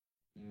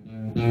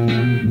Hello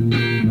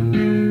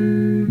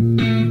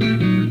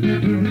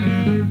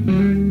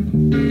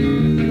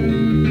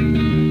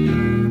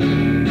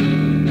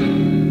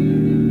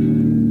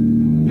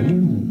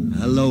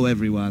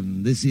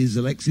everyone, this is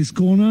Alexis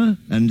Corner,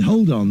 and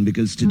hold on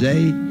because today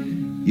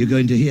you're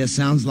going to hear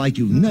sounds like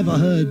you've never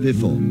heard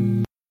before.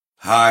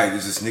 Hi,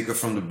 this is Nico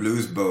from the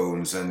Blues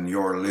Bones, and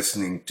you're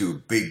listening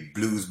to Big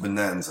Blues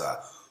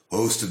Bonanza,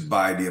 hosted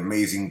by the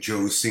amazing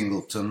Joe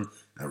Singleton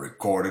and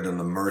recorded on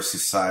the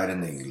Merseyside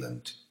in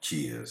England.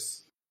 Cheers.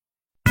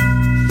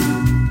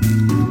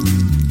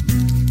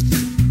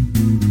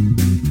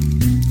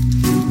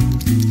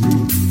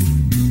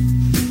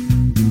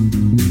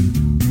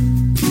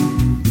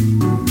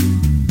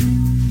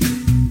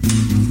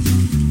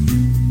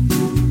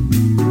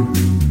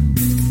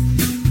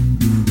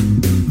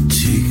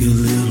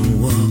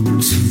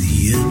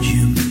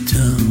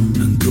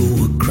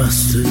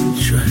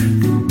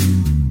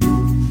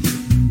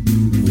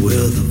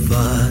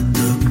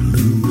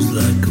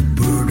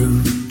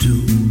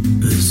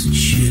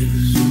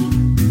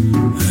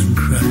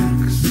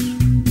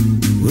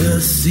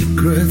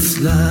 Secrets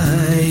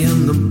lie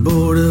in the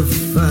border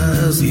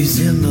fires. He's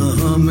in the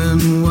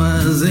humming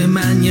wires. Hey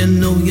man, you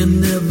know you're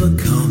never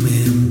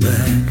coming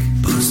back.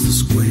 Past the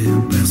square,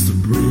 past the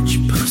bridge,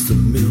 past the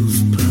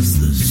mills,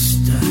 past the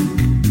stack.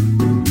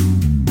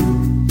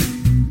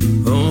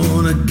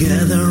 On a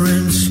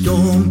gathering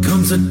storm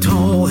comes a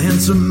tall,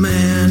 handsome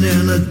man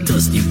in a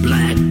dusty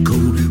black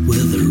coat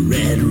with a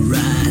red right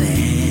hand.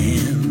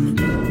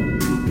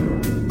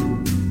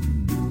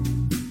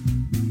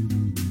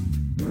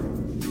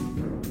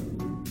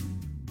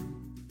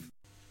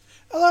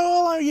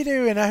 How are you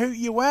doing? I hope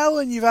you're well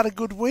and you've had a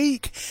good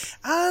week.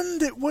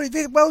 And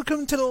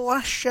welcome to the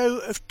last show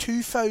of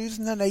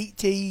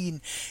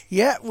 2018.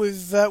 Yeah,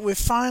 we've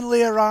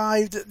finally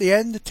arrived at the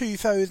end of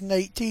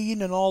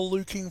 2018 and all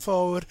looking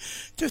forward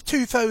to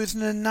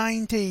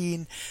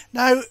 2019.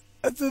 Now,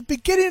 at the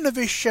beginning of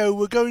this show,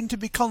 we're going to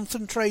be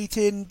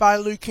concentrating by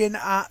looking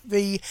at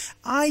the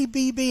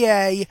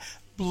IBBA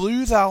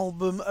Blues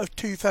album of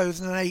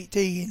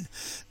 2018.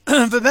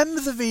 The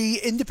members of the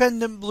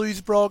Independent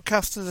Blues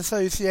Broadcasters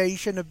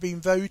Association have been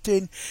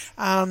voting,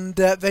 and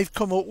they've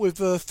come up with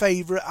their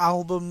favourite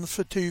albums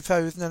for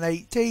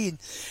 2018.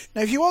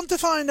 Now, if you want to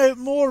find out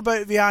more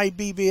about the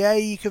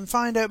IBBA, you can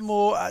find out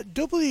more at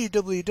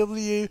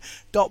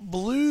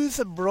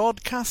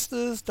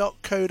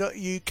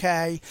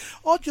www.bluesbroadcasters.co.uk,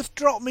 or just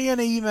drop me an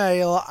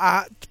email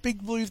at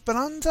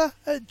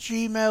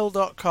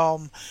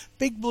bigbluesbonanza@gmail.com,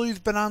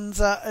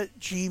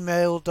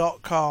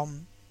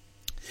 bigbluesbonanza@gmail.com.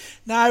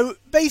 Now,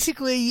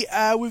 basically,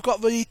 we've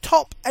got the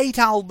top 8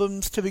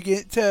 albums to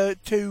begin to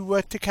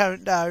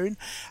count down,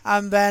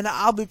 and then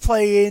I'll be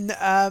playing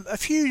a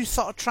few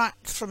sort of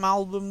tracks from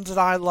albums that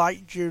I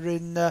liked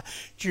during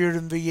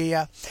the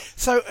year.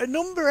 So,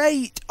 number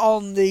 8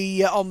 on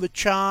the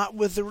chart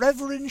was the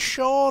Reverend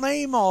Sean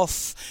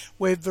Amos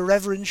with the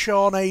Reverend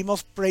Sean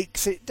Amos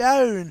Breaks It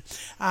Down,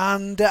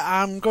 and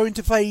I'm going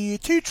to play you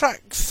 2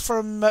 tracks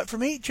from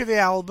each of the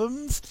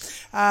albums,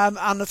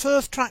 and the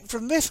first track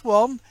from this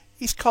one.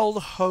 It's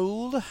called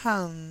Hold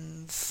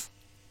Hands.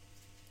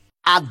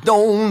 I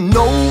don't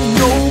know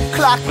no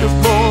clock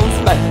that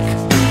runs back.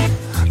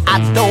 I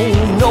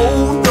don't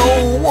know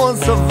no one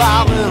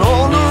surviving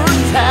under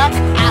attack.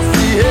 I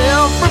see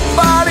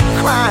everybody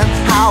crying,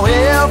 how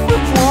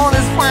everyone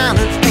is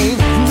whining. Ain't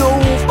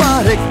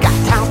nobody got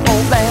time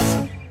for that.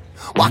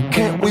 Why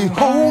can't we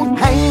hold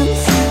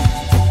hands?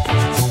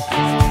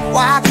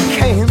 Why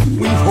can't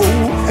we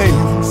hold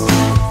hands?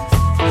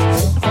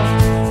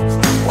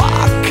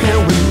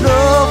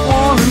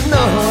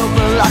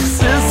 Like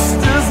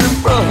sisters and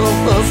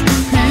brothers,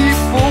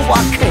 people,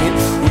 why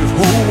can't we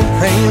hold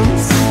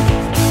hands?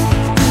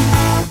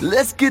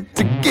 Let's get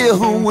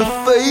together with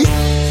faith.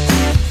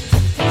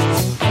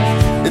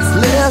 It's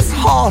less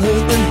harder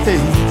than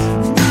hate.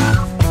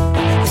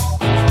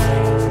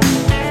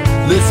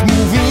 Let's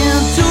move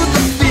into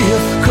the fear,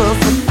 'cause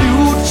the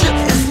future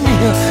is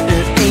near.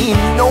 It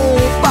ain't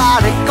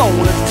nobody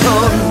gonna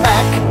turn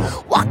back.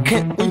 Why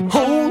can't we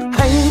hold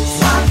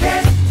hands? Why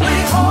can't we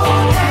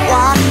hold hands?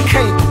 Why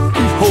can't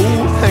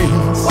hold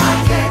hands? Why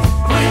can't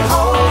we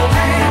hold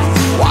hands?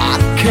 Why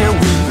can't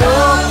we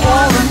love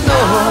one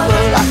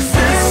another like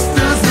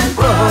sisters and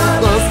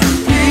brothers?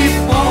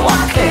 People,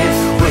 why can't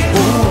we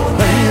hold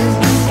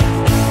hands?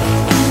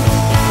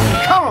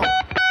 Come on.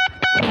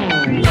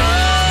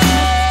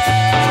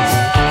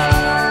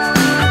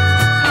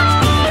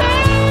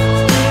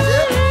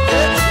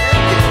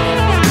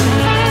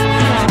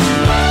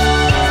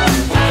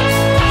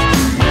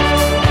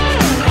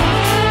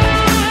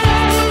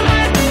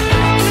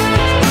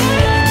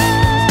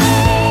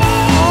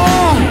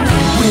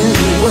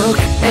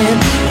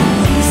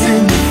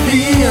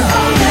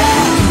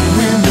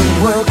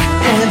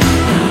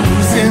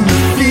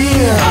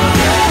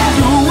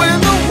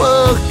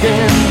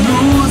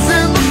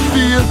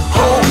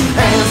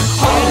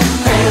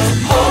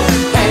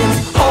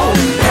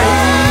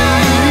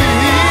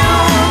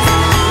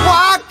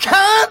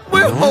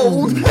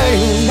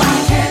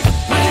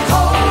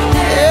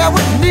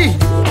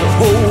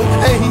 hold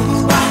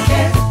hands? Why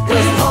can't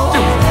we hold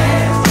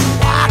hands?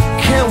 Why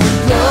can't we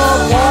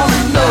love one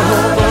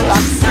another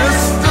like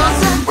sisters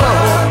and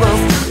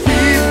brothers?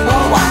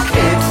 People, why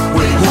can't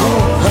we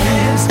hold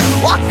hands?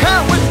 Why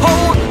can't we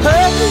hold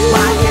hands?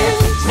 Why can't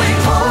we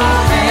hold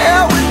hands?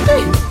 Yeah, we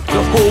need to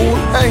hold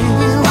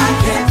hands. Why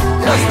can't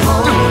we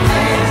hold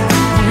hands?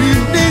 We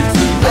need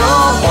to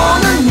love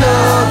one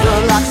another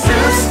like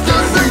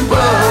sisters and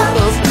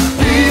brothers.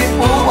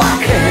 People, why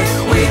can't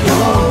we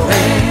hold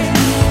hands?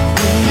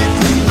 We need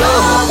to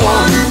love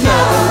one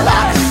another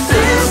like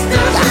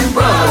sisters and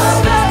brothers.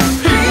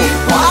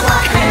 People,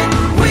 why can't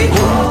we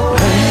hold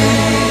hands?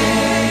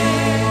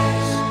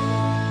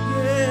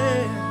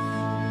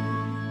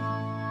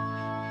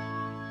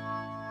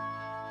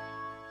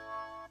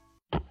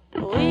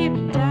 Weep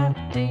tap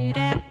dee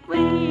dap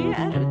wee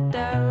a do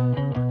do.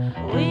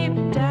 Weep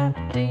tap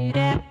dee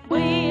dap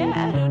wee a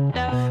do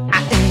do. I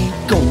ain't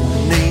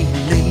gonna name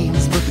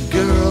names, but the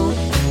girl,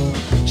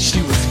 she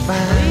was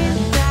fine.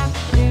 Weep tap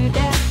dee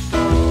dap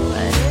oh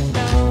a do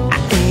do. I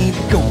ain't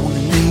gonna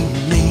name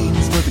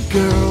names, but the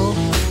girl,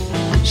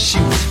 she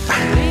was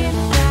fine. Weep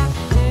tap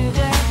dee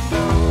dap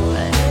oh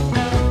a do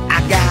do. I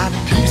got a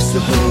piece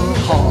of her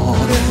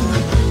heart and a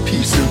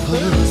piece of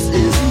hers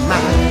is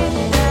mine.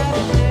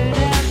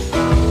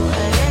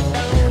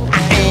 I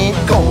ain't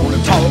gonna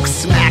talk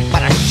smack,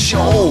 but I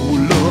sure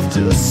love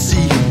to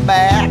see you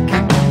back.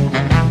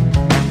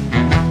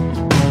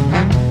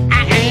 I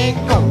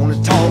ain't gonna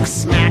talk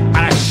smack,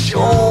 but I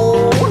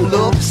sure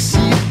love to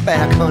see you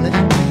back, honey.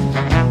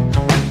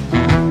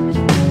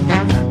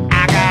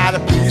 I got a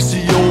piece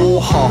of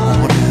your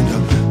heart and a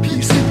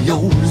piece of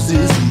yours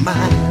is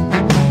mine.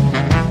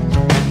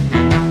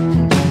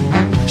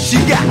 She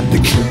got the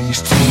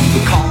keys to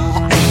the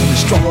car and the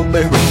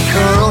strawberry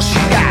curl. She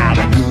got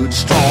a good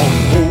strong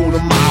hold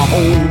of my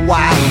whole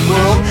wide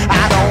world.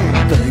 I don't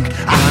think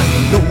I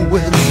know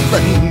where this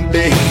thing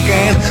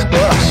began,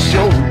 but I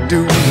sure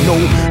do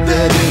know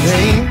that it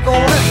ain't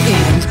gonna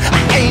end. I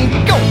ain't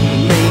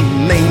gonna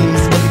name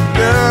names, but the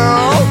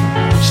girl,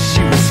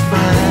 she was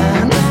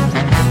fine.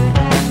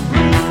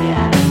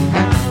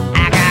 I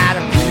got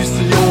a piece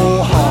of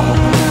your heart,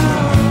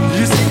 a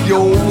piece of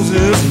yours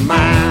is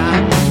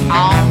mine,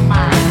 all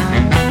mine.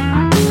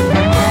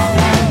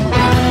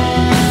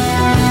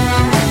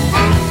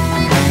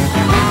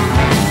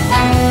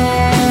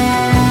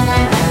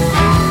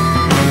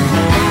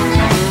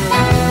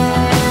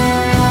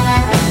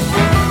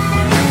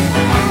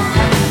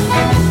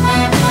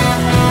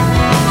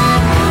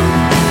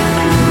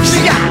 She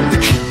got the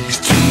keys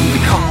to the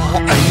car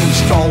and the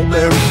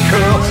strawberry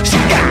curl. She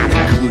got a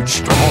good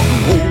strong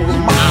hold of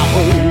my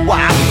whole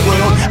wide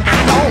world. I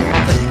don't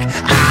think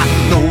I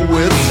know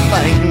where this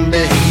thing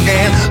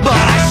began, but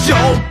I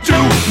sure do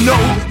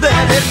know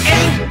that it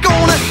ain't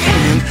gonna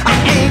end. I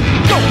ain't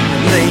gonna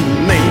name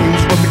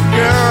names, but the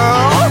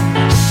girl,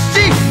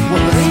 she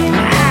was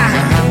mine.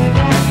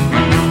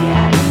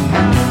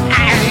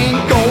 I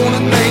ain't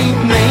gonna name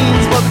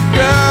names, but the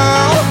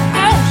girl,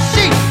 oh,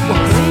 she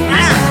was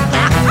mine.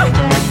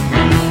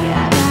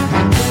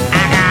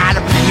 I got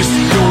a piece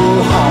of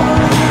your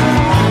heart,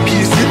 a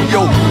piece of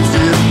yours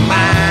is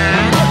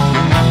mine.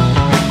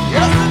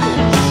 Yes, it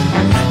is.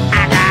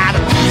 I got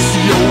a piece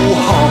of your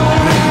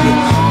heart, and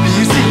a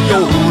piece of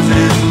yours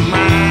is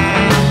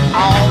mine,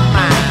 all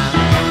mine.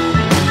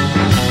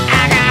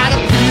 I got a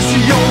piece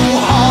of your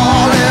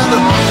heart, and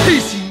a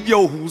piece of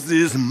yours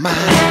is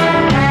mine.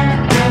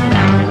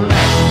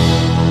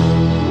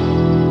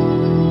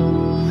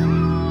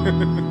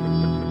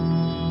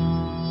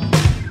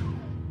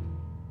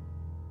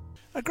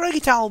 A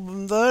great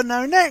album there.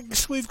 Now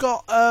next we've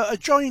got a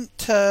joint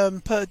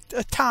a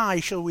tie,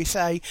 shall we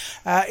say,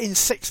 in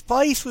sixth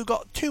place. We've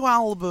got two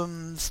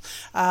albums,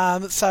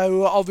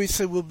 so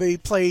obviously we'll be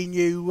playing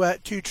you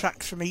two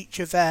tracks from each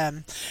of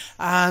them.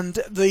 And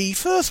the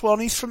first one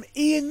is from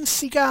Ian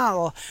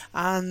Seagal,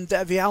 and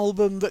the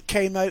album that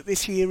came out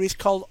this year is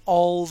called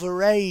All the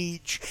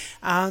Rage.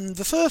 And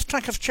the first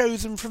track I've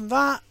chosen from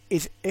that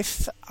is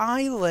If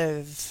I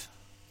Live.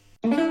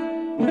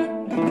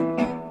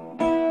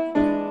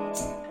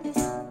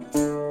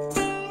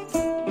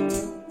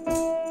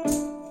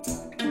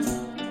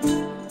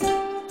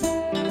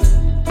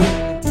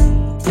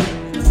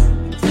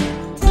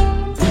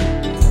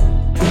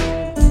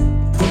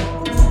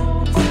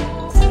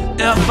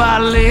 If I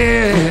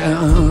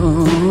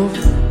live,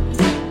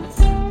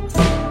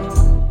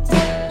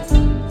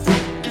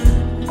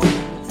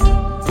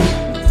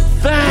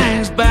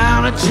 things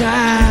bound to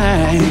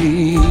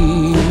change.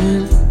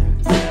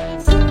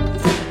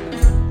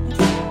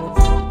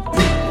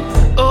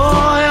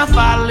 Oh, if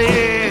I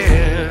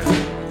live,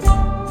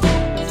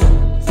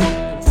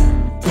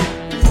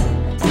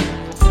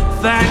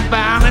 things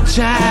bound to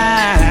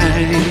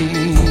change.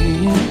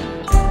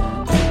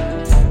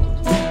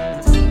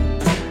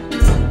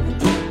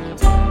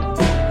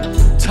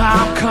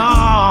 Time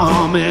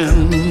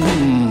coming,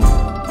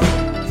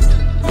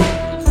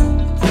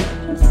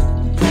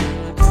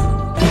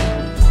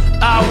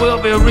 I will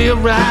be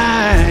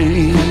rearranged.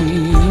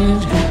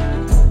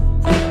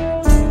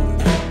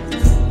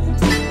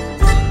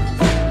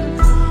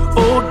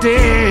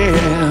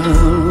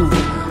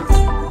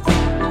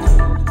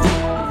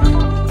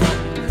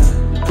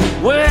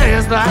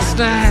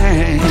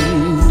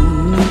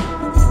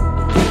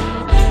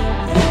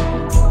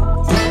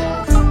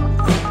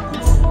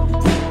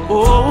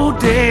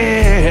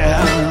 dear.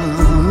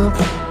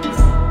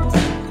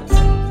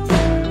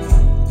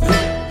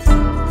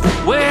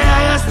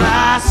 Where is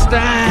thy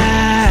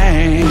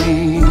stain?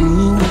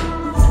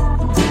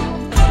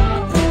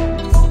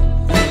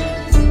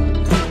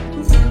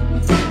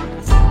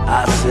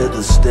 I said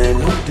the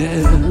stain of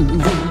death,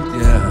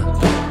 yeah.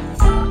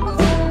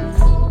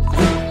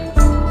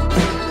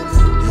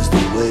 Is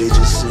the wage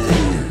of sin.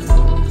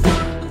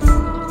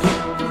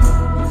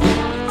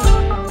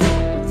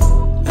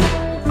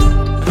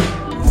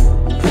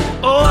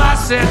 Oh, I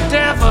said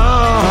devil,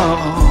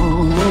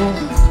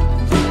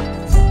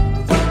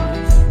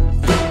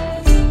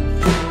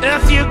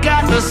 if you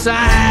got the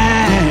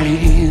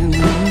sign.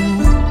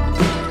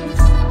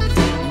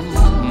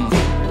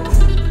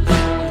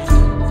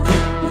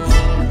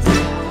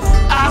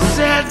 I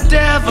said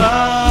devil,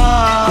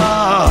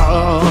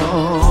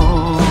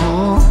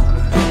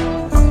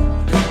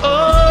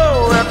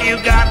 oh, if you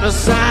got the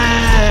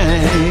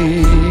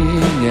sign,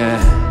 yeah.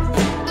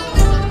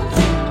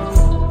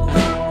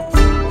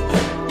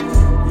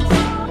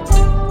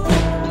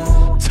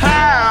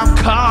 Time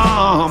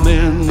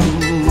coming,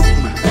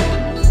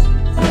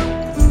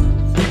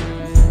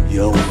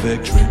 your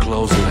victory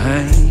close at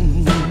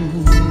hand,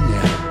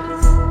 yeah.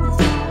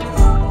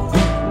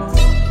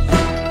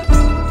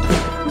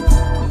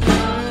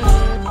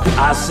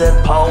 I said,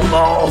 Paul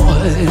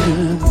boy,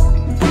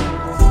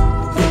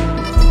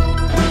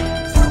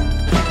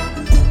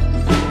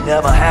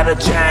 never had a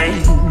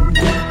change.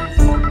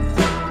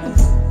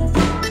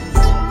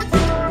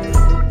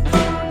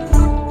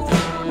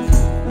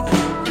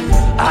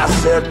 I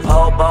said,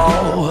 Paul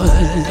boy,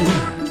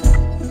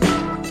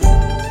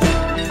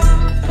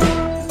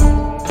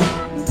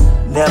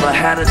 never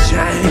had a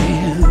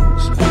chance.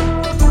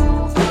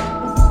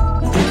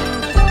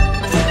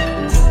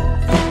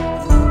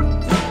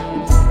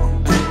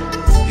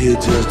 You're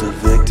just a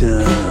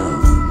victim.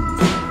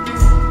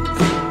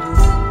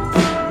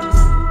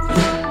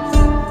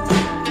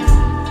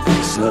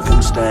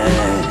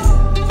 Circumstance.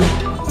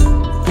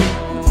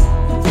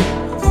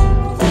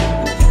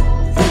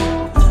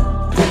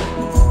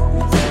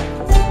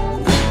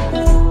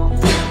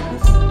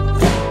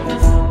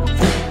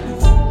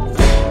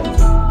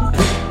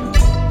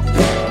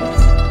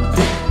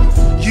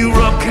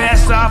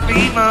 Cast off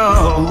evil,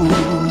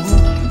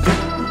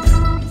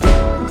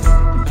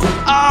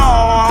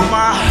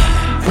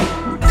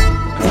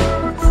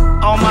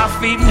 on my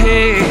feet and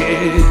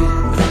head.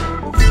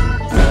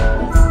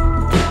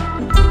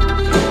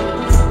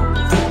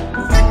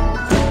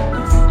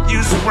 You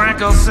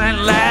sprinkle St.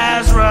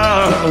 Lazarus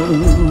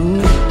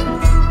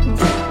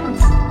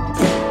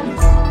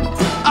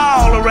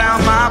all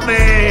around my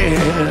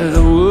bed.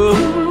 Whoa.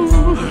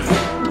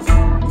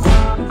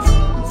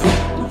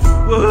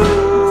 Whoa.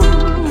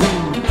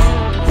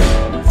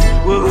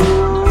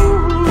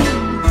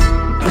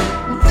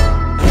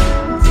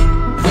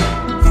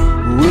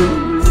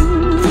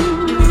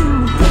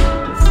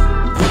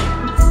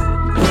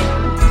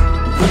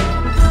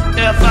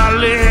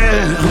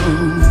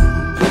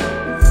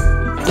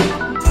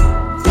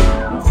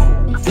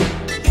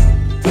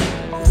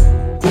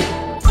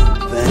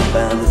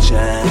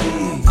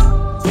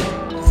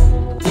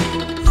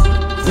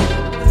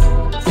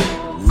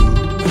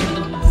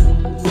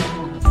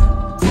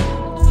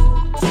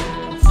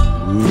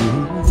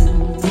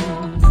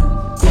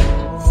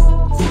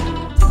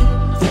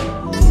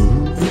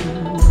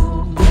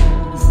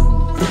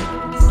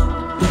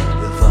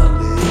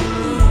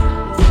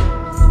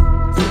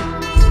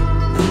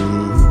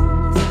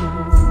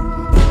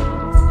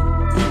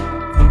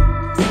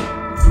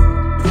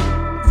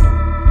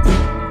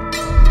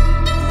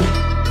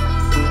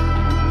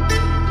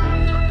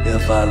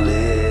 If I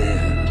live,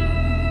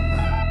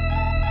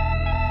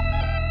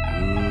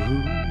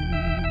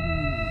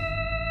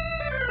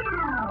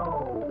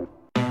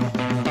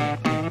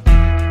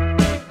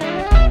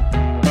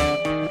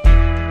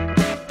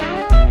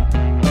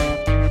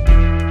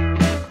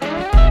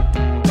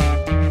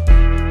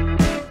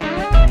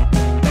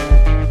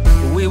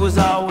 we was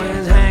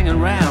always hanging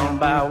around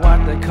by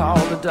what they call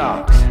the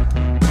docks.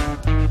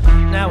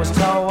 Now it's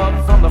tore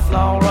up from the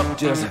floor up,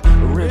 just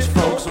rich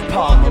folks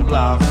apartment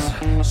blocks.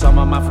 Some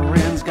of my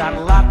friends got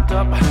locked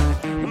up,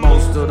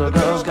 most of the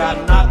girls got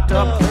knocked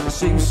up. It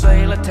seems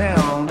Sailor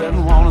Town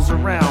didn't want us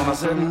around. I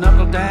said,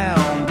 knuckle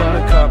down,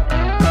 buttercup.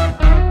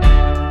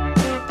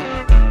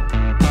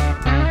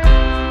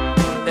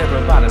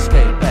 Everybody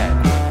skate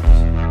back.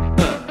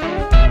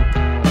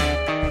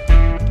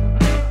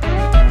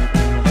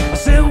 I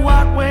said,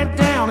 what went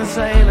down in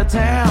Sailor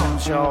Town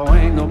sure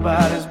ain't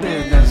nobody's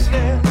business.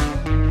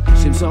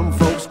 Seems some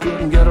folks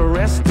couldn't get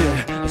arrested,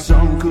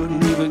 some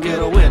couldn't even get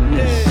a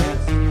witness.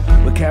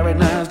 We carried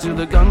knives to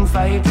the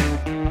gunfight,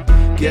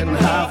 getting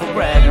high for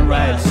bragging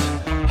rights.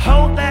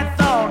 Hold that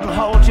thought and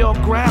hold your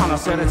ground. I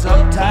said it's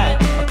uptight,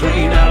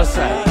 clean out of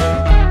sight.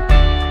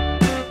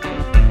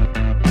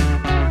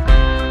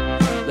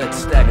 Let's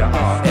stagger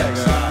our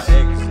exits.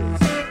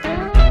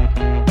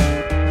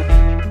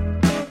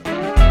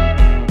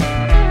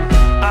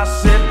 I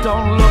said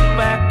don't look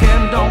back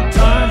and don't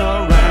turn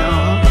around.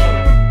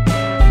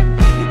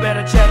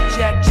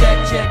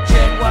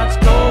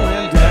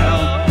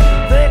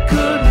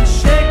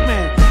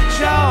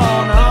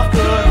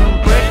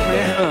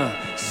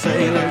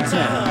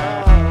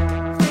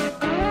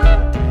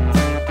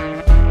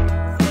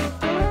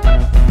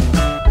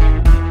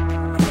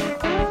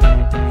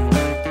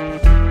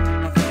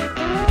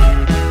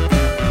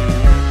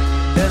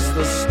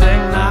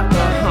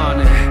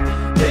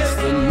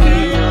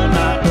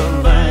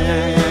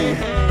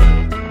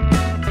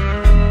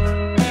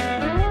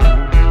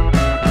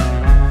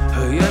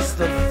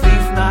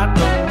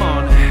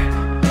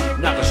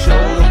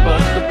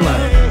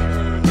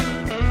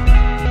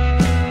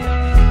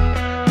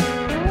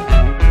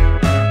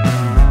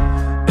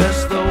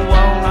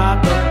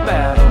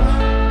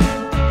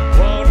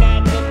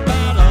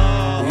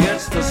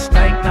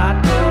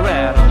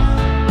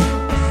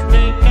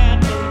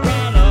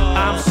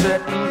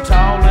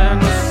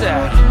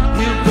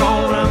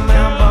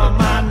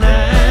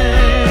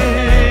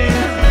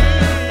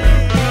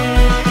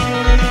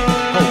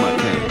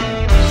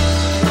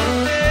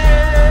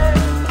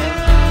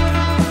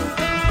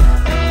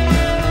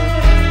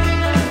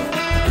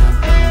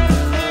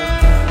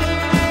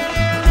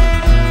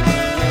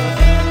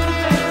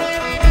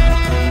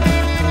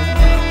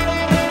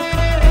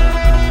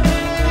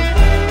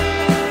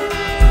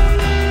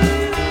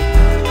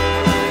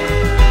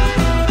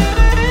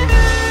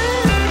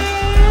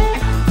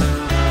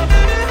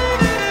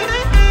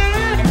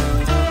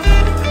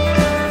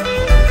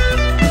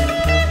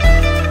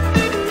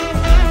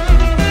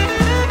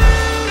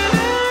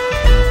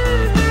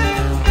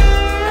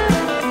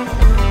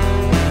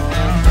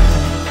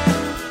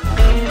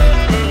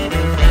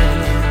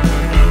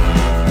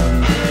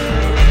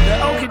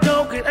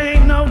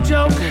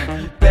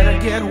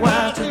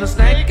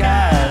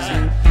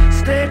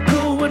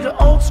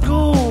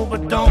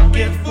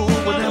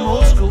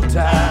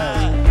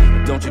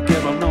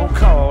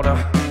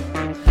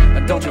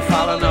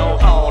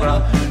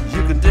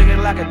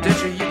 like a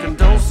ditcher, you can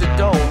dose it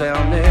all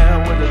down there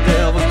with the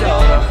devil's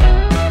daughter.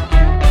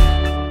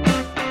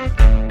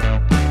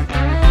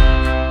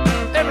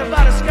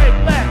 Everybody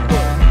skate backward.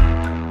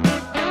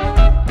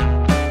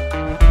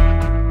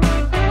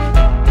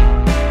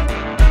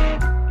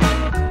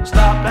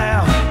 Stop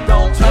now,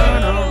 don't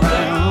turn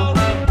around.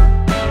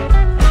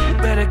 You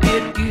better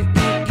get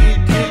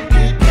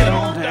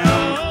on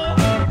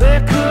down.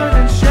 They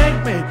couldn't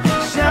shake me,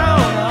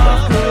 shout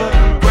out,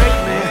 couldn't break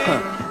me.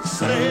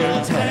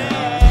 Sailor Town.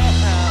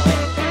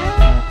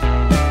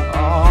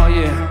 Oh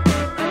yeah,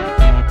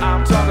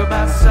 I'm talking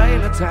about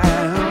Sailor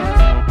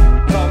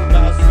Town. Talking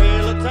about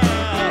Sailor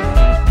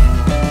Town.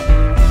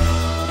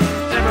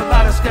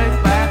 Everybody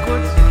skate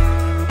backwards.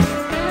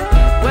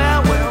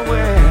 Well, well,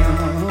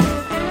 well.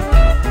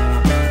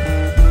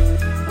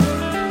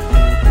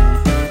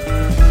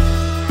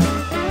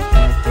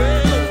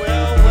 Well,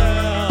 well,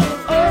 well.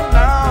 Oh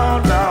no,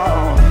 no.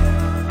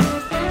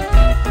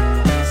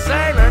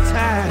 Sailor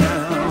Town.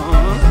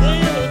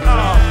 Sailor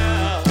Town.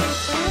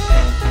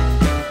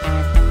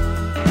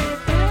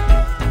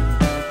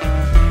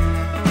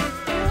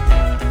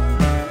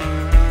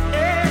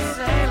 Yeah,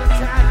 Sailor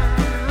Town.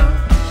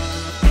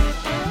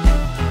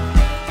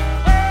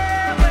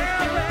 Well,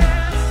 well,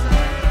 well,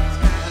 Sailor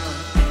Town.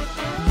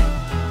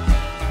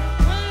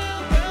 Well,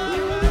 well,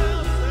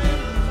 well,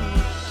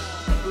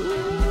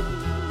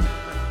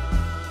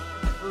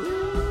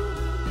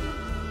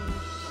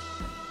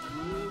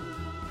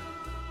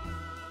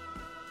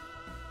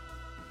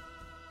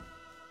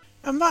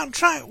 And that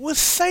track was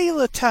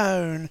Sailor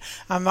Town,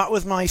 and that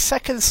was my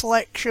second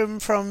selection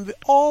from the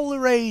All the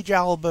Rage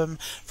album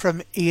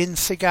from Ian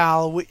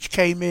Segal, which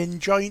came in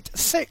joint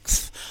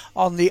 6th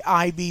on the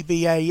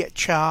IBBA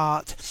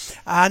chart.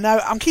 Now,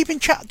 I'm keeping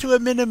chat to a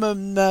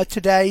minimum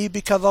today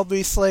because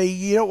obviously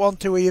you don't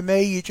want to hear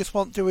me, you just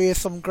want to hear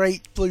some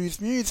great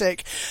blues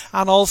music,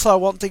 and also I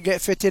want to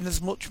get fit in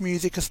as much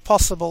music as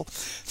possible.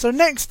 So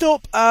next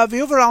up,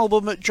 the other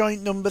album at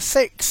joint number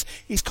 6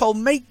 is called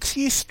Makes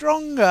You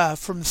Stronger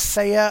from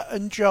Sayer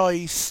and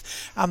Joyce,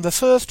 and the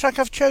first track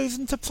I've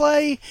chosen to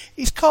play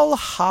is called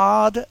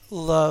Hard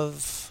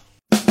Love.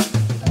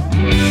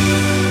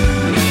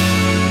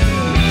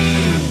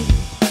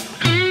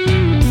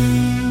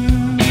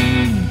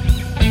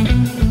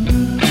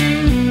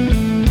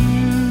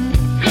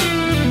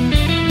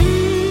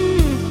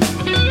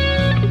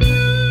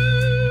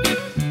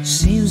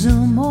 Seems the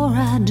more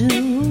I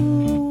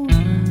do,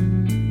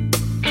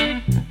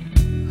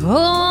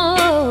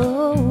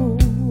 oh,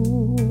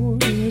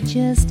 it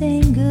just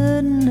ain't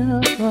good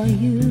enough for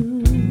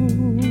you.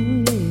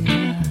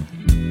 Yeah.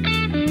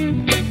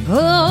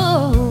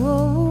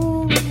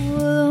 Oh,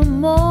 the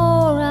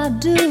more I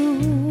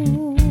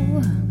do,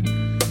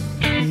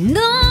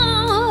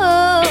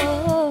 no,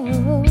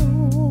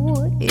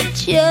 it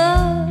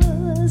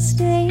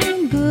just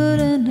ain't good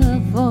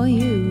enough for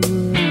you.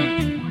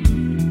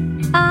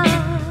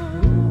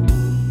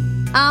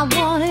 I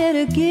wanted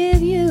to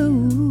give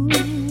you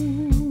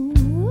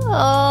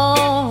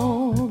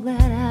all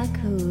that I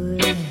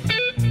could.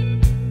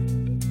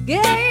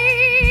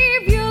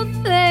 Gave you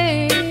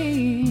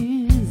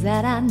things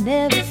that I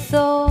never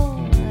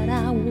thought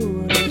I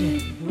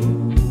would.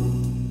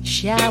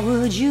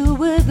 Showered you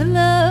with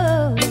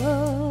love,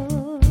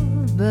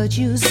 but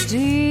you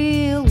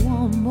still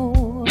want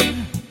more.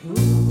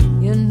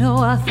 You know,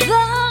 I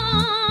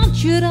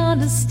thought you'd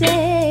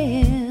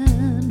understand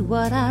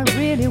what I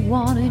really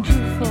wanted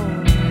you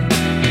for,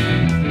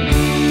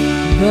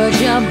 but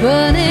you're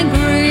burning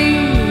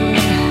green.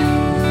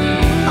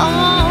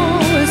 Oh,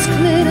 it's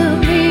clear to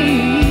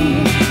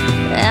me,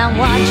 and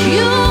what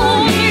you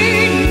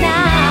need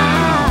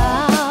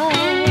now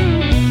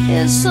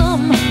is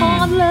some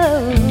hard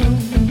love.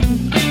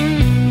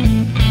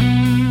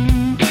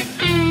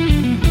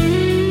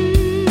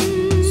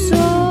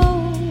 So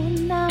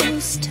now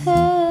it's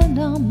turned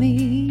on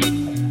me,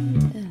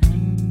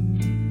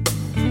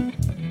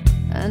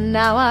 and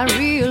now I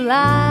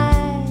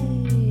realize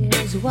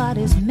what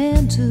is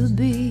meant to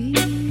be.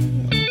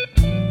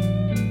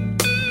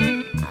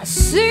 I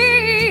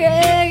see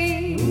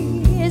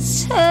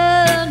it's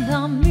turned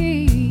on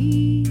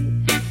me.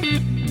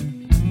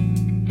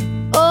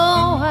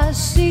 Oh, I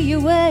see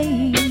you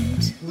ain't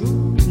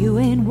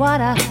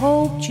what I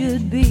hoped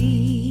you'd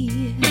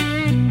be.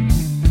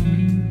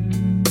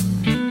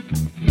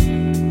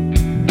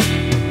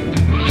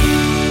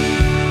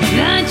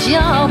 That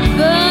you're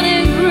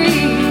burning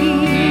green.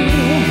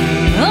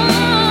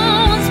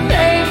 Oh, it's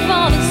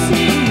painful to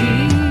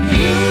see.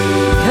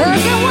 'Cause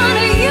you want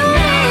to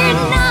need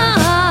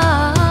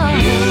now.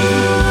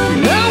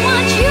 Know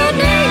what you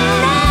need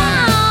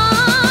now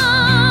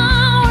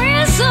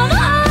is some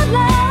hard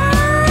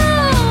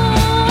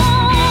love.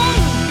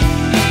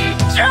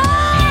 Oh,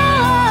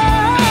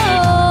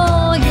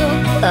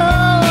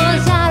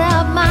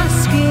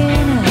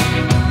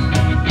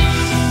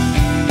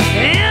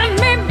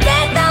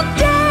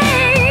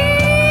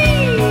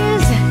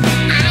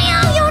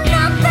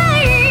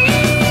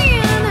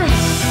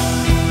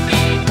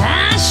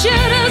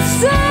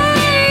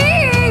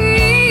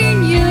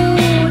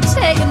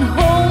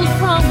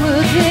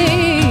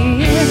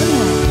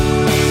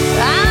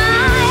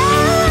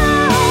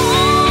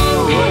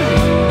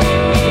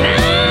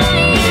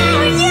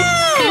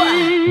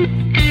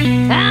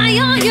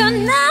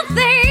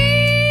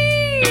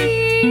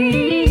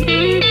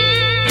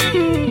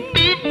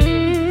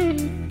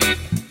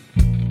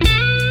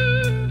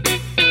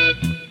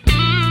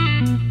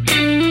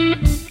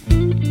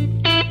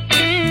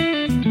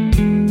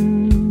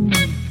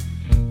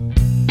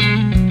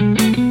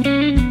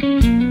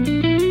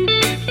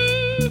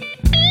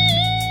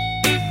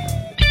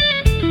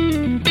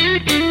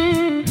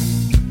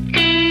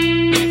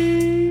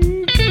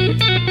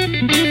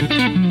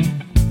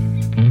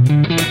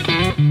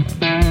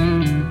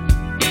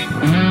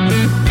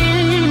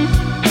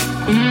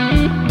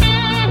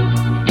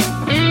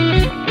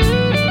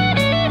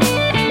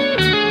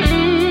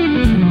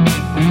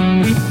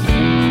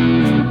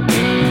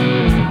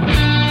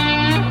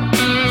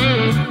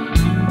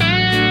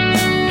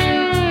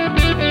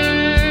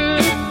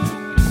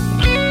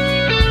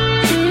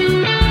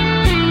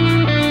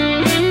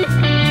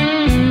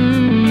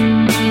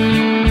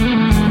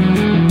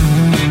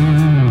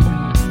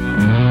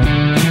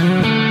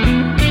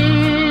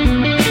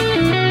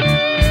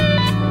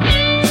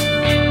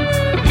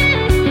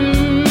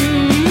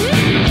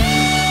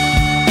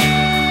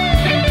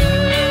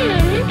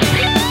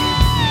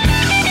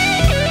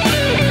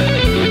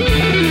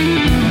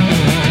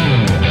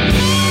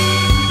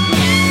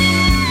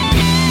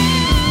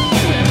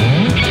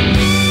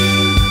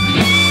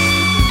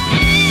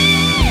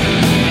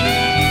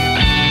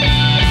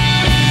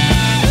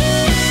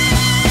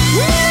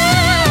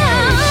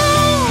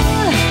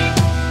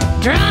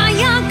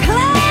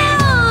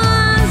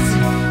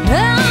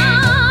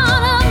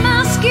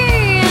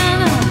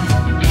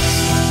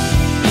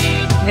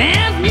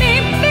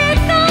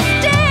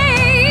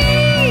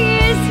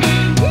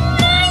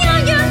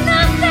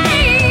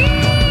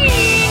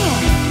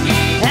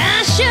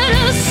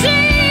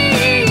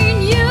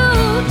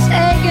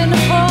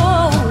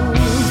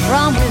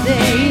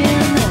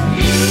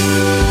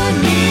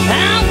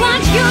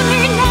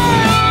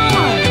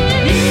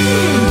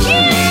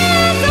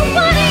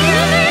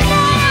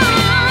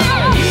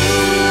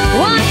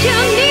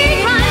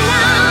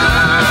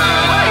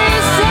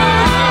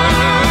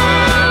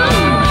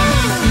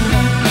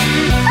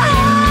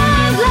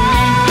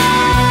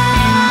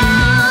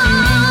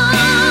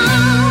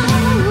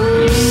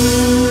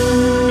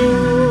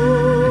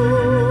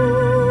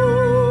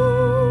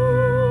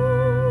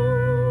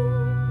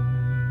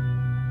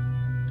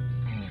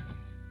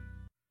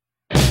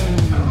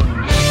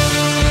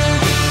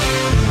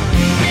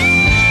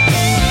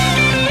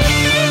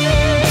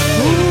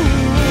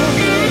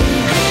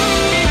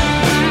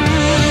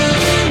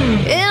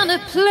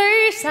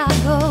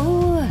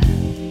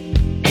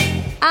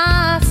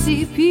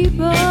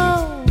 people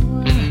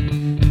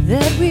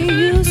that we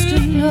used to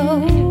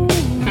know.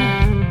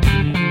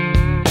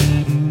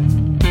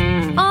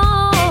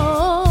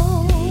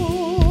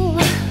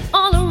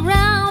 All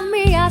around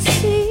me I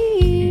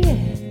see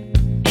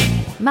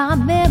my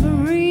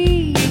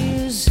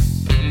memories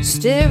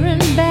staring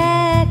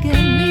back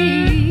at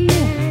me.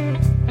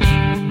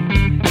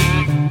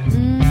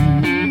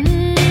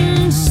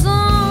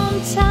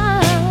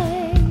 Sometimes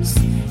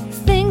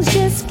things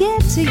just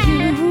get to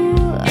you.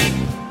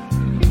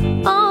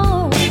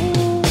 Oh,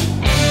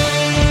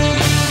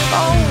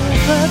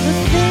 but the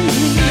things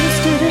we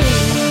used to do.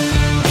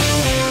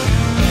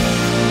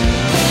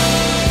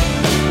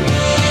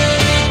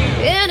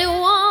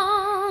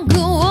 Anyone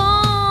could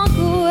walk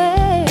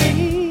away,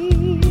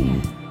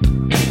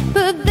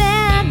 but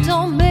that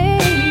don't make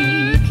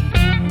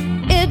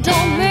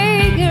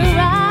it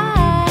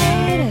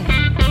right.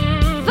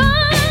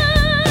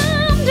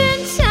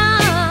 Finding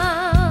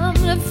time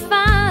to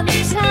find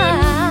the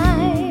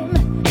time,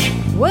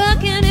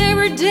 working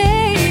every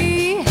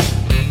day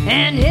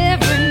and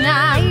every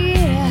night.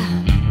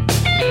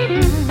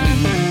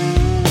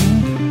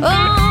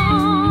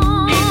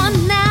 Oh,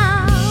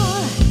 now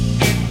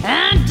I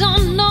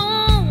don't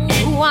know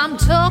who I'm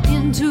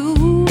talking to.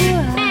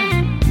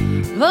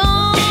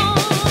 Oh,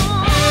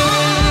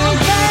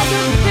 but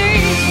the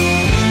things we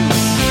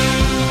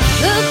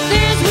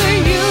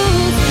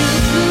used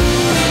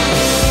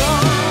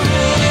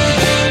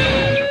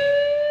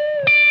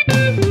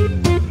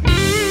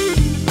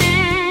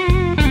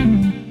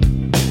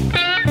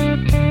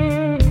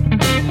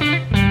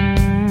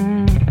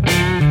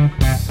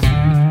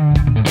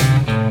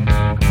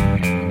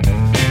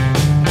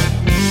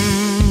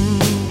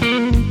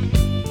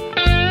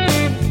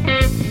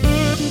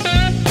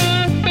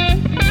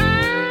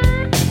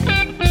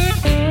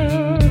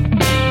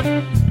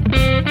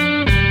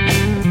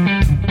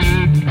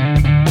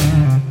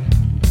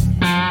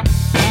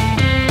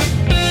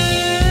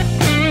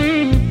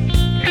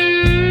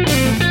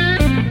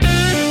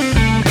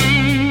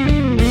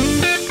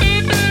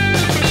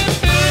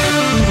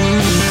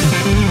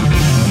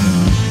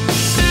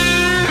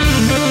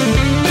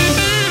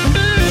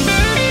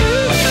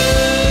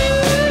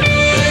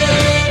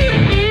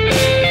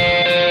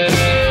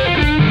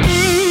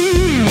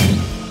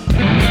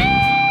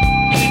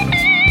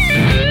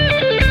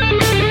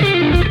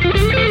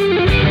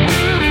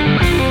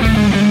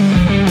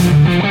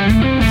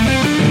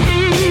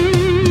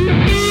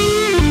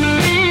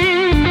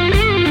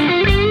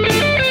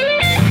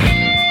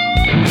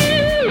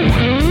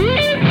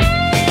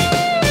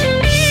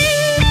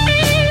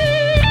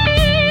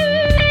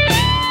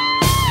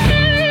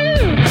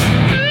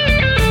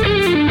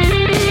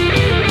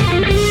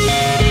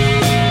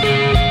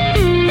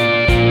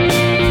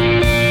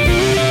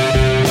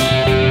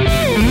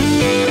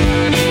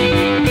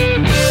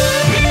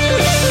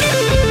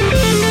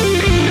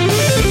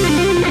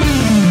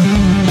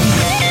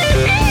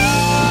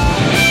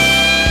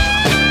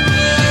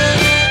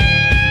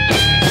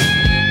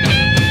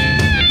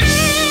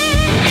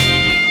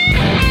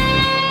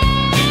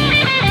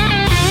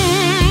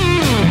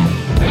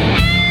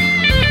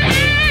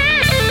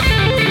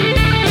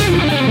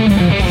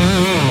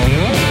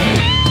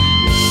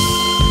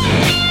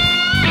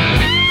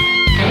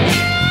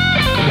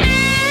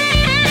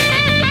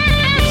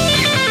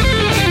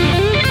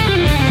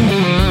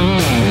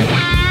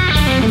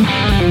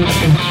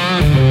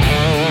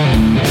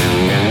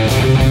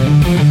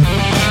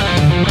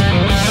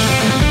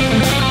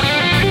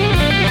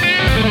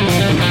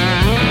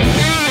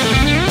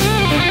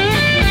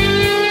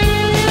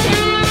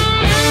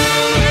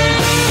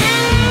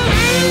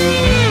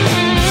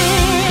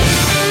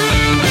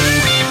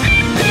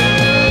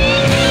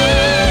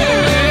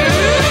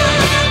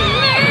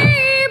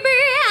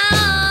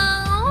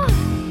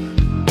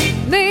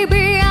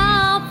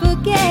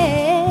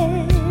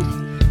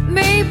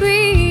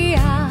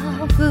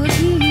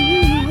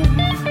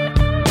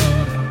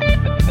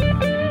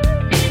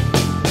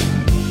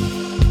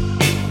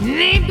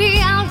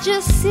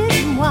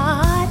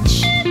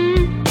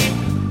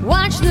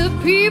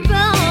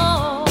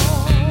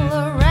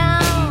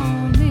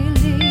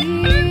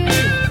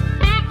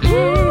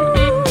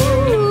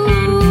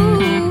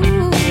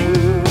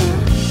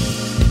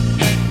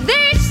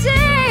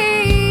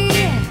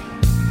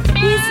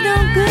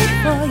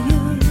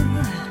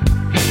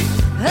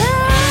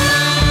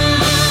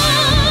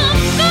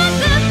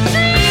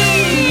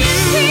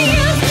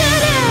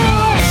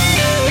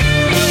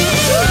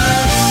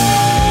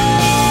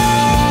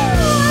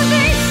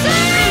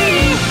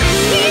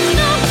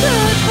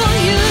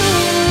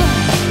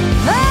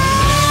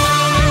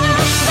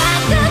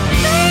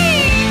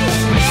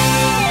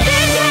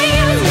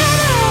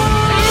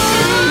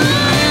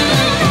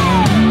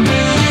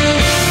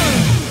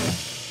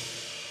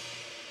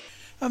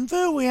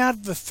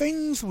The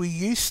Things We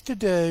Used to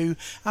Do,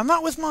 and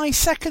that was my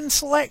second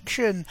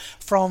selection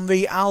from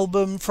the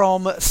album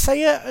from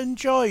Sayer and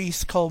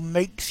Joyce called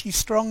Makes You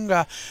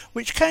Stronger,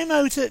 which came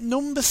out at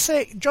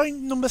joint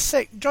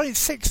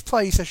sixth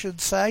place, I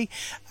should say,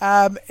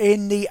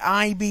 in the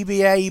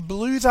IBBA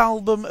Blues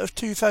Album of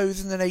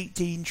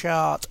 2018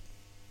 chart.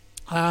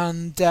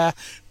 And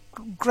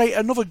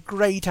another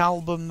great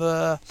album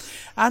there.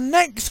 And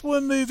next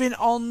we're moving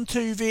on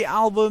to the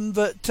album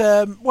that,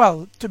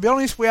 to be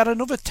honest, we had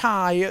another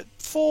tie at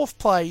fourth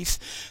place.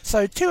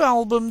 So two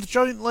albums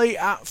jointly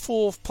at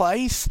fourth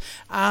place.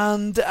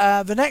 And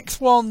the next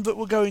one that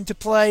we're going to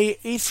play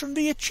is from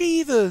the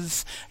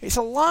Achievers. It's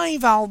a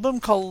live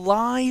album called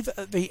Live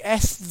at the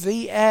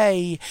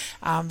SVA.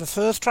 And the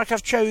first track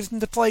I've chosen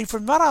to play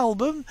from that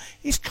album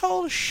is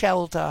called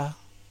Shelter.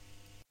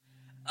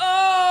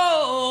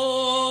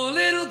 Oh,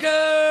 little girl,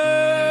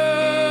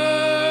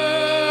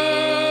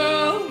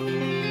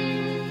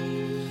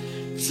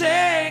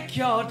 take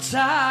your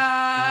time.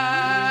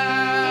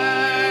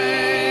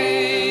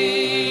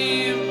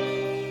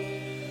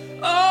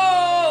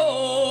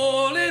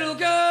 Oh, little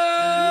girl,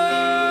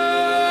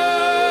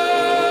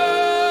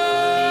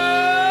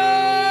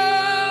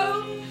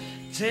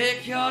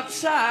 take your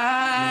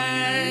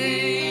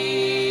time.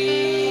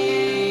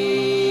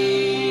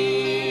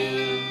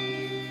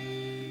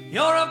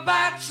 You're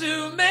about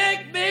to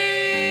make me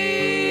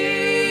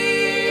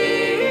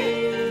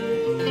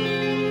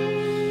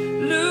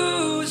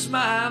lose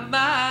my mind.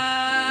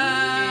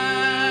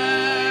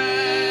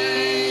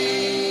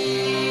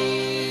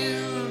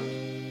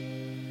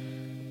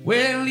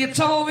 Well, you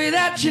told me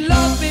that you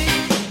loved me,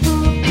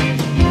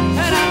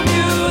 and I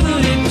knew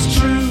that it was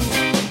true.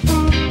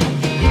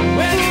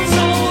 Well, you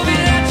told me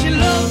that you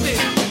loved me,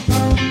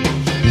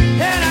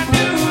 and I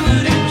knew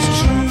that it was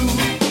true.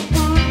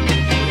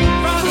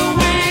 From the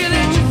way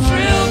that you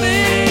thrill me,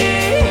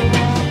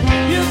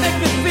 you make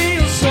me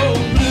feel so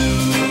blue.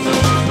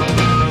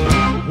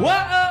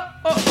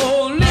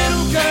 Whoa,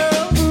 little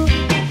girl,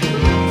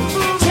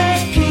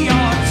 take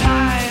your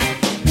time.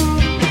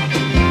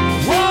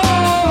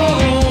 Whoa,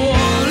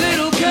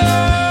 little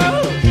girl,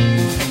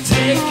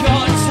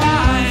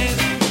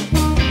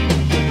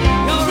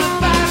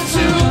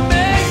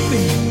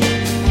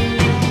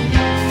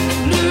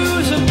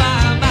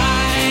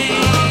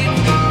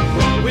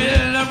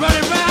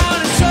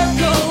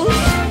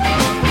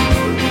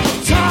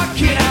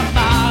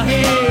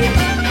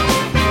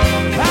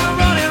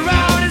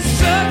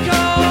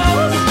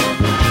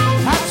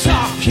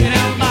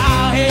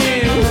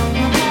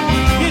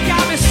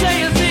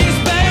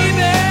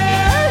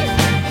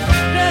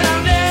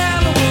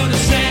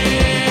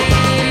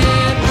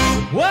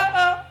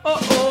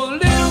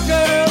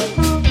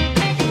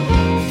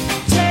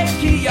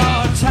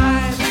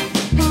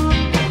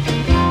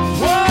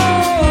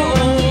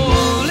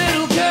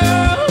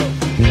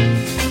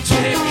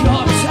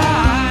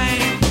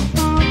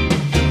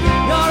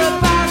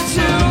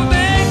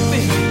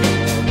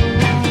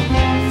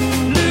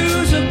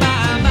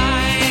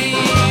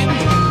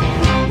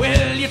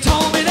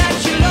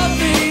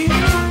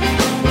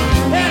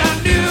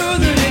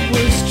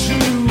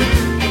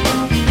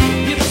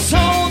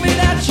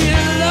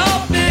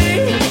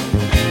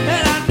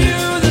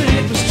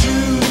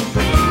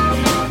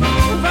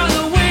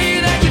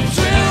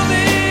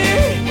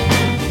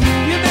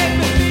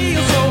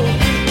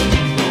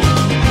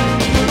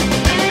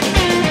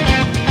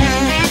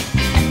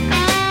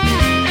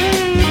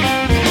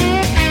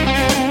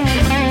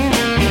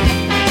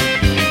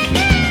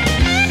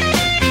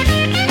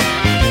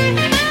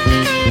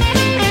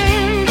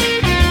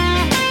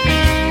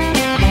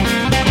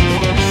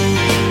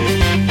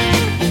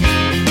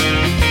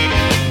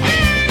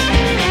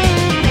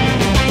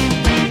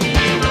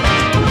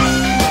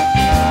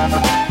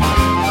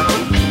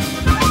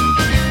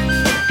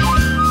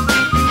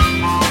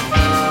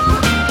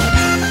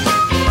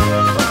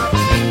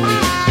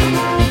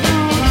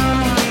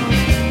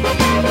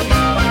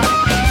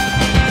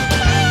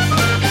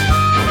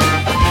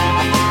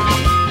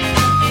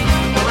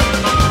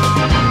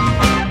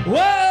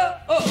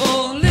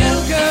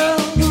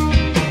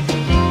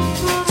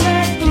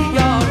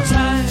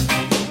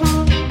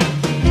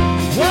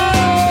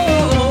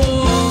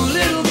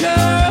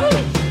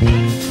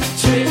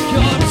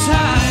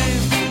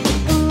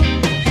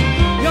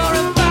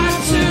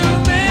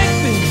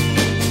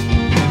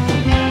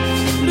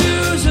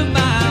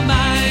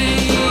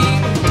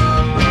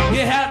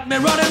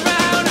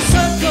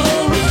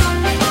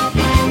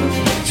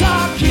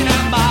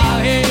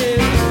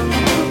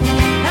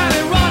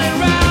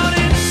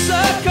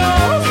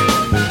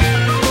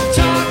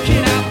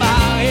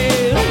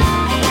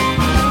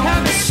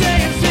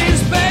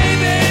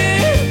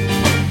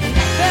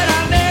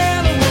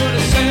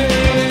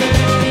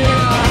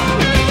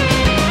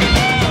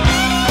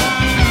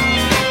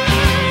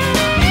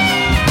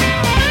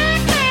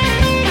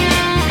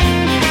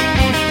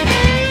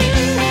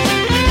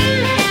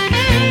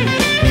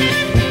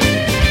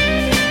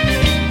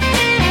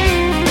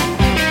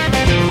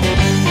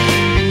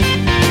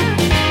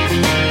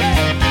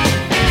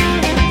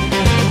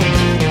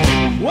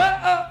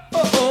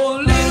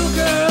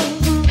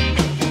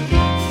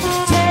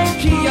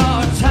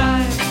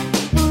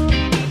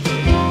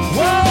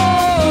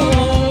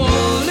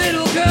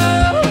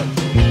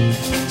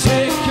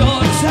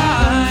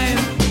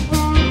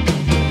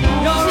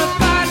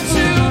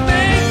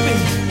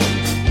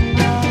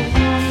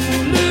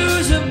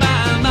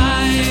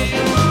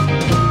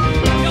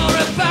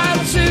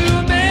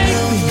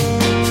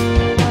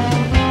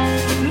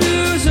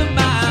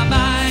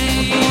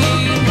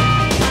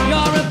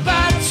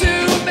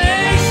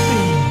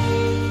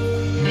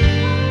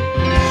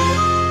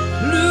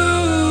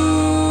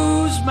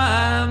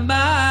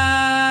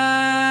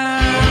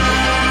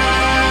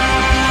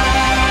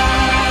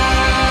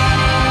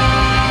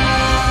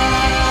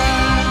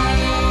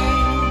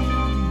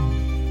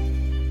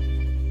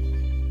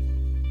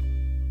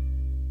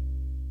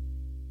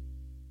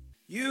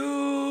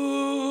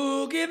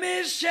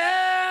 me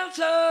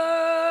shelter.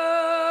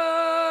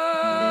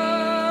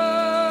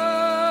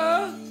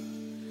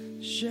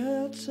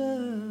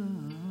 Shelter.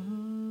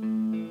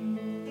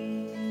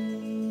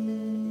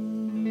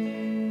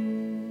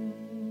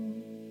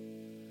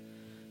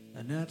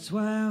 And that's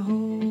why I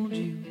hold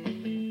you,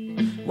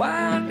 why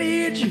I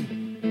need you.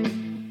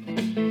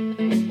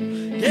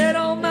 Get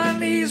on my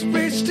knees,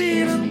 pray,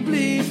 steal, and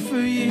bleed for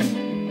you.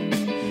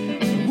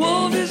 The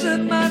wolf is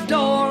at my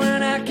door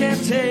and I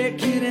can't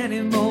take it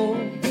anymore.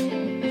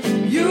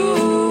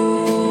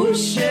 You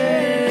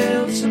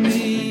shelter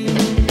me,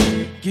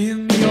 give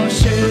me your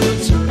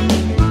shelter,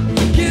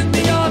 give me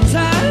your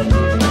time.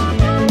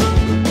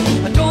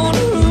 I don't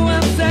know who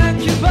I'm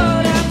thanking,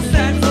 but I'm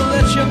thankful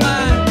that you're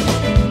mine.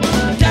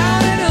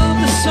 Down of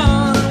the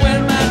sun when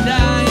my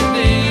dying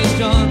day is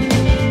done,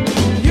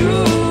 you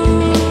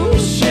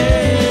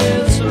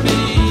shelter me.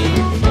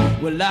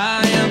 Well, I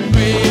am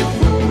brave,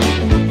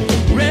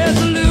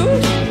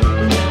 resolute,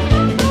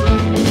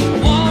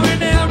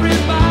 warning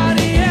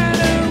everybody and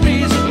a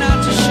reason not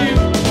to shoot.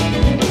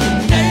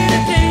 Day to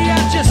day I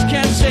just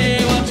can't say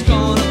what's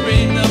gonna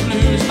bring the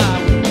blues my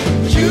way.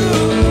 You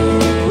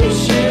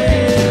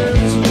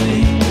shelter me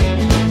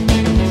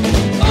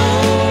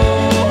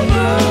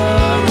over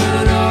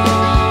and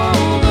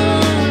over.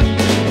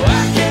 Oh,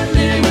 I can't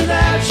live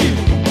without you.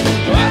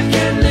 Oh, I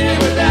can't live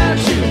without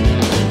you.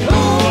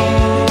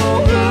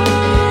 Over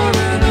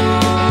and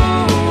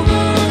over.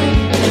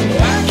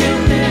 Oh, I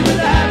can't live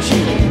without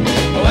you.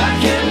 Oh, I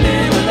can't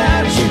live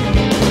without you.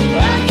 Oh,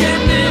 I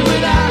can't live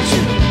without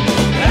you.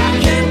 I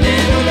can't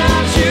live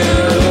without you.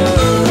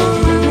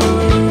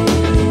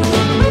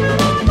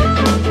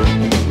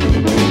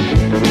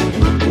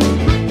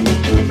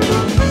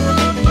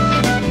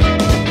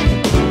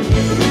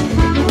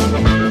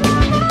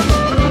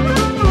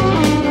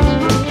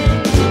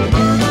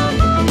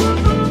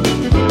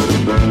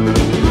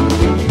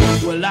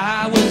 Well,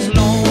 I was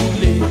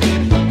lonely,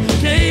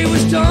 day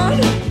was done.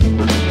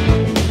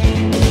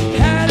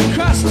 Had a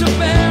cross to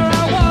bear,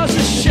 I was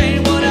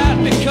ashamed what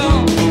I'd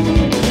become.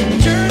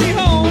 Journey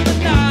home at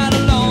night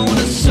alone,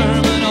 a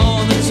sermon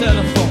on the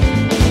telephone.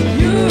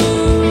 You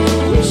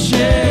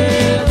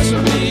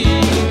shelter me.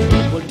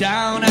 Well,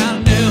 down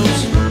out knelt,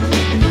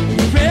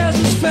 your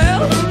presence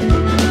felt,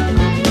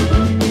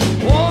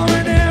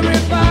 warning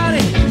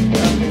everybody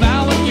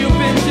about what you've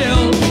been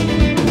dealt.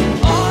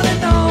 On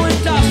and on when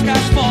dark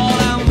skies fall,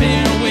 I'm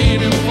here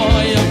waiting for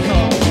your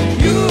call.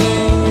 You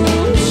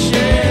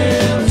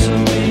shelter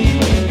me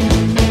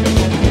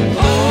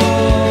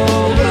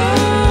over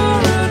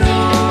and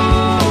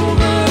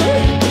over.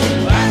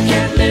 I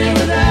can't live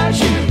without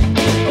you.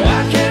 Oh,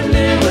 I can't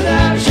live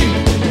without you.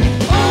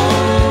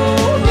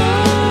 Over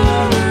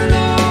and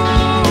over.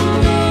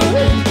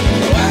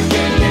 Oh, I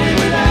can't live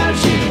without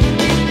you.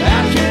 I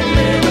can't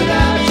live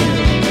without you.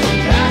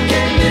 I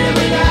can't live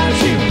without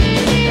you.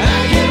 I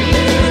can't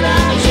live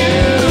without you.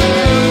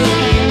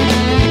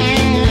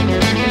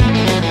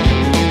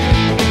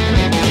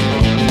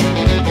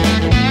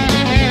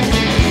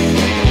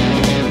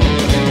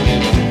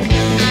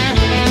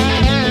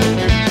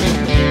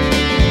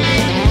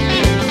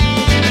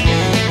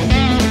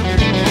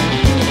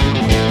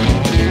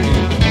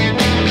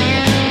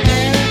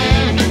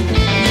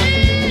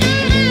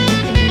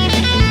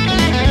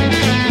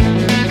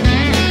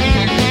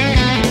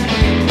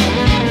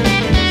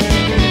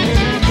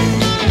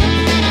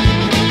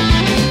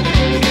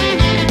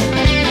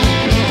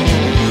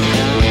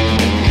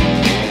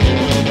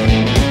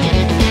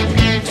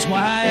 That's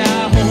why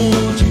I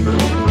hold you,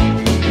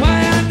 why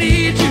I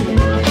need you.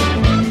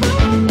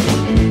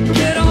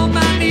 Get on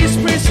my knees,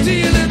 pray,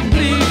 steal, and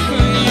bleed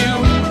for you.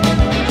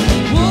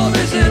 Wolf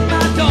is at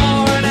my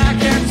door and I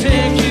can't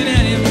take it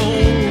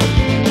anymore.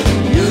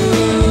 You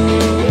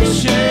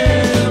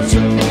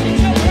shelter me.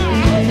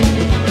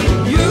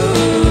 You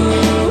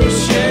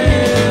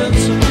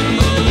shelter me.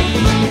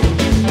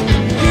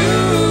 You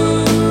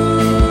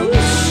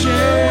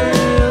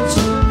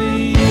shelter me.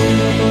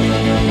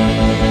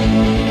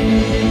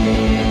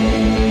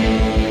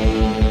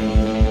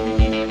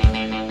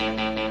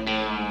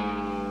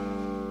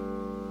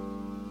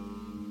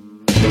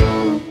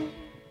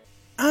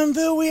 And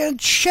there we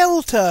had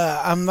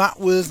Shelter, and that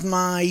was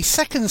my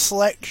second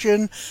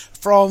selection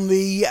from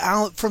the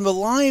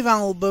live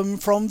album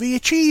from the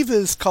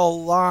Achievers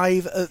called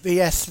Live at the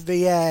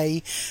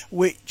SVA,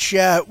 which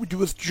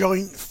was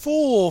joint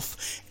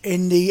fourth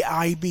in the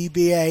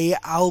IBBA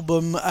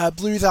album,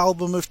 blues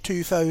album of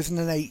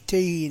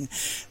 2018.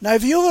 Now,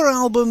 the other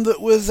album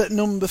that was at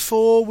number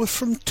 4 was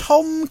from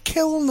Tom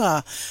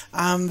Kilner,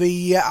 and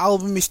the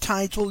album is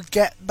titled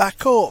Get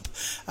Back Up.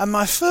 And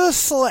my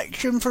first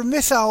selection from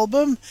this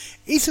album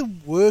is A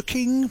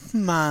Working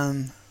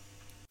Man.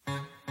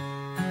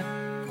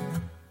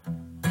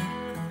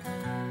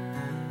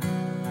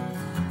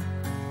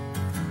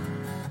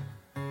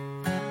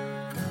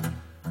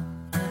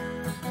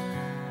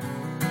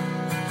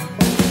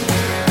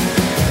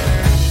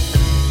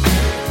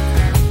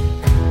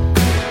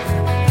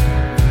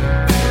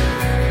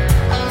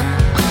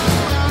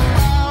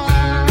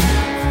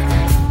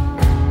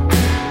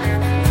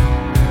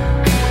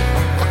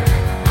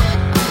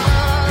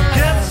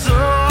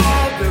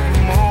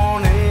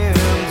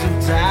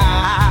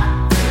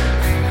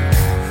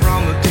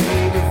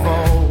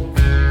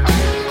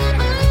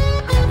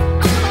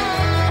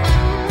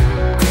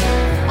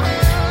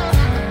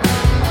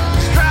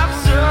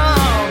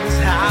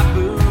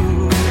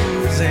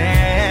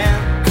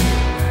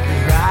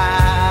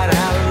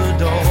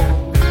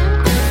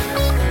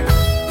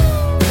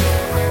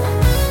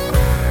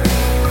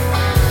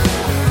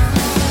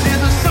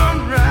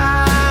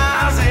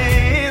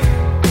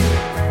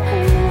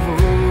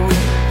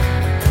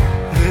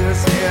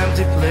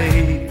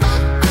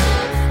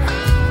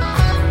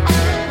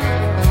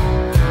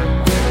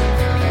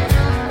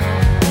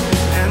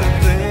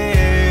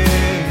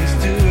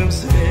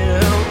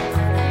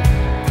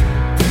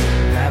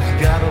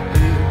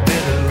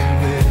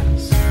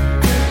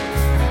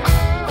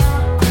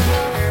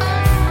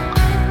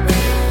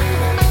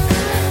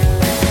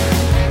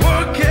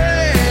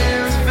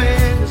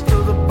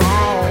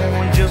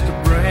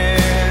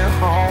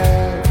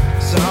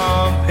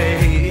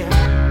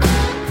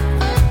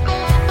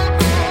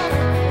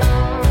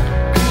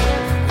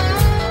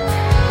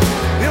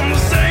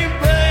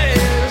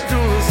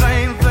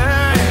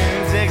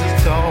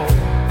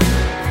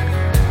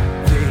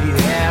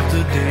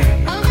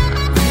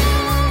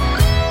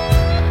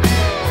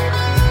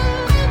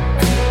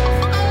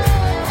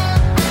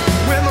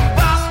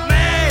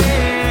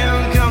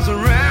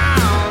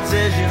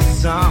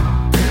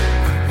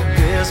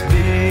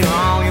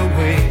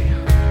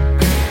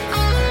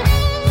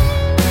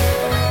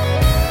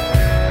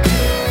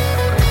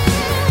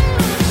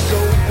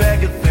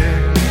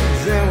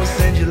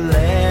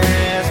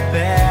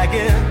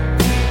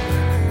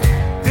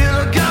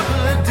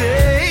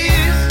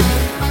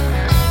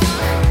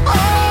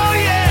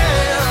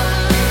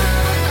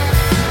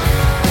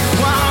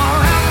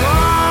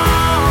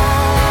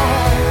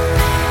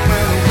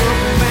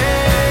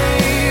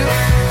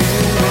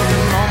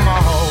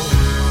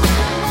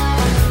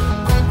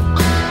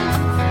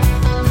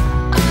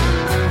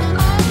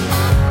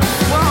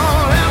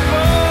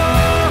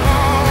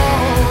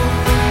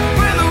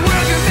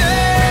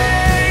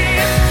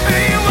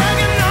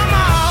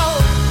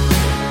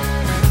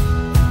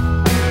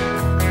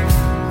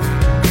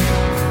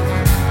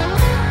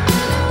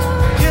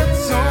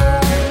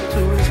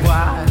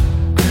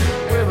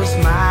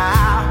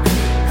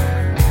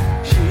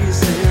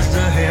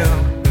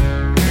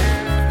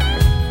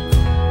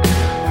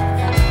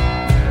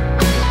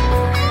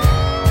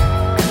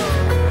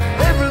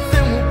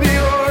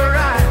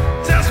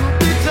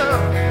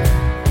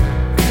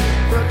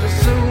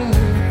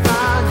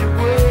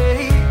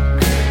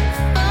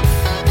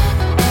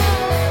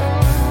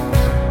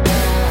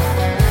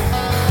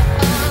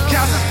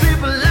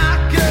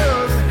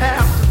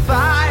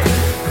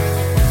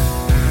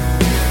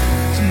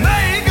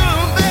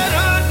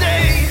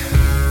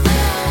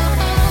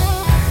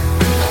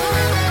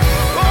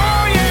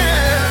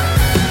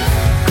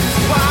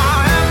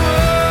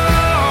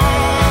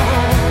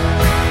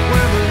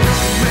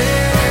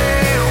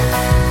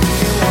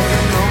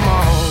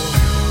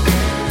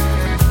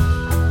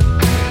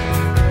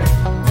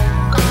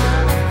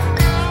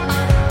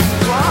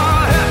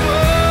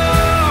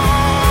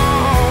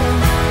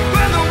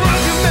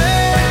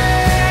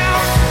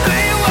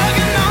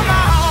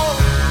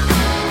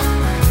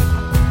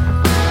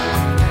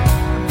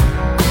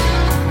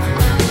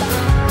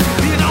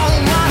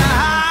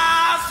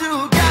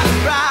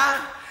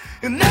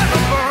 It never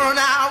burn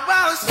out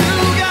while it's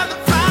still got the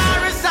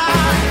fire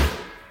inside.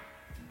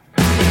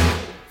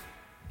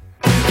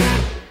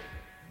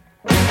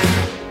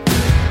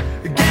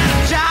 Get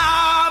a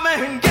job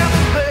and get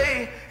the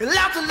pay. You'll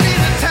have to leave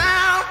the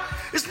town.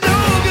 It's no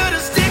good to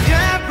stick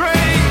and pray.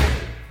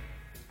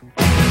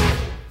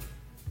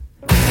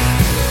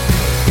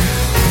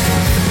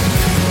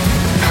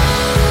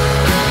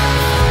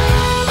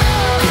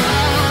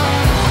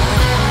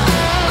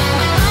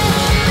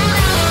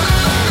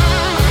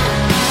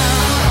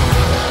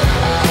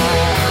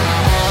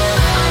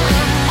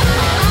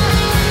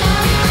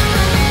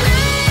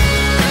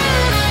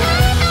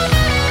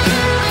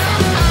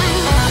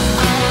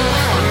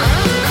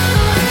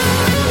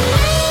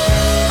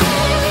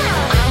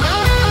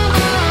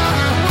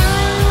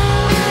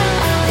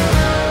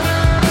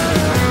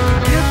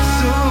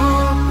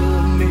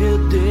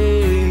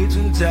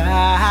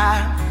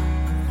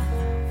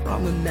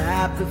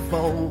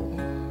 Before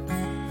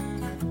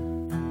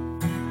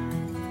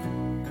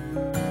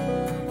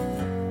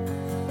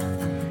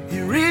he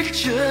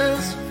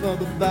reaches for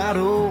the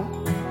bottle,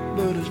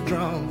 but is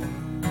drawn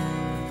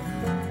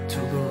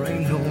till there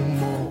ain't no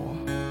more.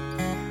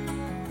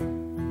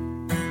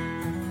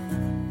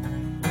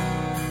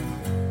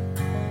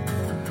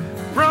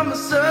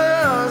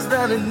 Promises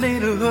that he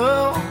needed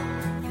her,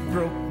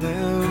 broke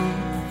them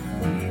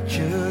each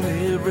and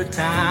every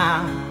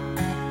time.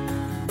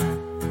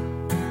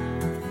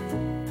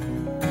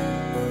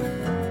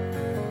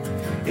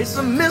 It's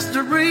a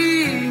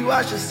mystery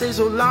why she stayed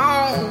so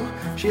long.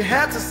 She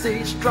had to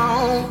stay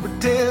strong,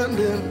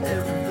 pretending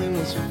everything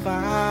was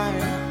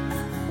fine.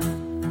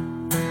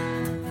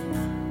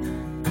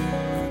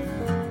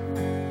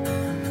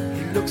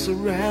 He looks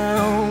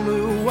around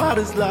at what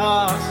is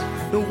lost.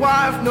 The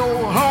wife, no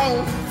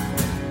home.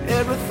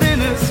 Everything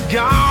is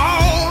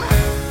gone.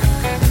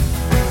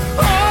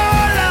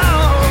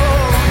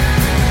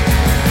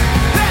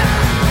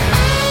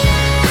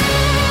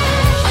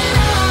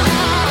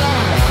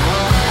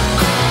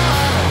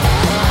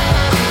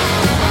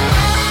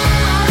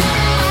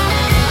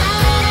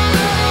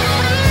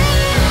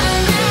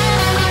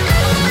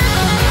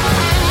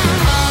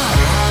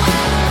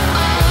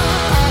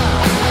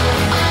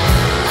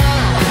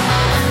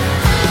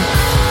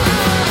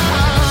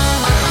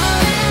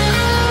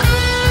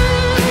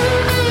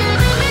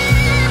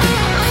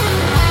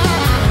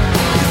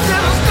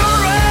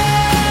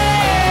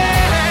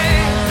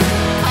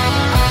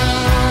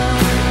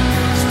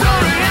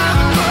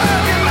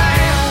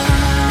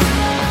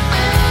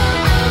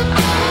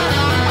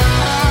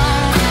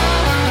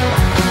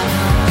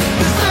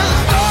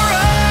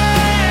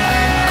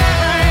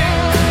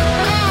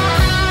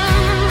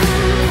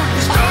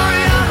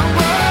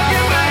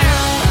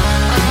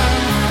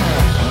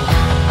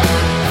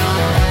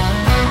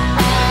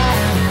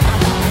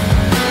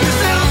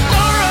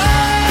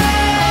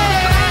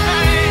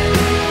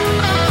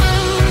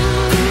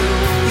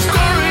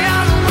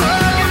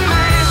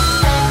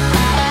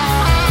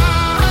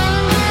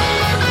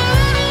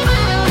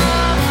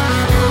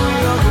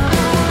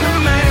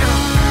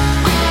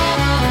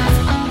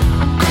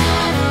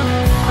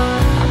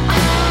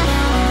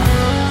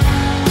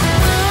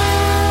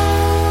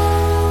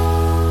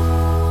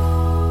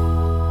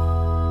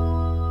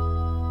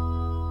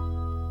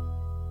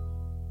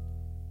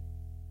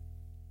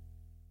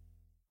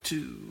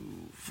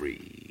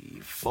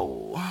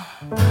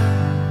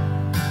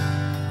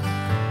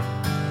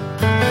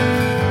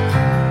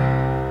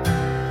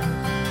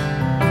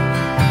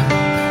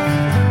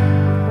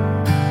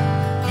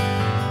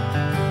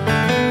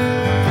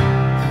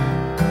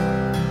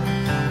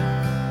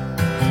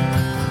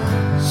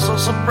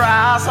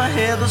 Surprised I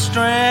had the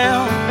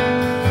strength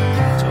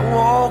to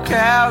walk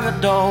out the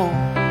door.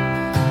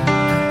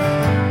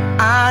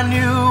 I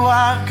knew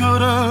I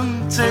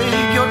couldn't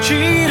take your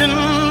cheating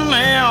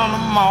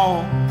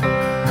anymore.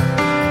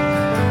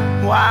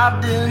 Why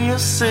didn't you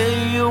say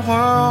you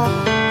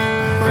weren't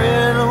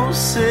ready to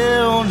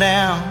settle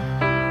down?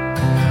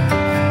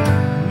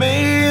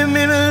 Made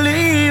me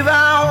believe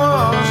I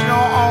was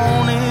your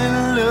only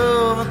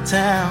love of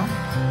town.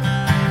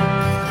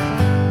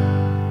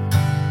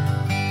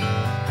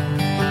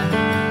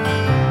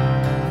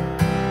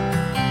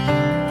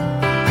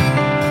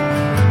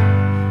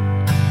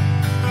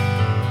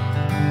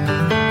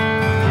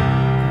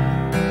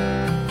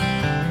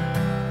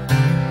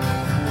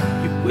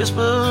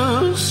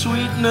 Whisper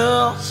sweet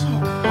notes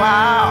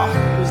while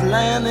he was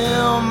laying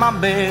in my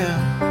bed.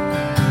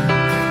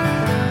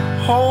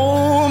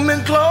 Hold me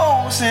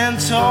close and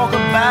talk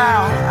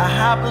about the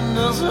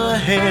happiness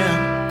ahead.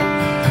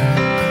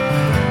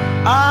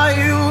 I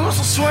used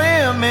to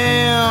swim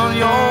in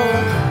your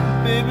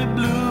baby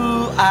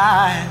blue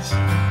eyes.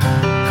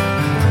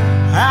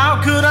 How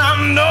could I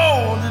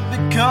know they'd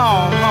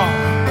become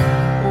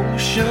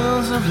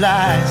oceans of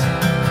lies?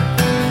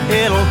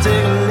 It'll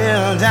take a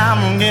little time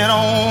to get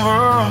over.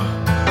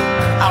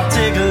 I'll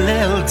take a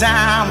little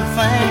time to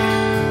think.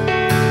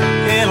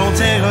 It'll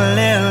take a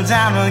little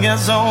time to get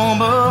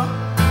sober.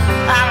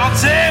 I'll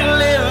take a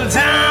little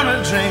time to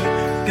drink,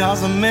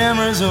 'cause the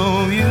memories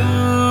of you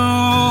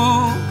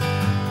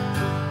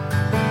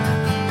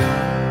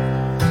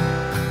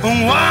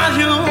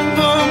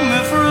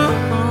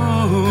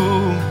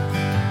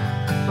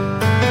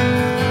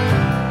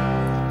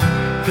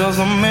 'cause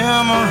the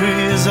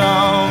memories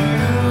of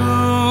you.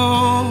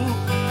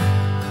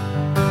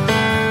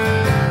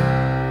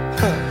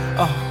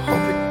 I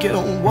hope you get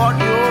what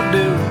you'll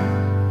do.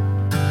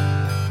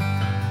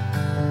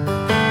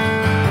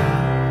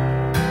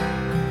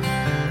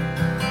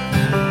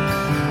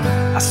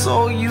 I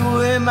saw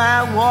you in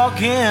my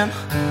walk-in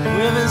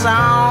with his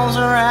arms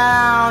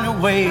around your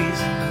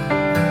waist.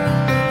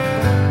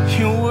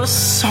 You were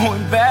so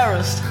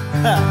embarrassed,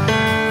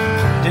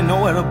 didn't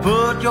know where to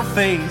put your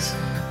face.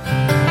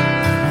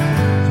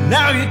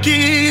 Now you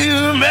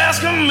keep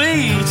asking me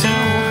to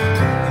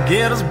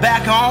get us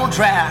back on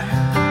track.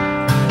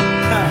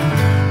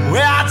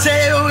 Well, I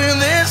tell you in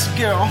this,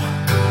 girl,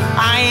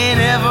 I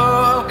ain't ever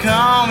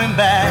coming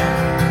back.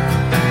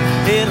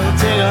 It'll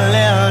take a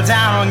little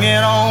time to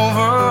get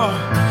over.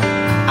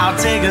 I'll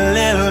take a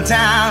little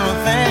time to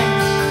think.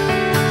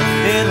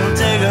 It'll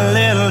take a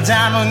little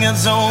time to get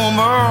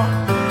sober.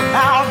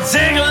 I'll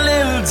take a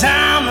little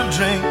time to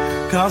drink,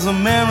 'cause the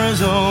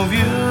memories of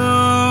you.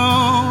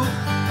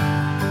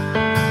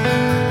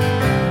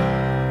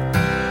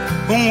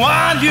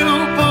 What you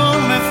put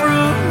me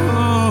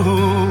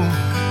through,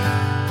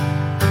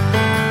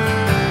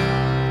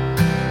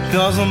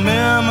 'cause the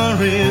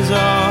memories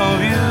of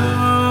you.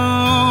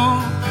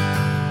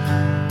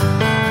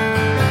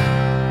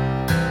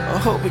 I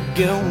hope you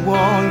get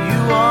what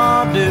you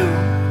all do.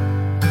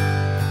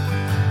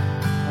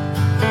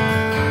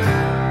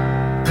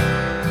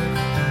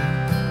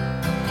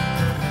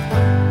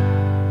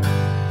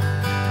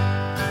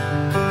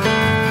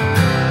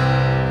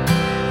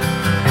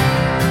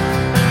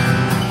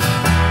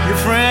 Your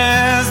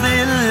friends, they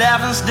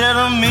laugh instead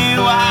of me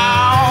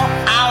while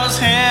I was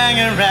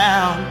hanging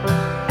around.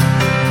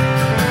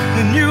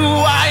 They knew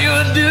what you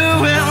were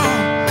doing,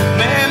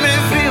 made me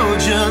feel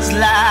just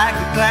like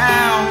a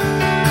clown.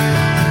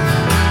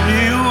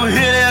 You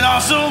hit it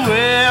off so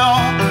well,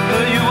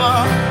 but you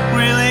were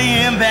really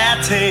in bad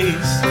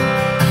taste.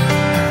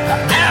 I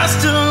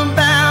asked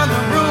about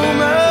the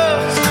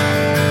rumors,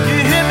 you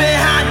hid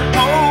behind your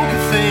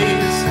poker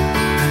face.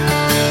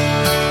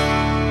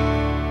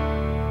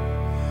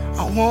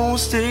 I won't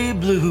stay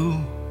blue,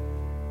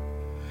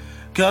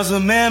 'cause the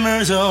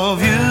memories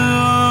of you.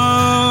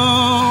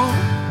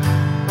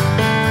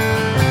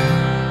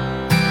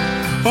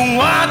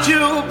 What you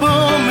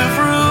put me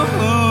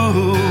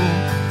through,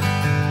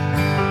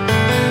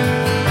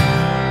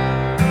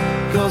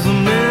 'cause the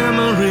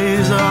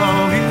memories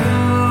of you.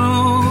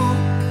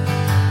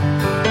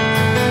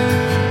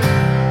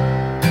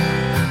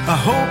 I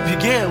hope you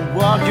get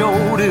what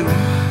you'll do.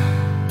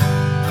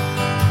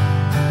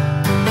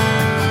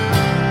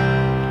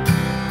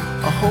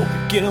 I hope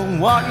you get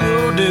what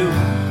you'll do.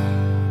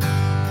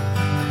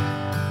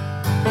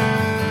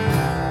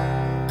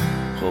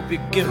 Hope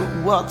you get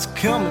what's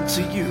coming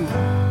to you.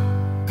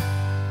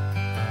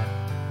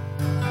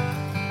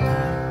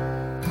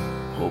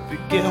 Hope you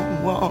get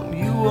what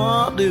you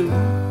all do.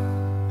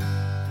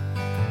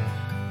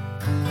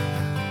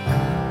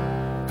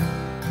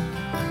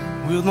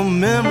 With the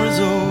memories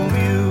of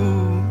you.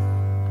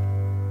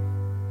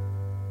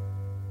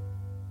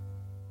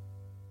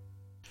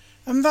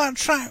 And that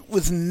track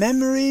was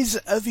Memories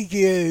of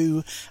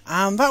You,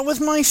 and that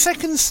was my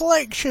second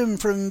selection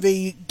from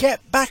the Get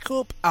Back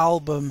Up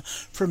album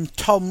from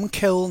Tom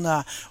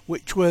Kilner,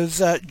 which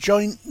was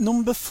joint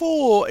number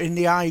 4 in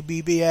the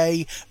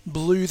IBBA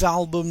Blues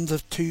Albums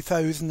of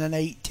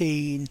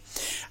 2018.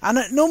 And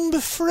at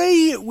number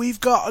 3 we've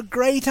got a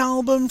great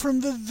album from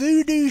the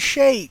Voodoo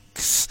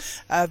Shakes.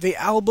 The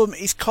album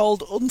is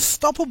called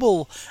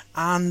Unstoppable,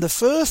 and the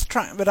first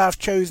track that I've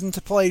chosen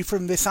to play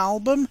from this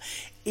album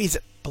is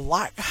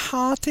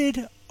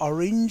Black-Hearted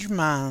Orange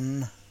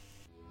Man.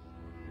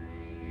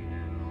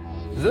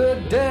 The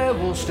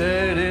devil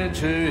stared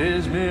into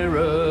his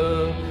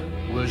mirror,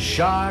 was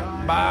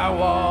shocked by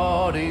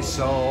what he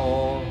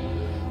saw.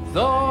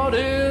 Thought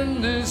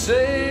in this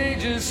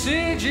age of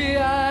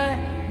CGI,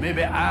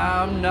 maybe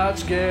I'm not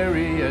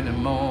scary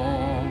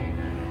anymore.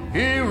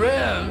 He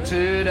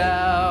rented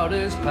out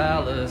his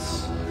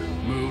palace,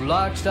 moved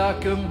lock,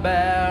 stock and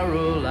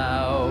barrel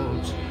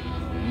out,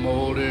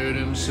 molded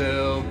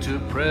himself to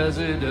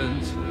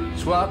president,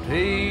 swapped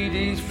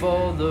Hades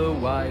for the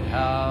White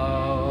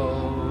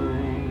House.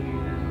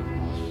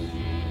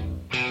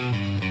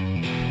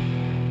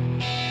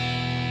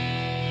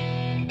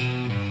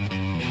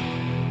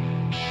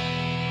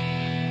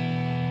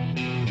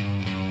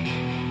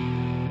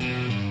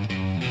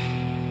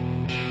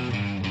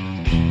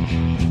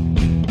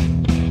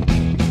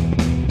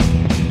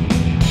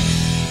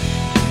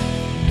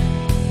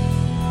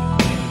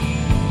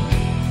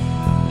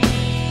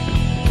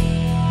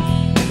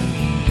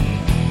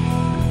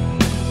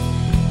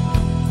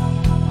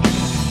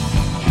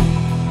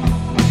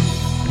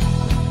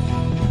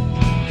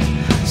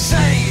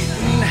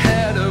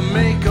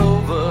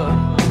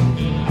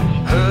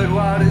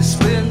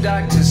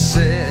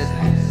 Said,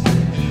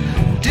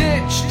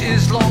 ditched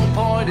his long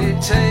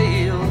pointed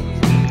tail,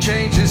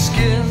 changed his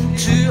skin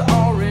to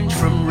orange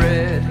from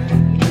red,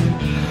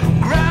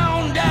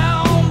 ground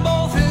down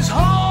both his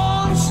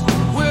horns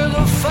with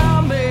a fire.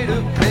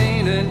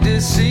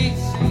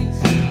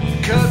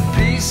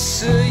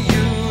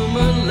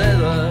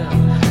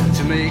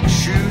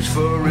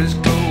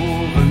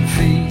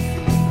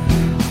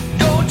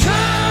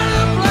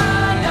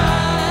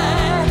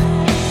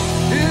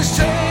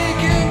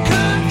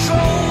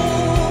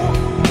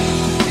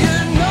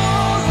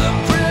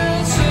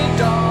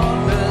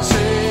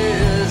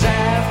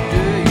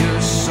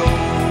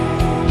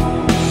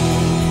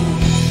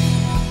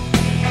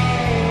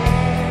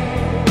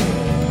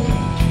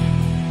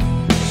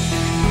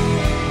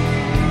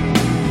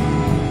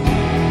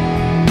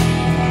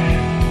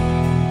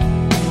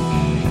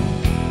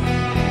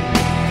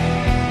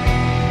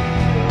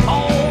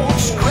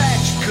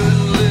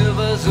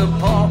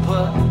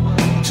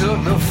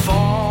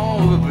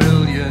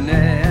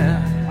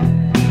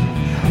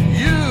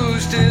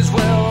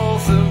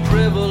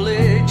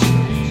 privilege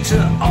to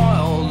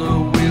oil the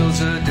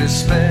wheels of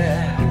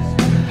despair.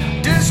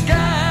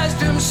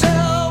 Disguised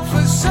himself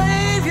as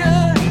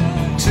savior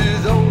to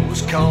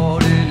those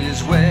caught in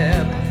his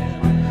web.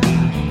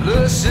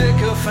 The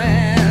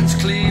sycophants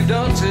cleaved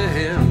unto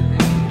him.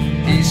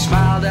 He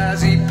smiled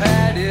as he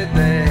patted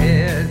their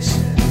heads.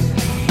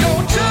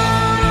 Don't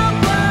turn a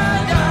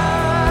blind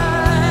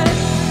eye.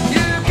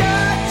 You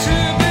got to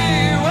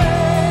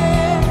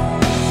beware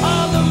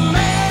of the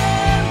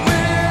man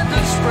with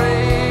the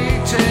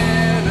spray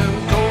tan and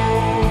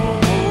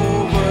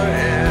over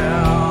hair.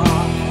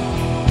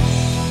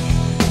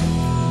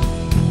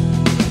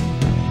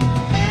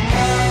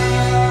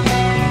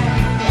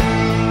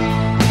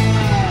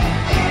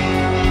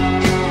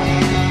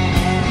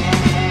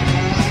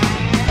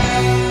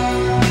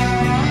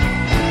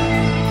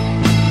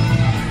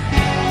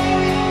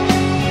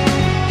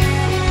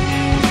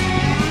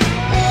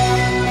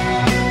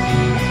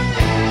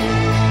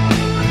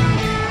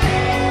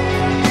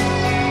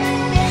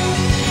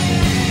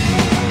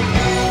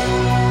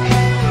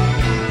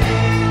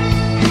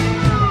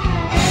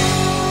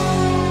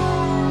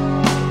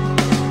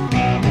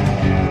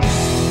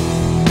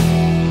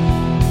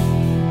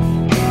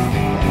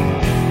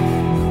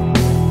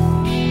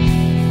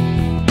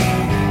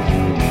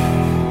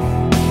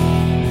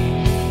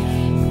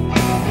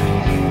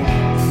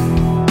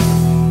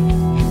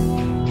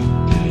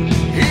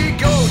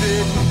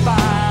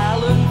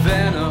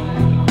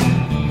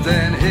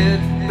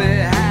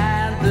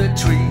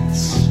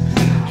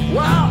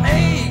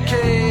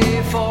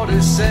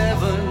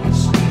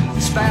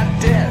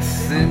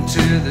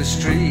 Into the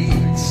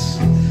streets.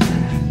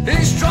 He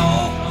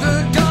stroked the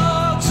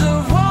dogs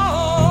of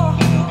war,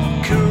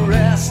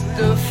 caressed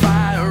the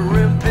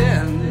fiery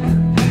pen.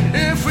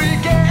 If we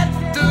get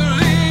the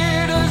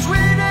leaders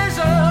we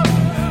deserve,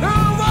 who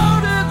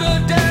voted the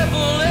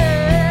devil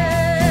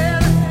in?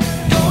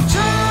 Don't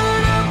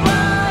turn a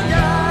blind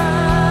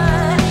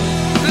eye.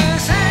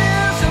 This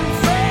isn't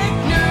fake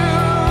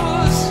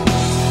news.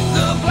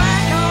 The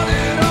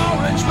black-hearted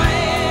orange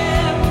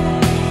man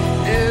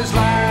is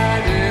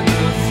lighting the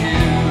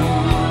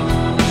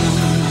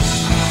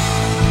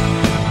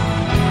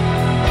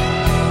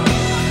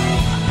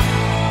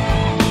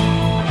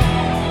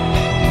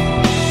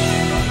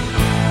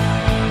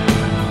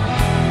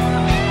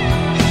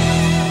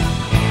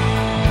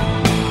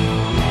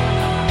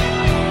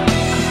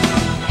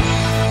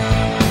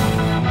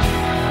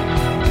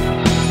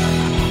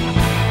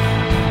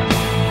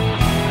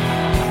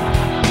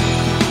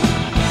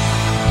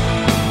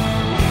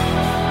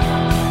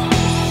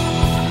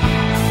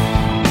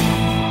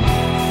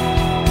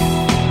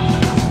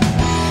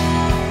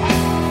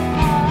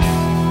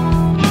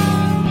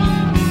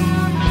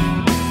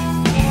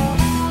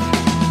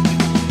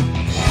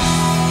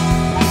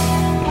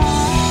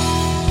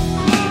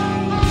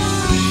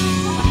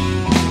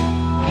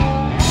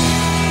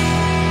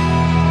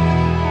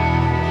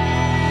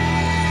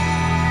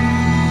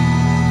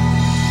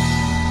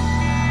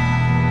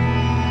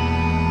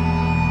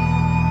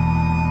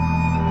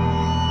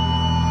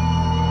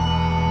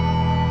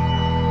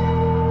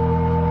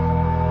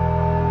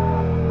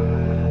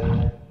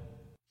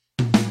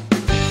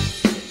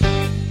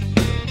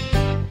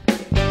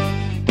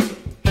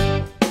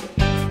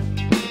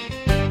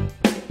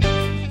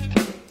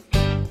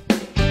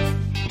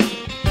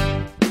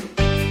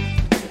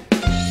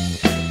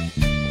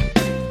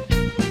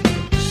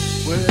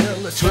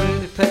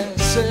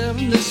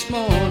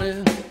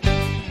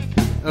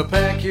A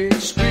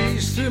package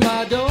squeezed through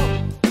my door.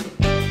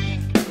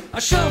 I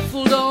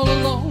shuffled all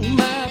along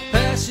my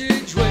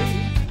passageway,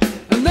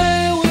 and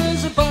there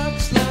was a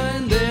box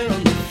lying there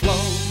on the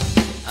floor.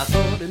 I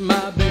thought it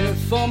might be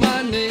for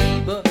my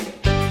neighbor,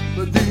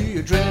 but the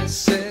address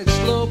said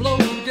Slow Blow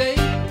Day.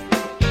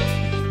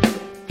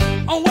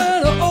 Oh,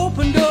 when I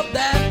opened up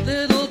that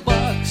little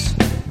box,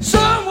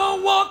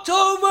 someone walked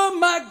over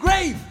my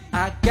grave.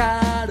 I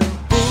got a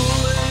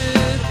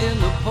bullet in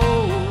the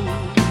pole.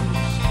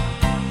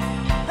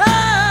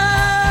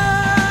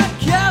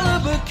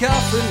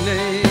 Coffin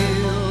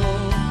nail.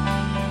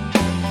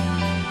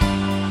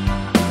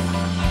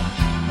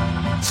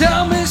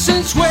 Tell me,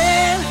 since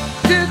when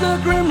did the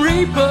Grim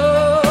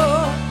Reaper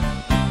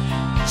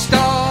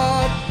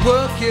start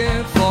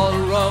working for the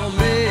raw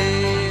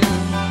man?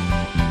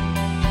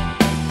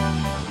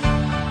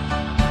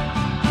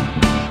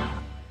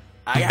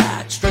 I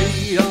got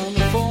straight on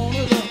the phone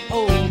of the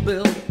old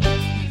bill.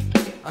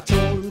 I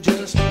told him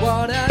just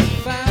what I'd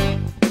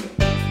found.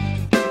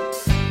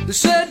 They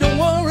said, don't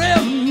worry,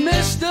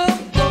 Mr.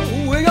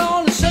 Blow, we're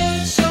gonna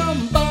send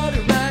somebody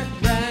right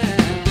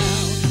round.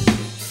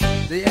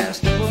 They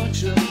asked a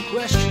bunch of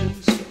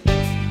questions,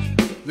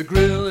 the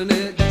grilling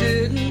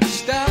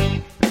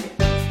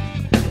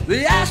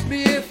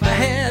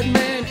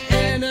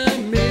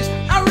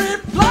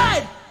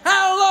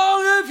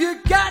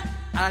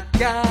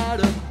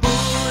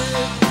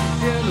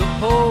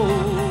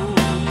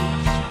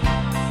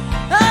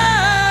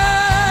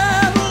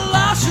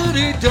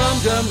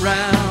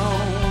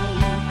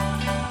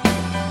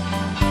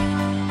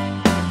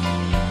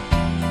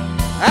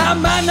I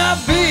might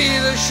not be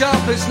the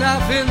sharpest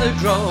knife in the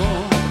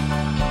drawer.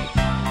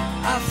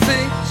 I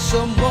think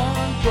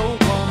someone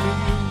don't want me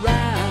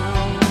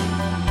around.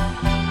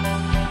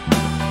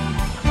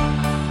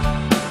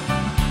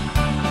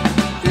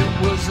 It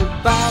was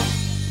about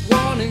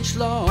 1 inch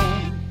long,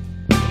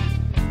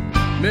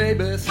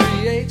 maybe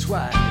 3/8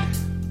 wide.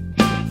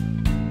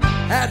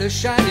 Had a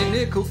shiny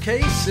nickel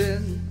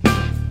casing,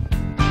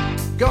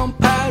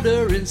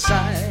 gunpowder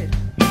inside.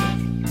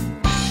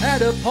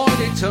 Had a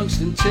pointy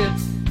tungsten tip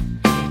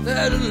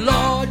that'd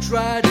lodge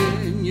right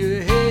in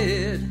your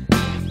head.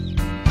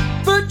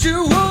 But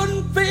you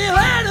wouldn't feel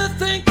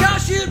anything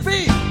 'cause you'd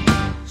be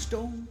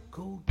stone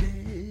cold dead.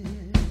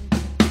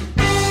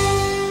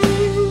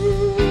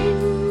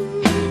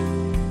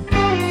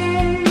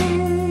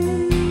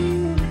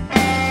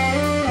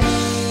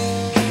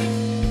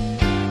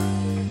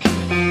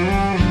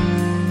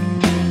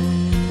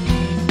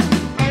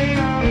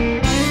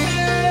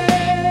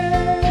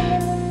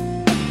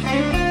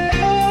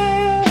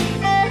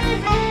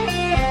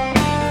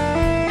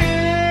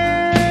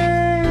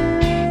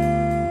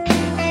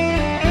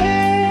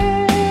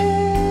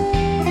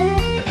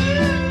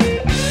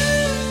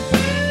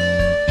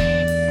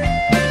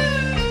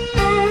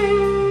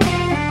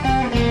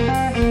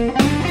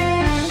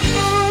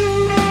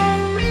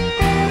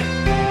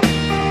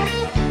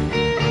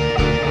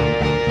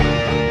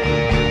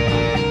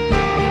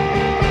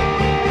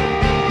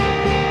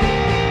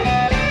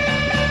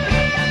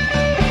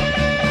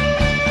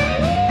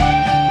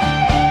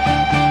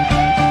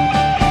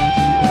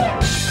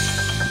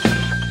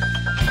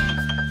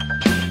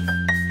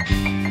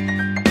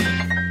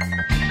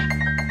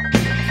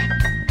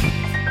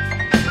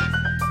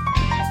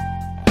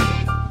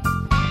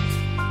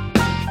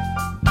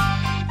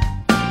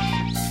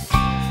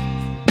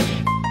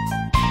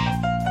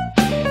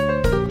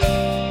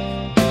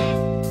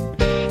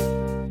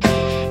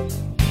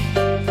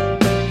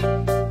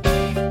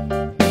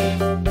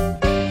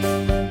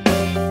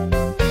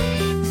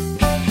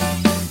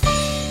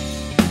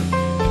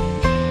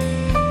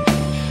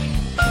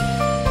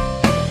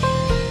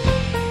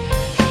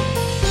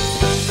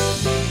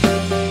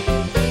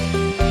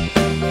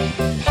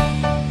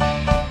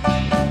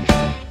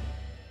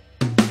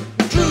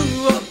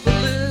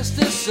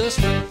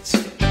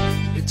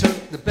 It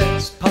took the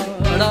best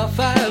part of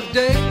 5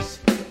 days.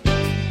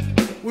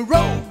 We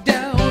wrote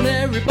down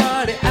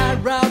everybody I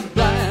robbed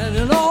blind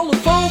and all the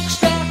folks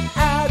that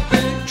I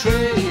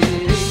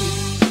betrayed.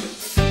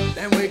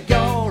 Then we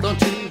got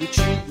onto the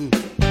cheating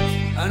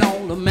and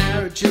all the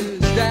marriages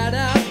that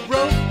I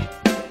broke.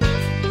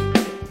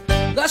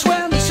 That's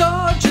when the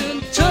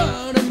sergeant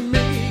turned to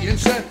me and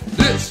said,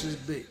 "This is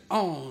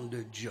beyond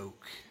a joke."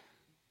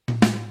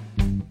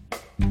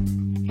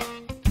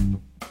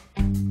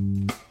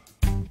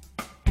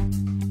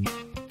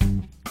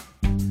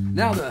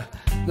 Now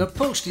the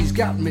postie's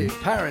got me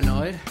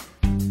paranoid.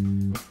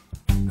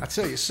 I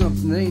tell you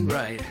something ain't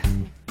right.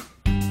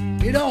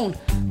 He don't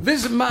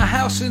visit my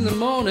house in the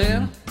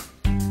morning,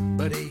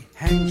 but he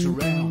hangs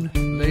around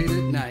late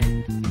at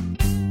night.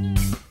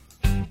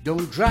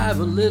 Don't drive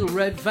a little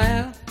red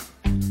van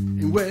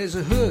and wears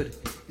a hood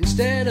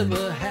instead of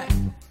a hat.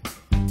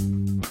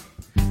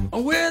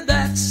 And with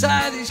that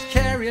scythe he's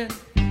carrying,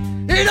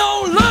 he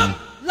don't look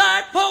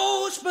like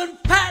Postman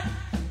Pat.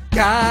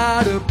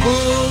 Got a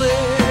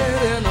bullet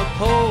in a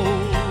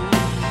pose.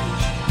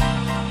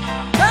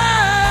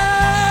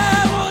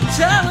 I won't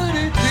tell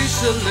it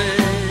decently.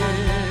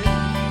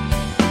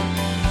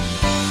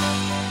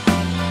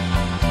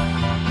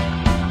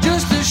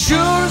 Just as sure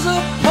as a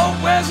pope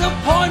wears a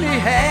pointy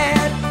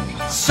hat,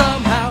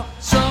 somehow,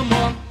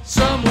 someone,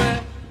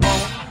 somewhere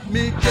want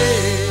me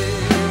dead.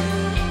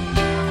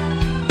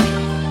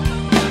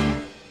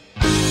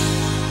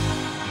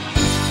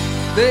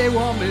 They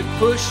want me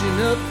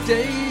pushing up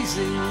daisies.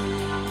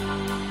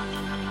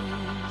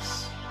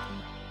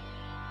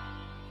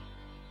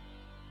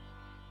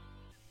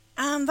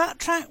 And that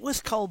track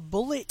was called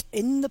Bullet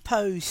in the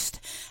Post.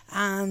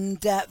 And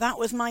that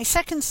was my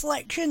second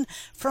selection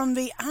from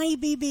the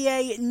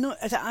IBBA...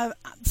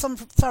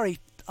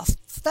 I'll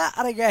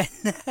start again.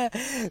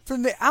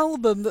 From the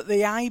album that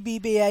the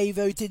IBBA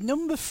voted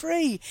number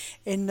 3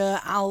 in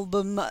the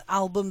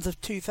albums of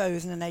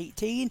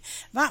 2018.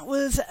 That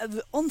was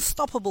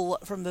Unstoppable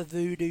from the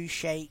Voodoo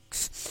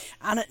Shakes.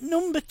 And at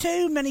number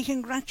 2, many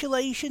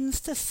congratulations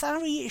to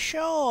Sari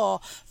Shaw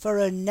for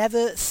a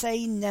Never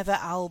Say Never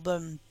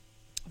album.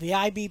 The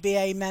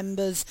IBBA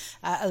members,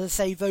 as I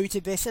say,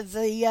 voted this as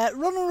the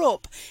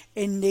runner-up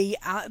in the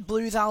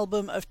blues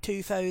album of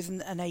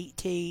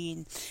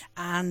 2018.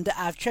 And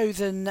I've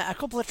chosen a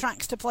couple of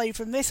tracks to play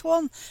from this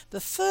one.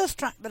 The first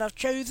track that I've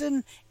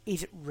chosen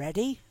is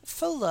Ready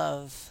for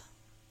Love.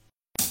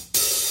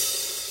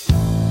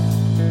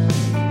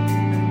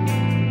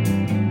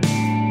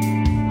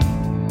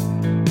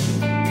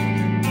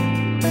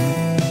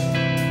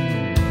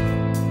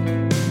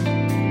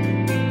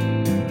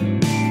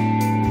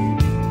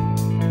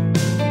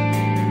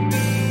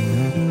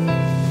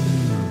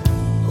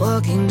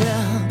 Walking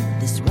down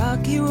this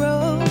rocky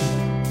road,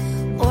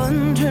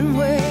 wondering wondering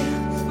where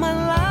my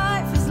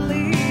life is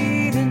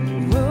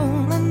leading,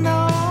 rolling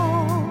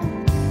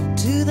on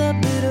to the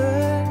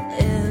bitter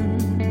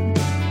end.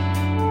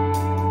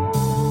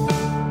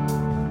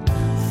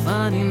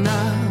 Finding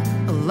out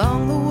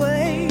along the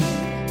way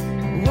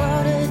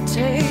what it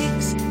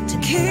takes to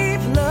keep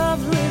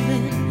love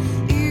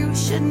living. You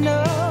should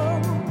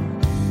know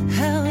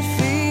how it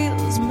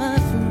feels, my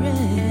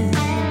friend.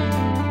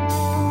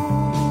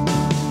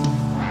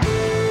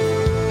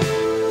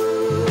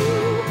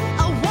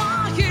 I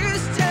want you to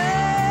stay.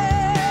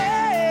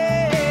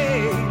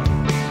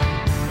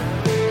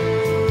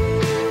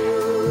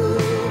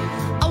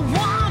 I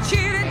want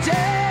you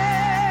today.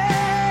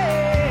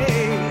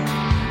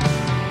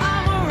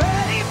 I'm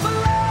ready for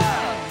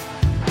love.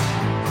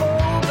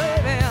 Oh,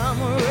 baby, I'm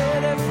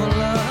ready for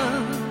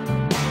love.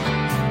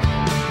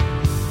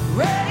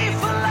 Ready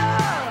for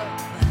love.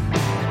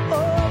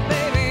 Oh,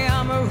 baby,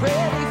 I'm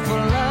ready for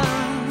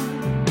love.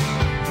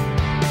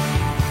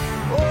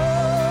 Oh,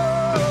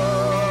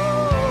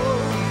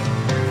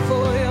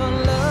 for your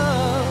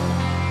love,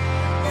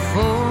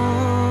 for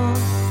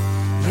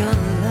your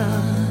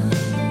love.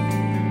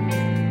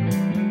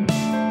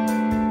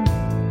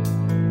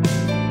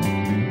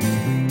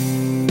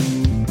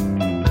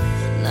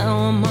 Now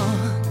I'm on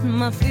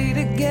my feet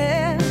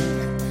again.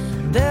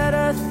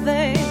 Better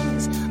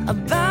things are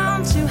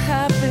bound to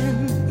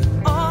happen.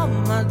 All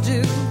my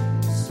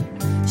dues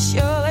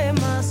surely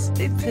must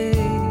be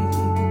paid.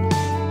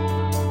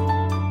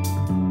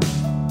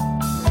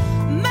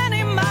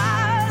 Many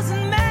miles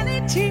and many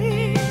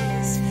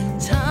tears.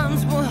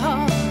 Times were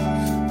hard,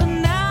 but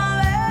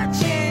now they're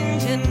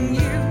changing.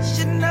 You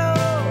should know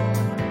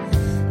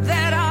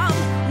that I'm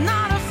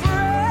not afraid.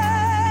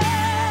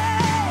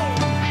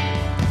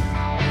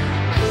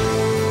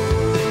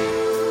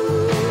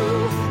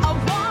 I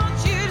want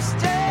you to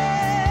stay.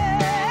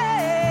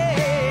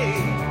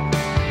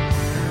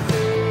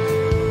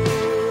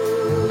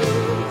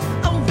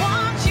 I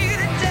want you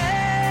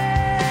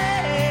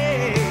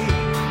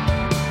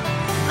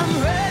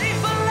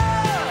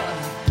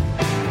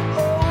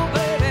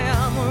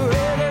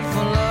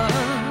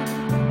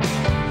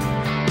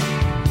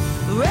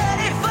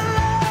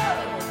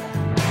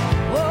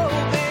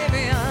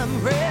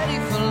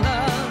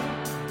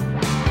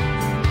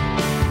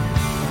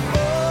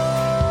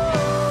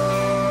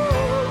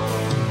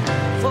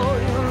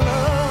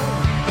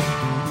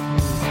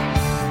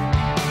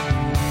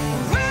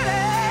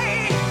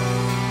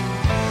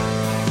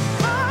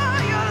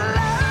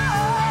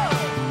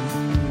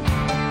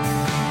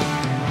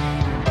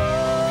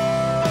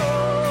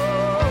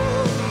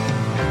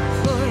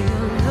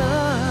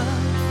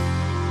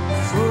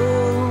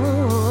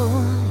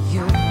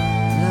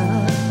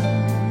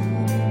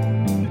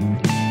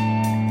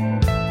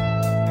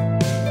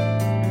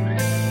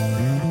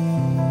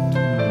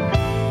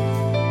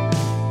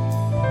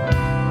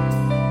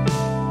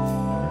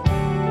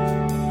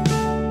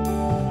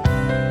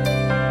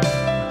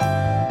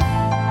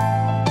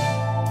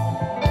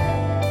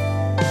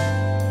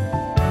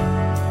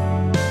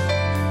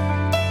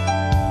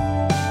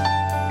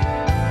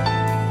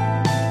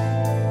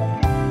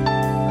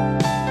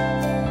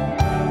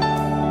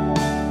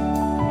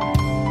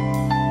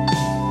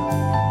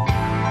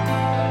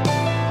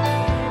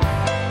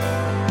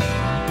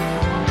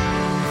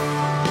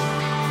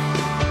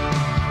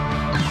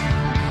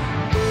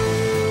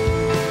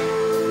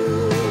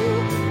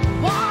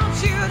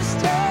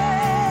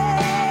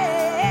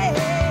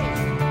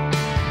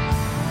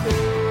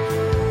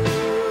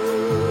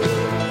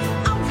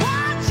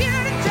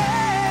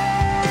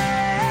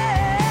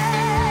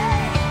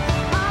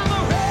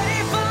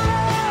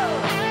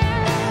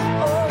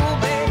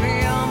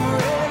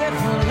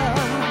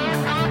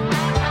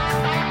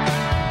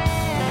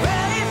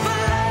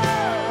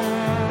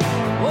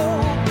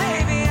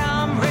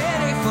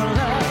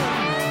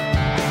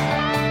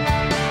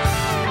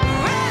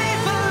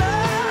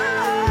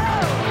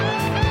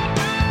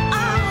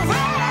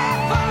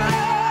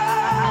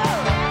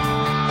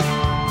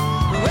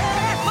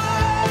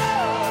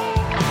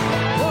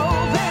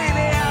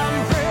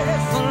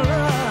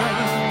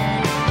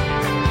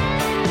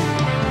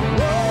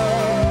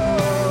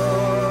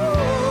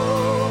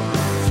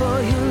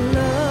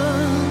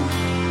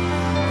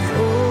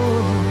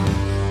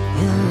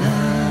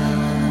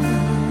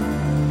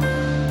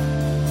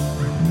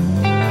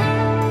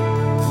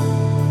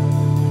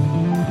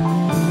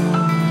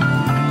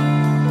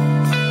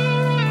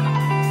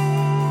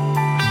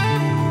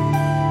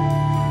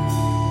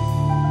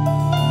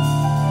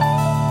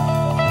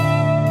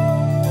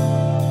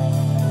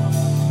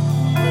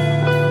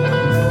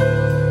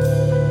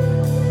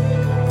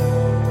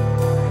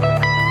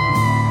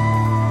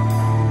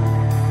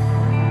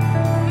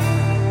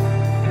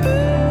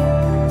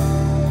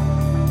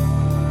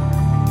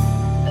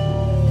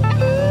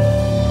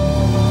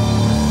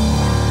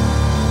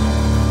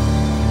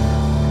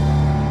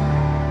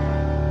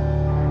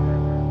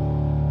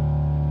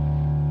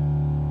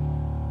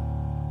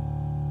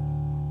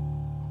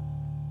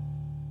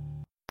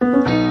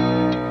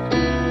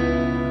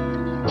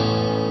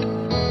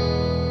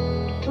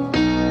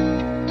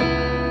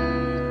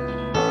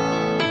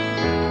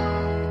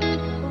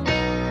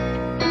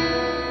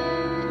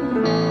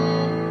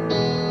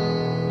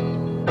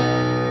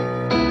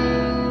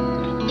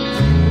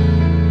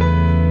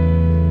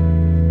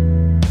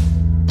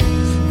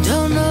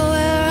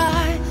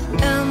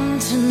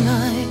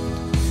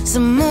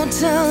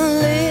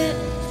downtown lit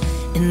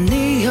in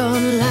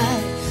neon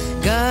light.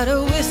 Got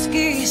a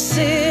whiskey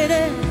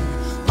sitting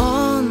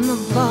on the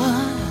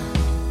bar,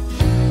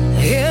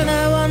 and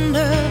I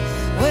wonder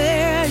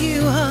where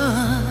you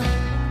are.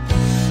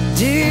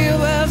 Do you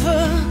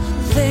ever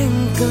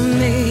think of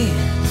me?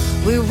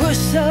 We were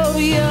so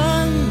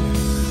young,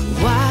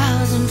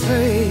 wild and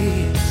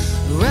free,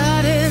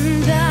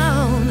 riding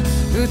down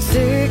Route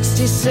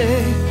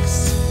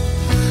 66.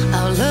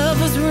 Our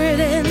love was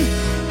written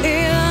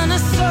in a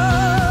song.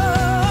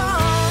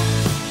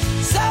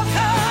 So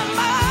come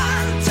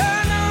on,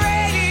 turn the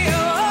radio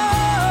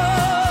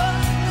on,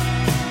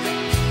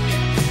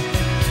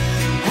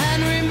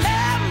 and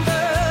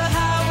remember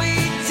how we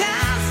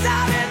danced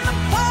out in the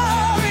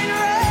pouring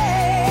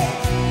rain.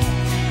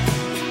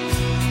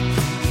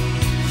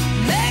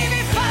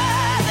 Maybe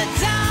further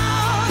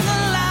down the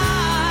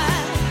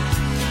line,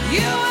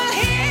 you will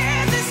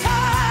hear this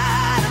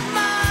heart of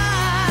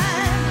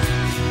mine.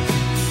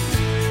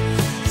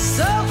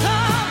 So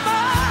come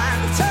on,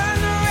 turn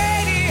the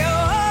radio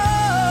on.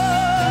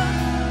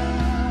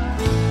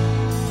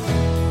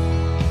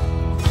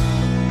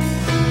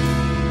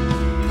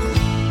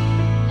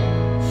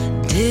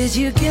 Did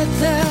you get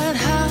that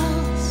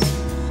house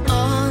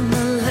on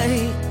the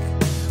lake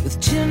with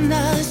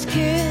gymnast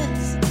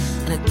kids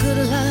and a good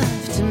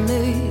life to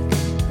make?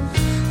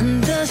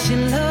 And does she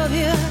love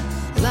you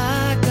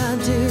like I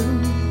do?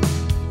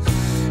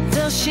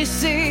 Does she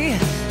see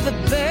the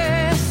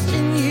best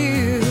in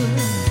you?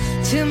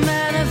 Too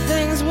many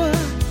things were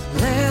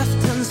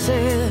left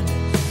unsaid.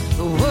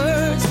 The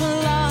words were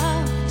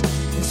locked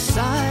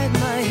inside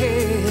my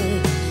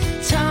head.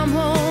 Time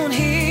won't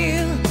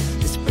heal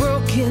this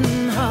broken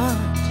heart.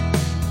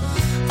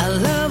 Our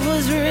love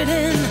was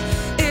written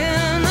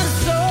in a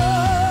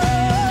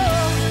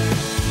song.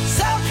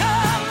 So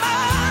come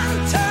on,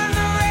 turn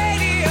the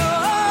radio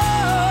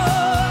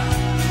on,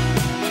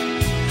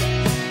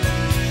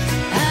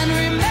 and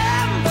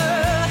remember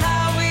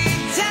how we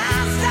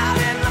danced out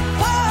in the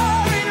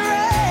pouring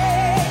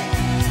rain.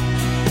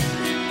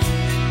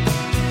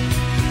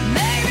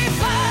 Maybe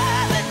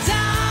further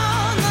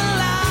down the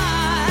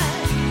line,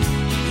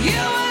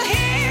 you will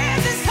hear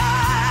this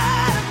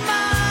heart of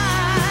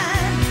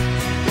mine.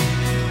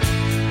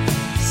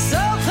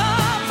 So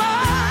come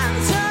on,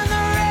 turn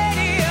the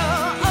radio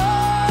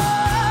on.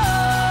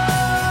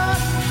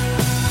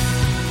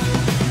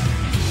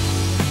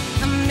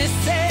 I'm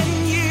missing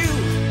you.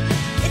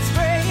 It's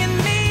bringing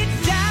me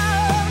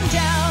down,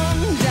 down,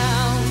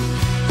 down.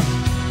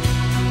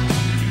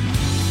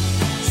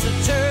 So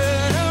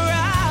turn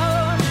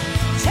around,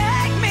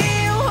 take me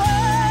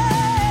away.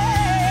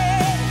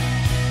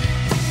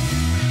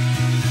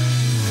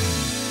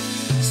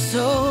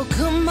 So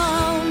come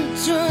on,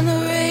 turn the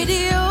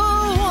radio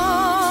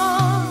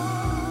on.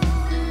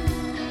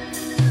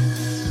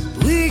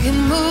 We can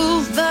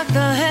move back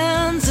the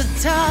hands of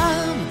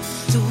time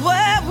to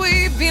where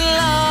we belong.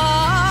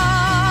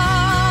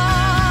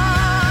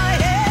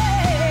 Yeah.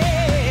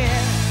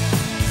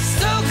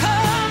 So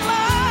come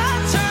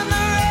on, turn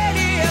the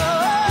radio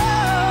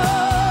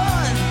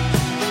on,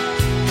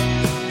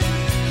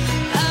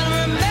 and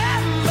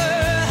remember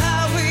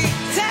how we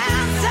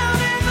danced out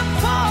in the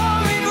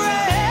pouring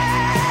rain.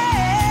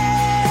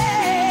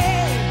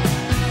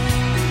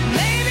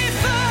 Maybe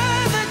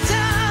further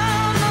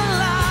down the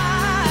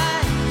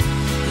line,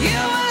 you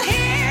will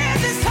hear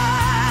this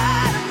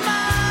heart of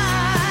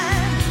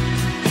mine.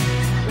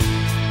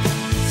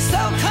 So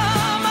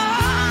come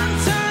on,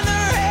 turn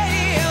the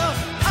radio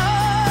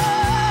on.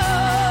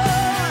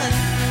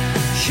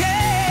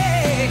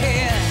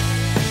 Yeah.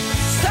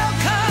 So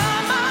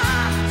come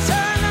on,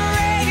 turn the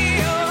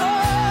radio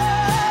on,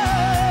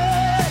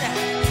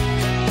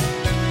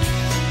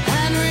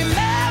 and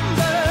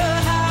remember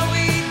how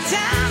we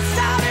danced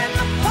out in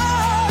the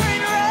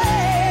pouring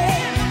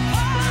rain.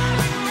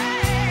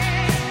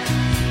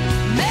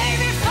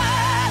 Maybe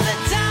further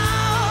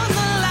down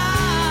the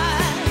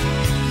line,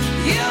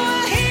 you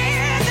will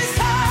hear this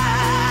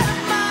heart of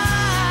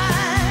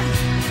mine.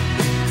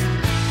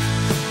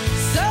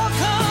 So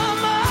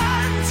come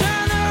on,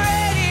 turn the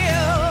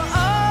radio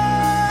on.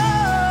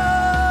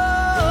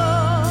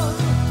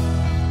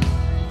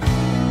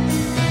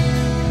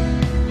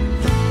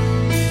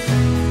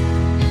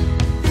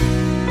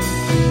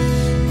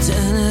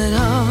 Turn it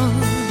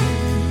on.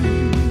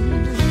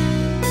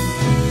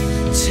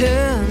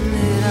 Turn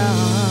it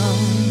on.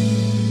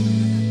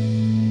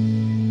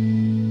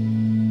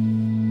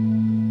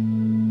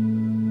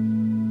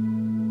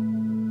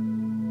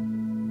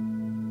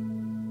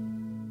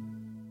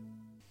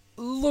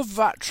 Love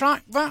that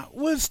track. That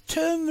was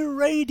Turn the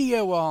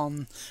Radio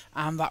On,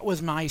 and that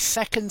was my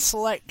second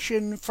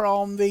selection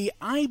from the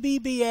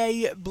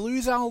IBBA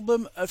Blues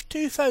album of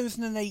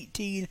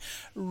 2018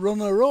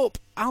 runner-up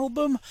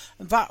album.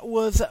 That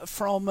was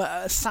from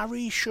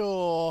Sari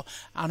Shaw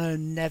and her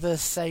Never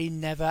Say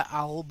Never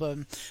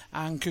album,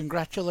 and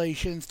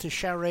congratulations to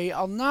Sherry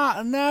on that.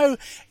 And now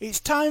it's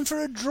time for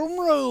a drum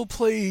roll,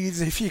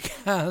 please, if you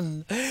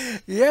can.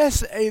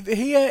 Yes,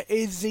 here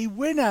is the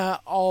winner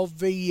of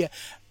the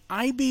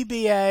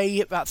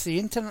IBBA, that's the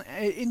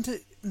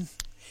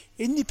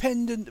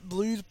Independent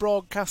Blues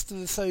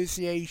Broadcasters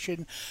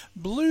Association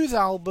blues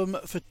album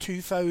for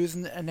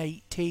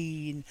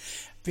 2018.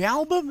 The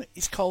album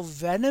is called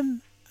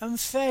Venom and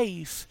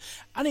Faith,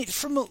 and it's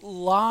from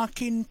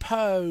Larkin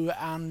Poe,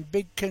 and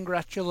big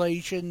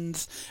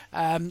congratulations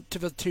to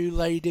the two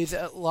ladies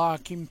at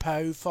Larkin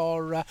Poe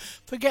for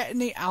getting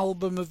the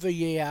album of the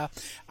year.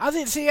 As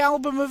it's the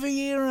album of the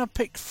year, and I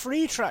picked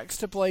 3 tracks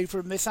to play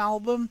from this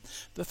album.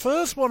 The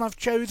first one I've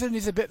chosen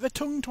is a bit of a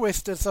tongue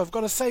twister, so I've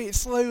got to say it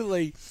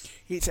slowly.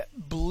 It's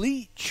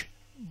Bleach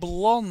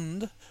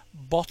Blonde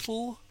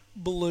Bottle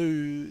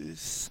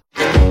Blues.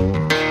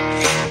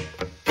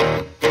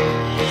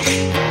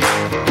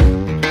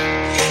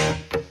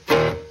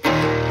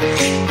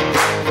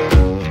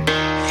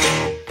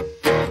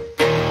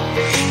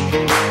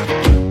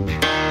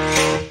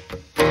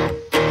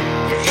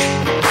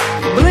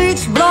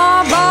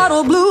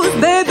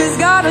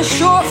 A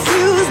short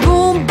fuse,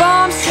 boom,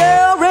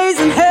 bombshell,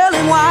 raising hell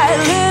in white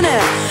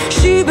linen.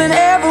 She been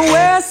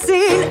everywhere,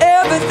 seen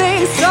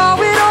everything, saw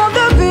it on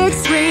the big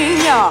screen,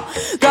 y'all.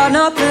 Got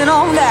nothing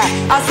on that.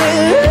 I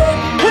said,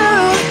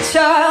 ooh,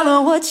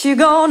 child, what you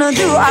gonna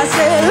do? I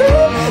said,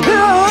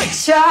 ooh,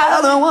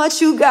 child, what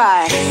you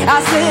got?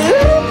 I said,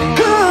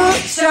 ooh,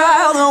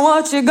 child,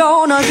 what you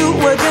gonna do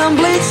with them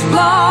bleach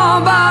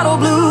blonde bottle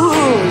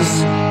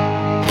blues?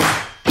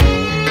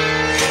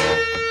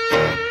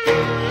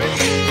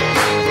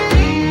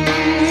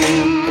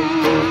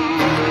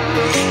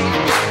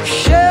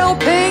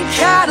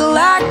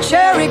 Cadillac,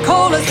 cherry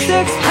cola,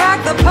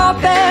 6-pack, the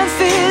pop and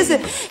fizz,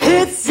 it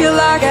hits you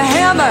like a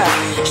hammer.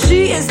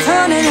 She is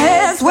turning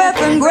heads,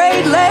 weapon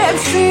grade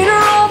legs, seen her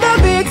on the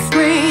big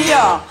screen,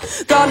 y'all.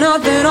 Got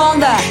nothing on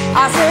that.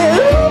 I said,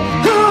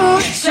 ooh,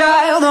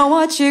 child,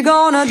 what you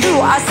gonna do?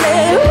 I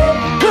said,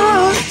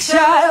 ooh,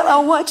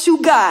 child, what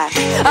you got?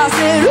 I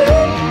said,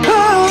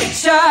 ooh,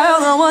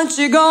 child, what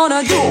you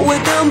gonna do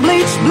with them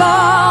bleach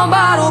blonde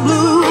bottle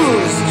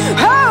blues?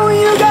 Oh,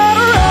 you gotta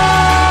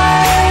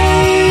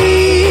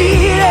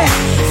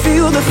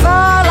feel the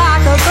fire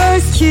like a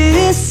first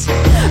kiss.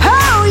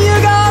 How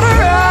you gotta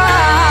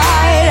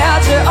ride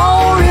at your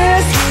own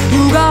risk.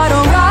 You gotta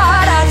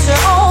ride at your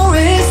own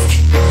risk.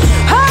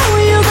 How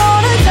you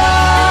gonna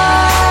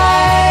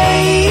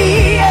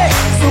die?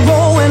 So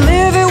go and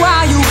live it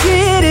while you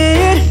get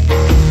it.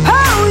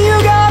 How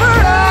you gotta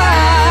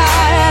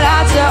ride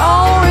at your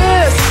own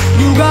risk.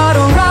 You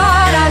gotta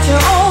ride at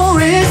your own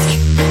risk.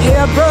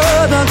 Hey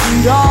brother,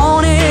 get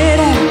on it.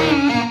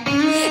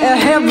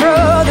 Hey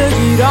brother,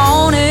 get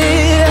on it.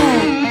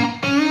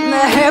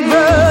 Hey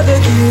brother,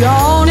 get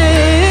on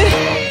it.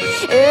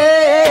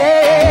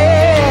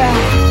 Yeah.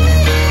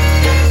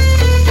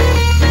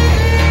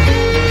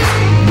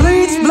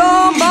 Bleach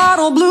blonde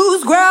bottle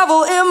blues,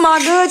 gravel in my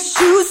good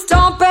shoes,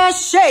 stomp and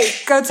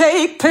shake,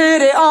 take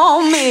pity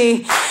on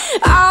me.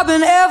 I've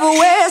been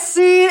everywhere,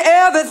 seen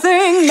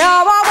everything,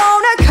 now I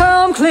wanna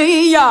come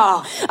clean,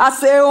 y'all. I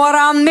say what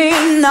I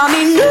mean,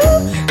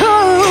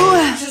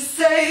 ooh, just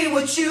say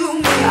what you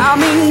mean. I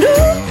mean,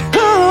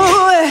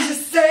 ooh,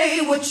 just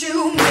say what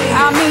you mean.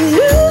 I mean,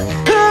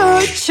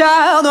 ooh,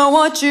 child,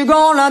 what you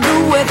gonna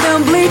do with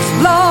them bleach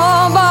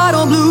blonde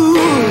bottle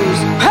blues?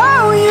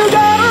 How you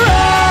gotta ride?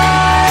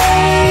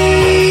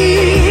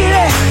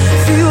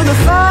 Feel the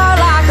fire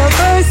like a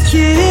first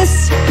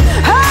kiss.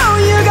 How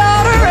you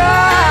gotta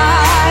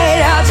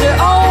ride at your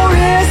own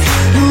risk?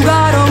 You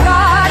gotta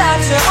ride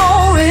at your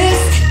own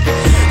risk.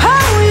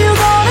 How you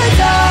gonna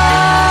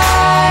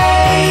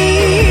die?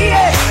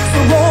 So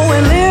go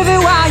and live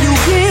it while you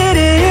get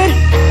it.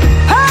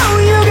 How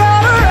you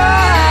gotta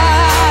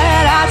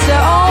ride at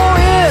your own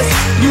risk?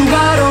 You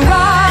gotta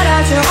ride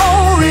at your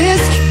own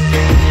risk.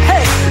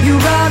 Hey, you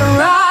gotta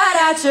ride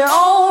at your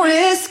own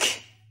risk.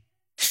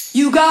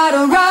 You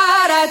gotta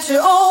ride at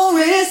your own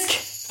risk.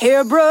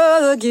 Here,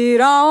 brother,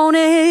 get on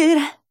it.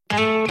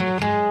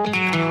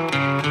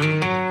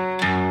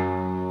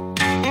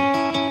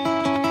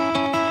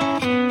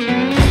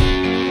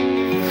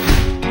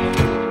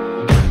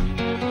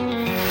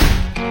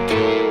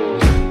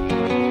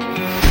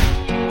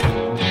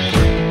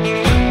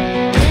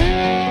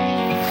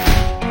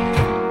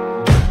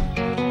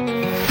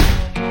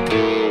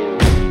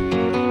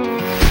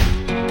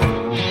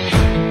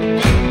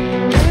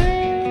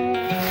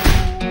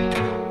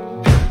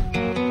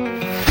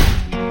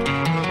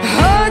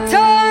 Hard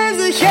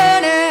times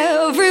ahead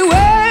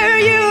everywhere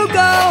you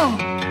go.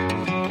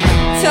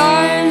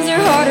 Times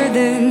are harder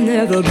than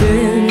ever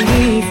been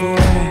before.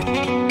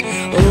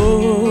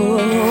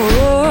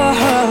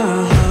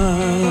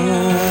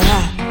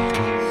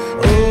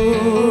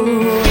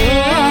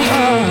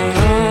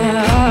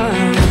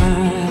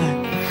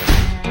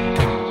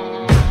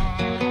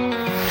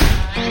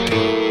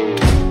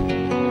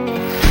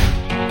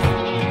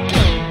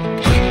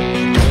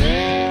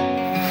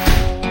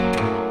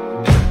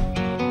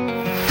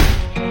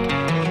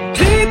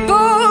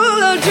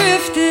 People are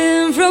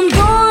drifting from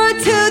door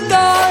to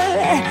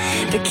door.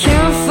 They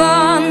can't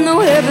find no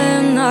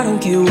heaven, I don't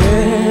care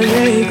where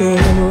they go.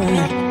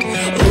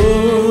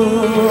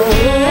 Oh.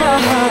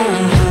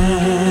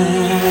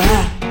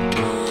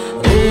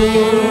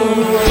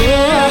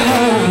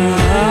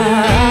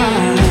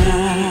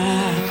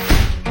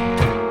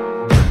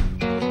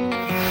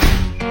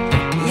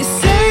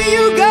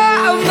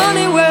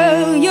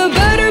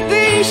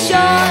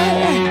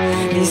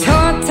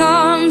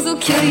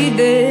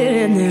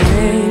 it and there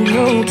ain't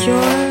no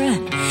cure.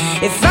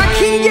 If I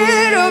can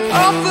get up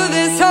off of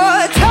this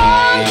hard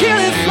time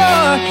killing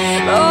floor,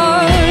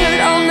 Lord,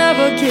 I'll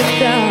never get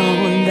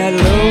down that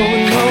low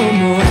no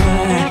more.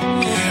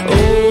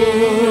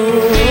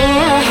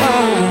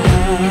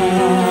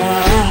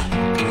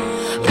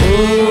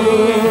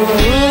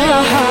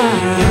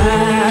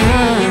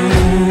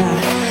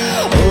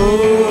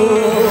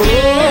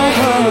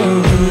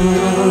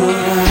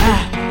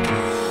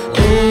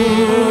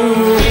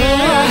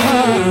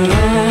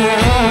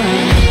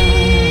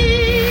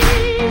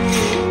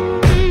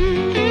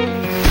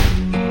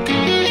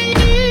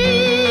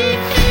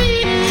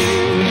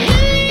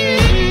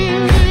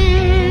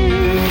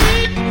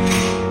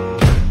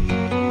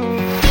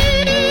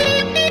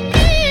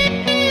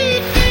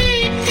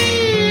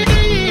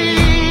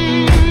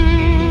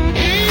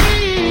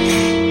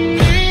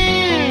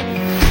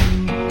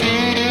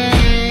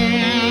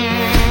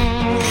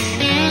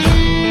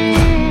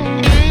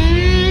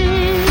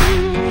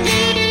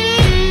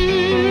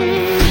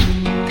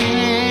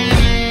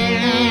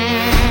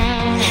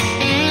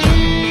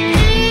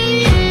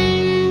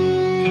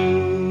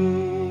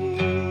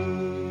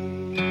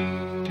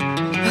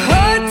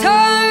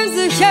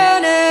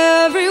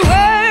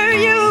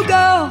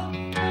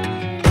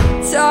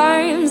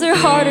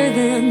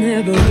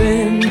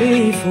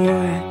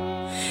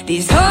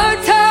 These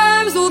hard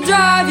times will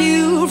drive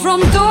you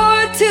from door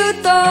to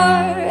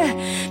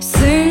door.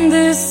 Sing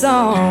this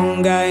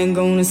song, I ain't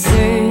gonna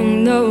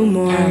sing no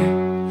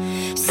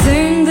more.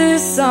 Sing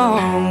this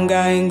song,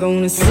 I ain't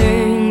gonna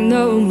sing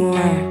no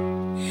more.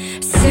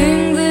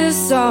 Sing this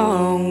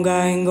song,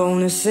 I ain't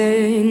gonna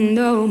sing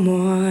no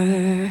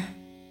more.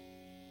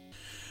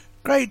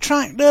 Great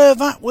track there,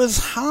 that was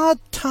Hard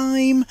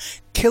Time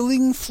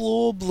Killing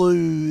Floor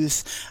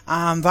Blues,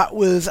 and that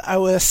was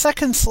our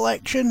second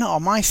selection, or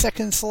my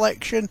second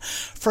selection,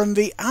 from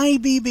the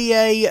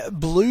IBBA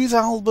Blues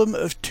album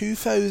of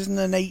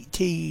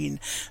 2018.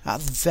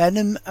 That's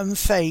Venom and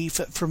Faith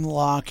from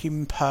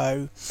Larkin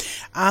Poe.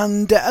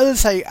 And as I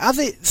say, as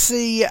it's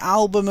the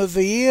album of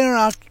the year,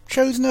 I've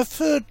chosen a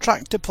third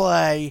track to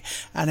play,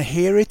 and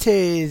here it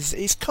is.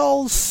 It's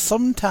called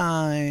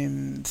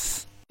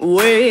Sometimes.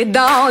 Way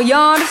down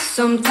yonder,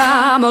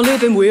 sometime I'm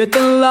living with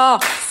the law.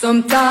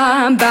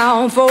 Sometime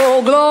bound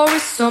for glory.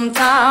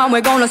 Sometime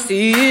we're gonna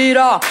see it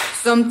all.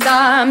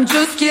 Sometime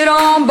just get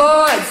on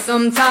board.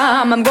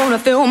 Sometime I'm gonna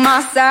fill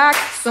my sack.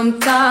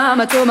 Sometime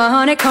I told my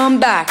honey come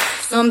back.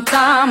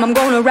 Sometime I'm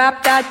gonna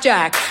wrap that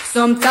jack.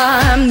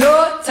 Sometime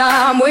no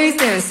time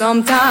wasting.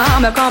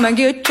 Sometime I come and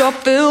get your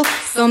fill.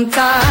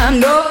 Sometime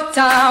no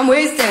time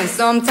wasting.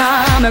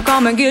 Sometime I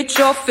come and get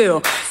your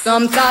fill.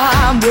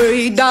 Sometime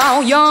way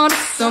down yonder.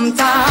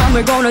 Sometime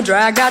we're gonna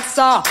drag that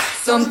saw.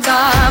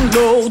 Sometime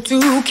go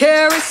to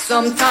carry.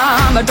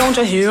 Sometime don't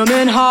you hear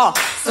me holler.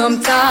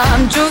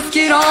 Sometime just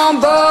get on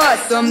board.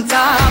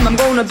 Sometime I'm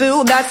gonna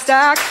build that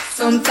stack.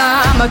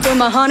 Sometime I tell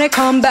my honey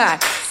come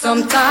back.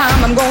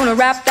 Sometime I'm gonna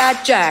wrap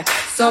that jack.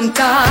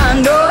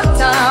 Sometime no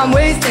time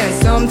wasting.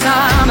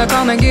 Sometime I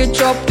come and get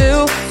your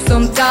fill.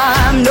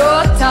 Sometime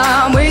no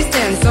time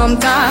wasting.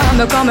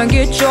 Sometime I come and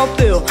get your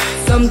fill.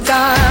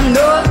 Sometime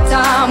no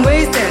time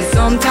wasting.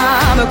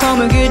 Sometime I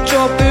come and get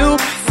your fill.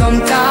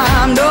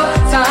 Sometime no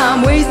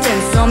time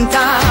wasting.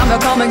 Sometime I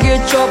come and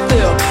get your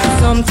fill.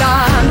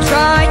 Sometime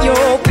try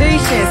your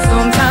patience.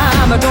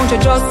 Sometime don't you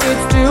just sit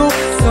still.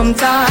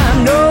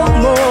 Sometime no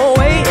more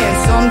waiting.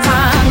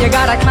 Sometime you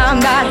gotta climb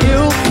that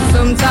hill.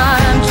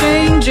 Sometime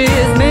change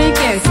is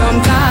making.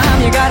 Sometime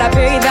you gotta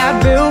pay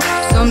that bill.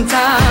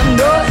 Sometime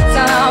no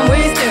time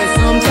wasting.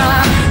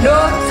 Sometime no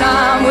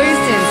time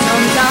wasting.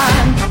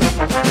 Sometime.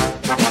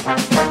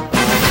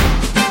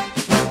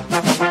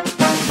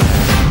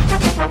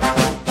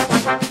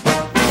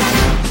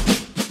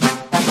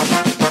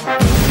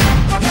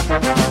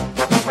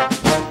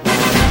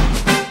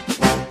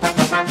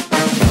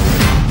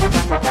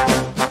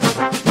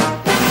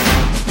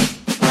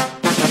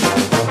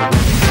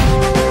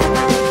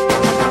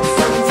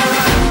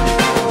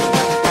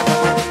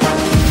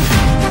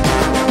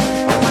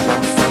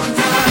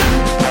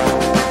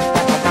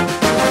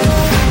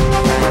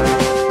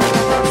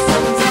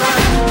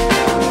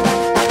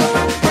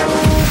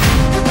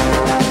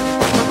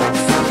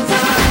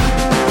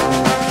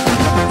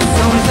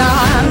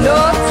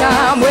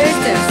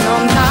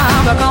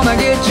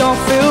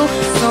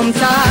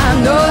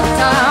 Sometime, no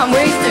time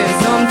wasting.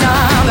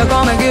 Sometime I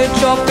come and get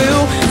your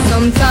fill.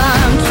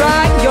 Sometime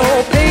try your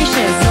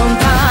patience.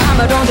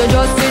 Sometime don't you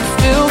just sit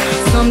still.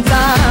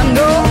 Sometime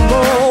no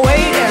more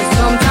waiting.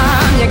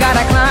 Sometime you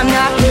gotta climb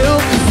that hill.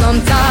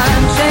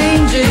 Sometime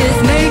change is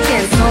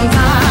making.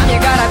 Sometime you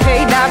gotta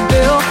pay that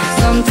bill.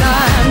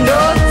 Sometime no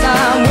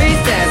time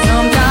wasting.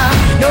 Sometime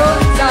no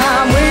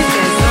time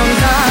wasting.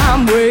 Sometime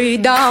way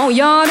down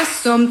yonder.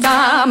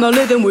 Sometime I'm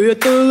living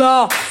with the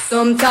law.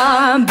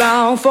 Sometime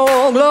bound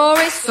for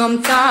glory.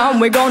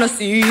 Sometime we're gonna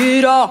see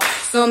it all.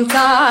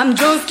 Sometime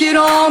just get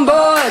on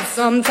board.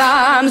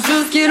 Sometimes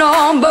just get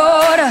on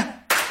board.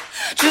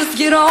 Just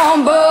get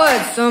on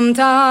board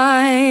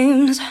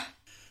sometimes.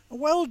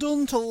 Well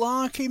done to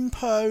Larkin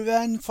Poe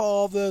then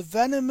for the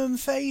Venom and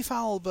Faith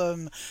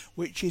album,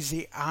 which is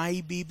the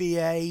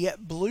IBBA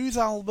Blues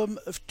album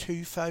of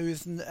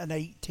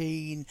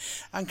 2018.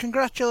 And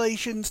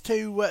congratulations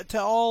to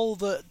all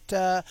that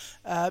that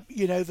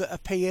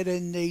appeared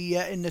in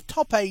the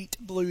top 8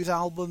 blues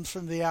albums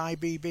from the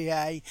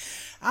IBBA.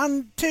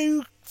 And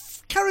to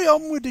carry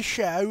on with the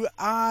show,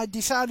 I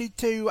decided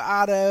to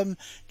add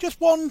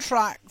just one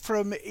track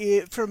from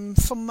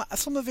some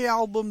of the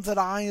albums that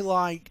I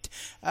liked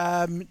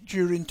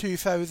during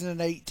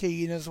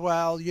 2018 as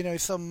well. You know,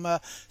 some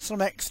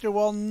extra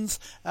ones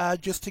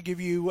just to give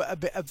you a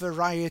bit of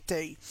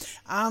variety.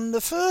 And the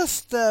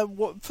first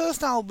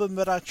album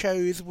that I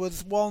chose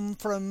was one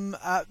from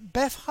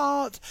Beth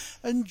Hart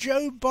and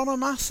Joe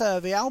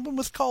Bonamassa. The album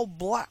was called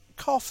Black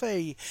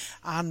Coffee,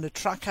 and the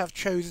track I've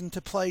chosen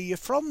to play you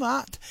from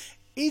that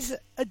is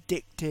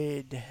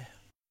Addicted.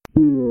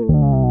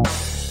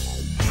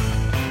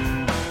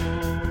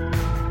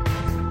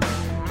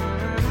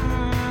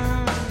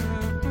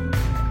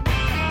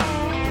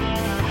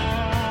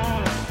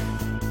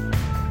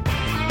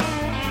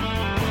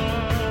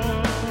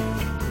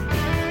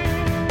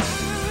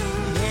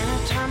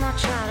 Anytime I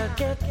try to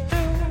get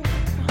through,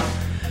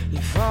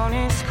 your phone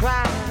is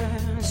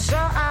crying, so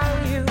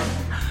are you.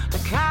 The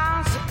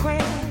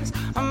consequence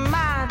of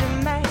my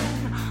demand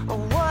of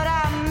what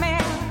I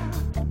meant.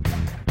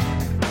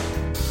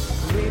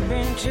 We've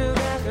been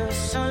together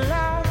so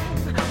long,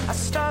 our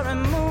story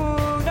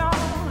moved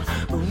on,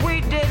 but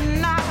we did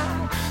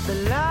not. The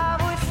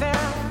love we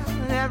felt,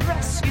 that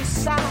rescue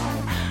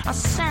side, our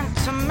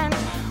sentiment,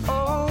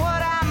 oh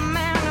what I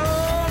meant.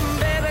 Oh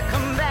baby,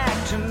 come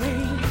back to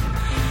me,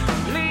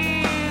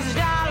 please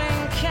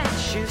darling,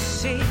 can't you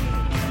see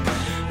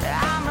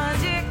that I'm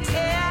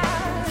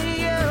addicted to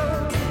you,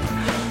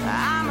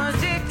 I'm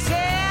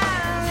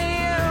addicted to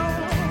you.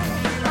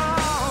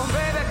 Oh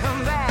baby,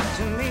 come back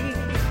to me,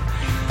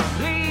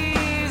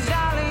 please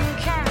darling,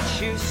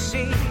 can't you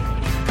see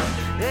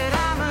that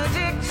I'm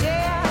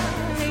addicted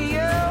to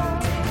you,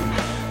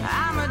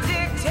 I'm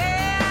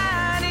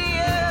addicted to you.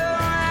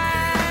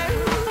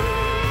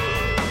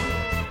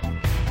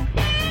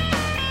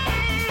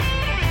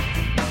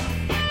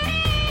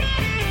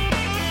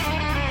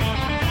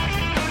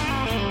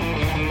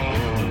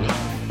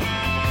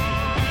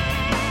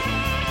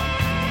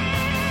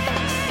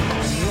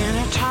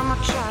 Anytime I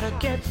try to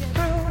get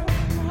through,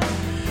 my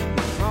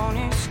phone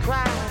is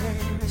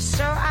crying,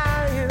 so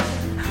are you.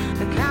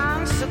 The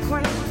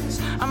consequence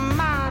of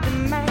my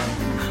demand,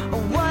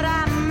 of what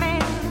I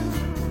meant.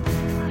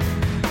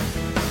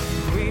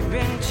 We've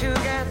been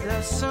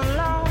together so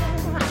long,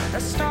 the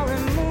story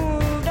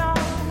moved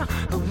on,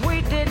 but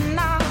we did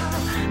not.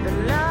 The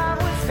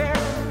love we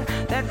felt,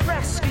 that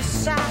rescue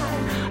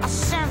side, our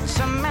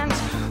sentiment,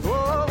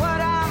 oh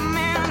what I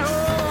meant.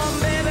 Oh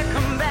baby,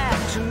 come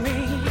back to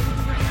me,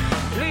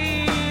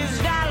 please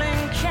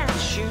darling,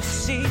 can't you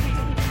see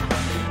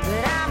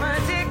that I'm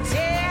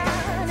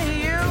addicted to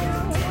you,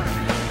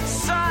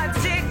 so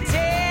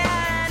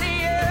addicted to you.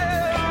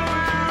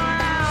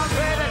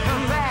 Baby,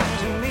 come back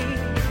to me,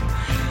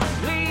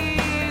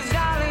 please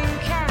darling,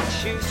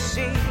 can't you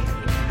see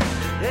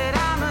that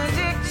I'm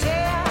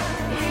addicted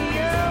to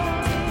you,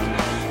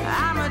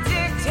 I'm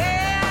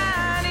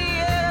addicted to you.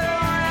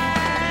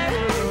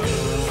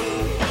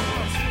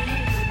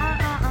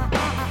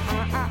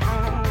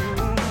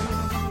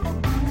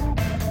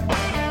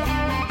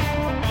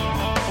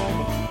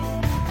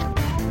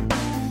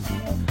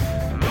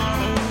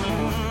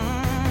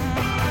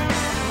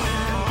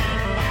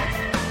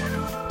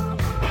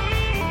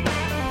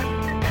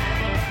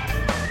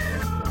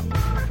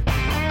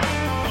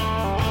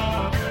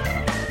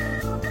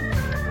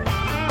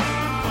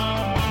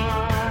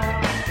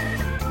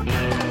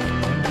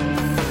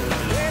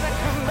 Baby,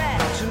 come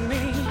back to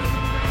me,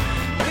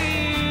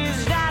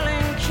 please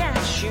darling,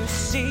 can't you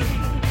see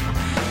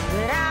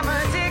that I'm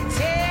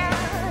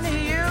addicted to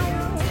you,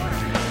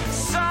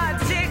 so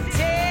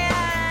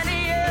addicted to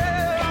you.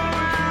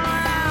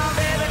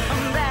 Baby,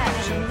 come back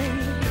to me,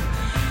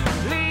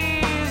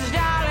 please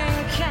darling,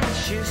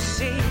 can't you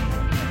see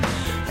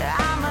that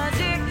I'm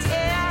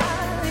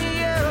addicted to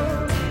you,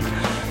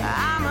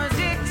 I'm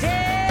addicted to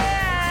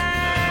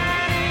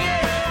you.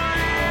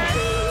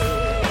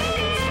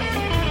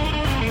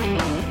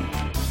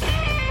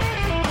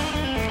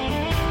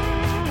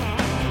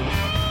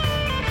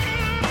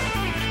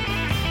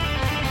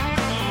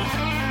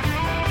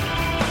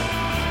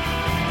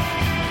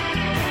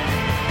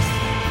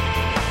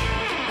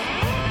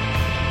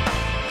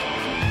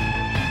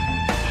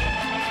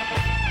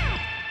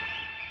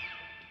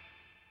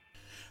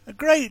 A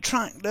great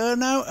track there.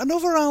 Now,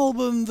 another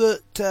album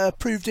that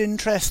proved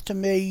interest to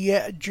me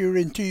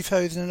during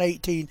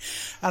 2018,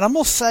 and I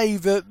must say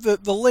that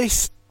the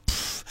list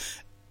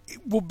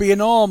would be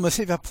enormous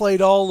if I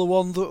played all the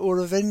ones that were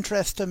of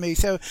interest to me.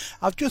 So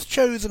I've just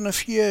chosen a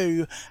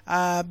few,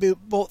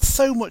 but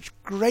so much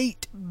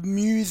great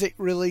music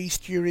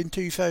released during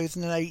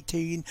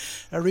 2018,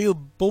 a real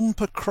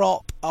bumper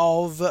crop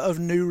of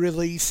new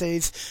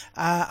releases,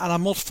 and I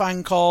must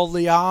thank all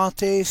the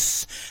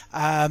artists,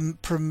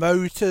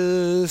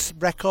 promoters,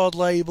 record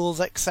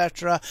labels,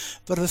 etc.,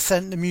 that have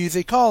sent the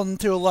music on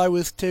to allow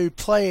us to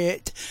play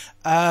it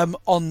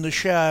on the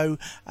show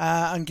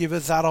and give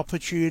us that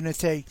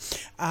opportunity.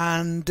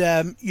 And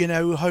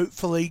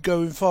hopefully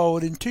going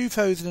forward in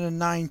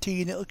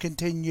 2019 it'll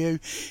continue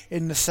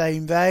in the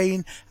same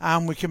vein,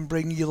 and we can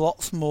bring you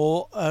lots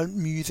more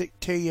music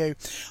to you.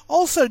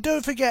 Also,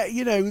 don't forget,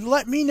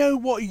 let me know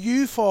what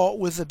you thought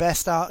was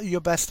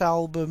your best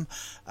album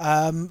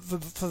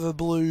for the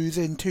blues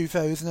in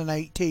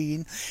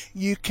 2018.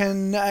 You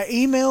can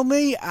email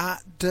me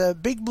at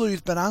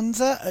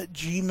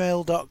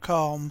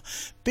bigbluesbonanza@gmail.com,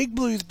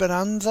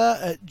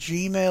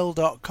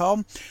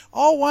 bigbluesbonanza@gmail.com,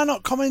 or why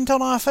not comment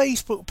on our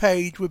Facebook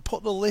page? We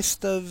put the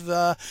list of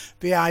the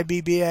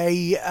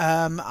IBBA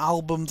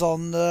albums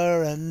on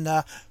there, and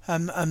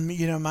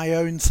my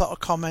own sort of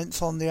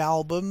comments on the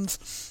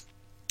albums.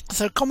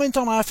 So comment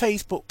on our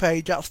Facebook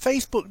page. That's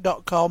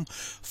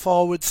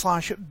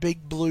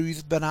facebook.com/Big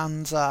Blues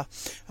Bonanza.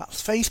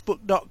 That's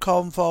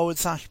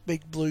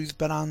facebook.com/Big Blues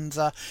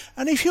Bonanza.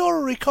 And if you're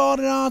a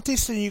recording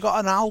artist and you've got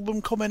an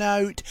album coming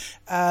out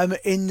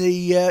in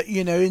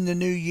the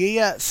new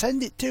year,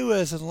 send it to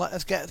us and let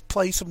us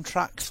play some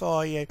tracks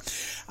for you.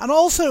 And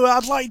also,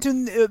 I'd like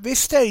to at this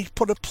stage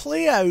put a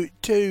plea out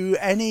to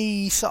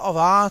any sort of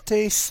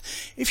artists.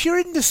 If you're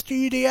in the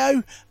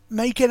studio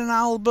making an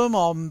album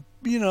or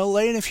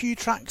laying a few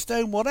tracks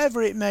down,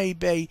 whatever it may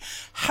be,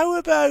 how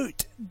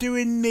about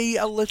doing me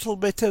a little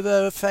bit of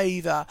a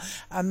favour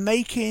and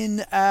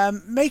making a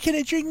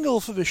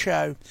jingle for the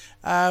show?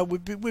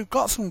 We've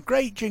got some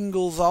great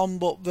jingles on,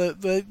 but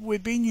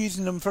we've been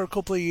using them for a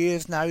couple of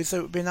years now, so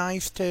it would be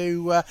nice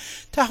to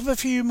have a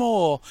few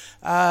more.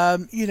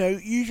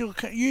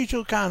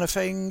 Usual kind of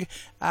thing,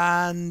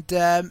 and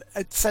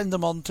send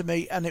them on to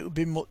me, and it would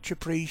be much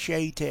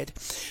appreciated.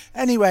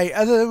 Anyway,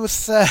 as I was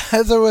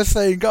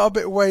saying, got a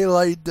bit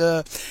waylaid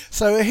there.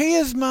 So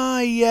here's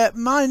my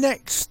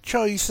next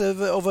choice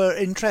of an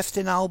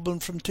interesting album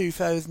from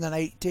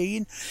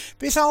 2018.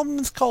 This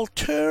album's called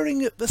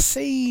Touring at the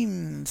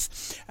Seams,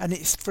 and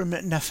it's from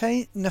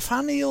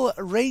Nathaniel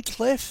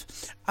Rateliff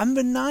and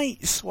the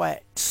Night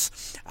Sweats,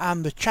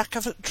 and the track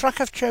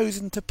I've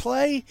chosen to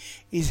play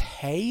is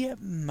Hey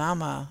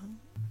Mama.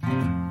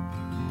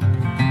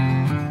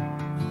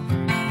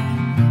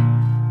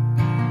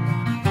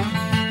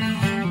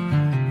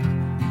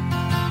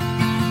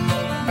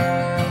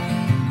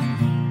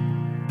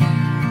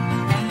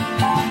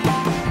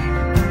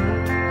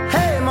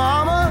 Hey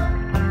mama,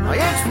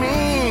 it's me.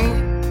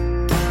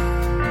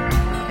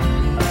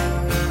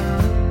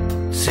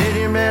 Said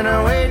you've been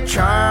away,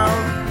 child.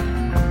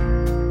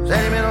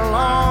 Said you've been a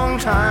long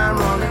time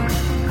running.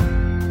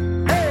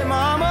 Hey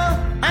mama,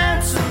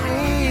 answer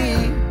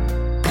me.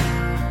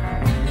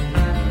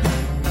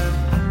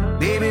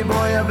 Baby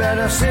boy, you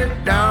better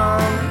sit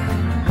down.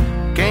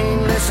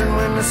 Can't listen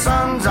when the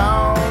sun's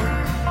out.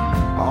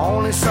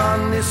 Only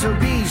son, this'll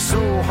be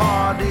so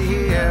hard to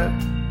hear.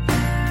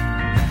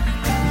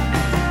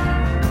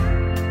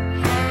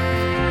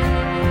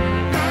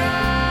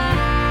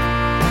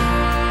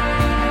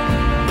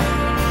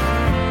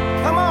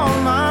 Come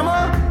on,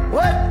 mama,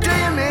 what do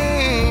you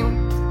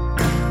mean?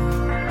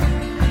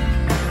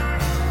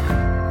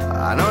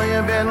 I know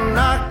you've been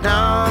knocked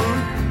down.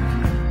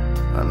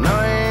 I know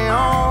it ain't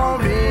all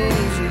been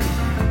easy.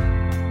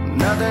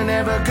 Nothing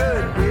ever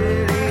good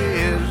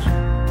really is.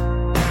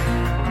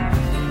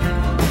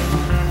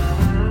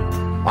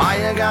 Why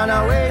you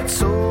gotta wait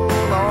so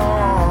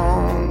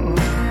long?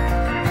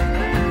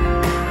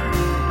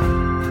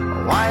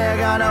 Why you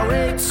gotta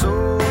wait so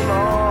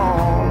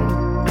long?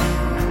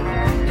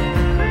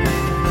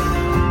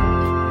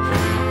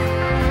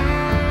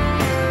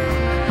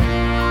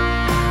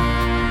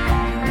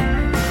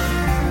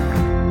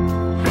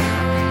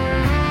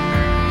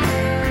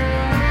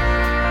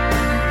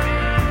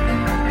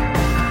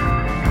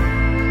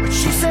 But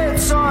she said,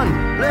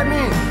 son, let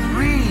me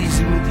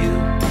reason with you.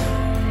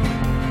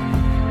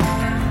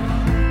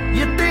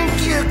 You think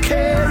you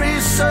carry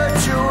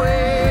such a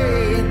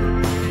weight?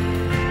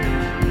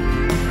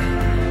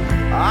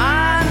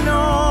 I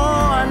know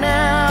I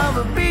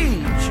never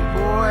beat you,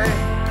 boy.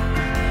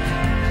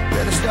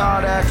 Better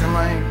start acting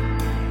like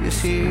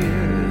this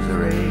here's a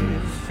race.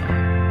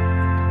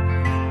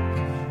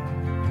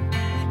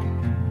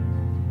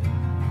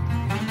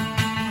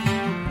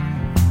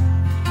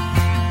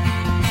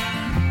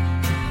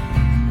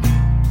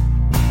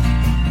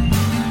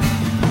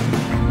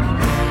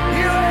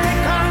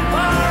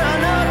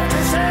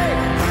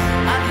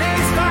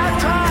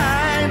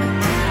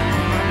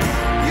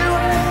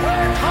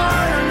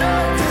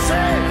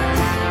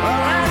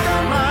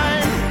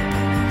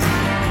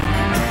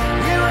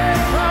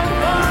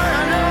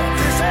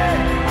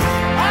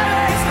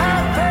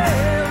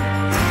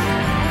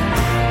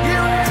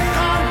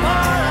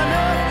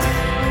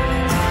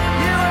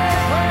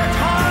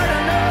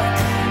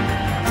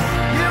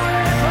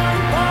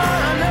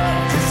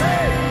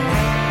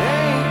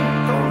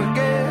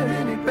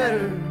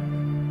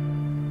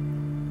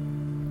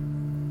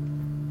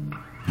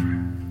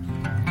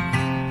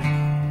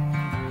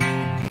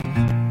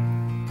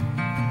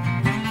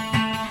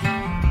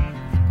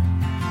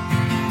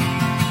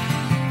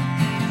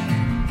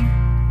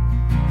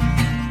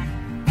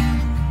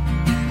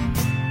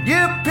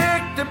 You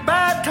picked a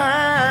bad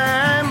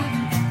time.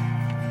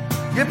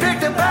 You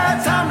picked a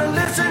bad time to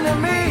listen to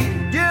me.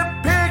 You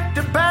picked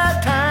a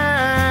bad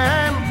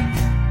time.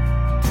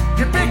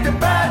 You picked a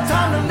bad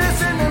time to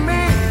listen to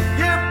me.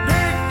 You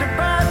picked a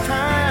bad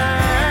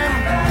time.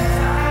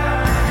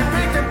 You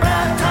picked a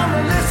bad time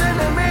to listen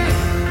to me.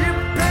 You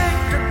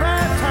picked a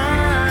bad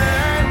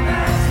time.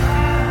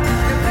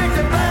 You picked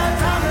a bad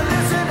time to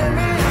listen to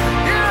me.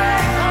 You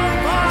ain't gone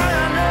far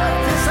enough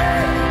to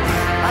say,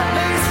 at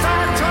least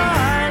I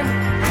tried.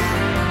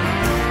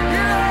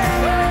 You ain't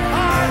gone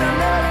far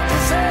enough to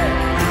say,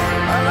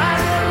 I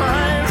like your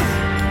mind.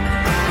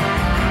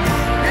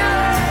 You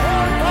ain't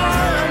gone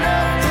far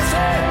enough to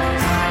say,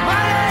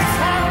 my legs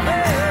have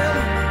failed.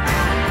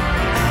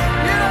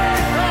 You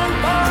ain't gone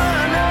far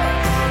enough.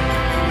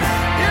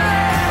 You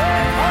ain't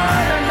gone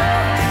far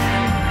enough.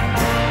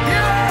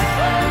 You ain't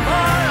gone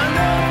far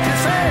enough to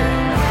say,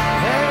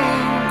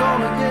 ain't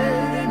gonna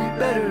get any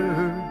better.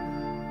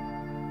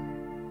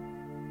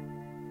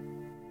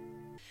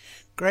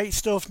 Great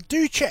stuff.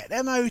 Do check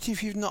them out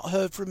if you've not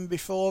heard from them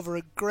before. They're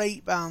a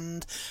great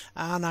band,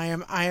 and I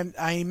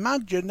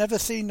imagine, never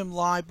seen them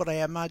live, but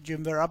I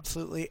imagine they're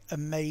absolutely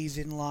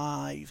amazing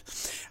live.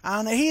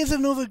 And here's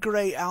another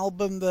great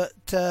album that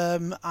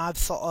I've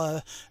sort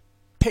of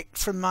picked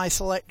from my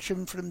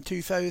selection from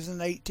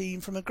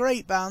 2018 from a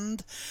great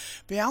band.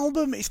 The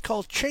album is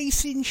called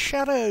Chasing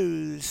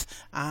Shadows,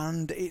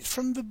 and it's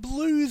from the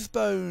Blues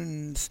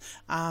Bones,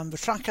 and the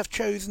track I've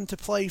chosen to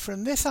play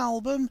from this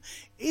album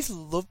is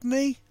Love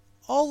Me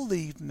or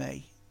Leave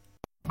Me.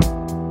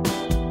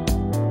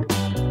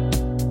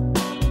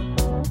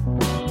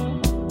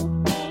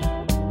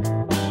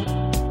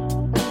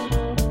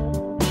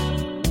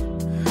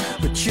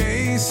 But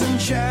chasing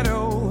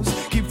shadows,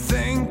 keep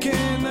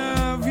thinking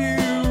of you.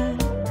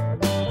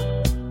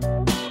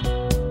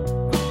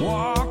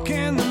 Walk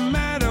in the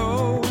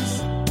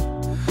meadows,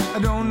 I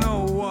don't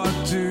know what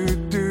to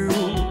do.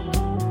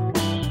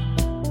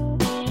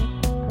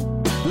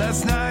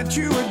 Last night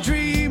you were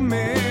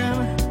dreaming,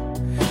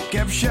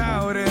 kept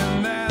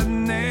shouting that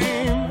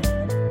name.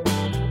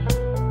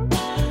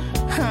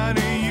 How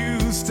do you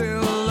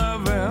still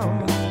love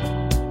him?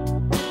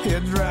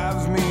 It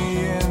drives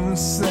me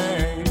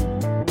insane.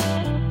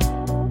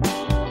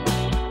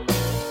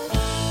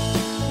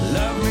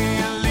 Love me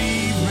and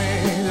leave me,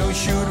 don't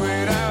shoot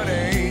without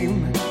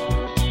aim.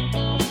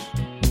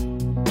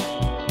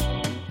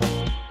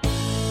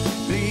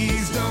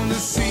 Please don't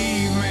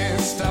deceive me,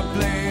 stop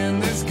playing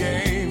this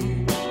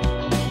game.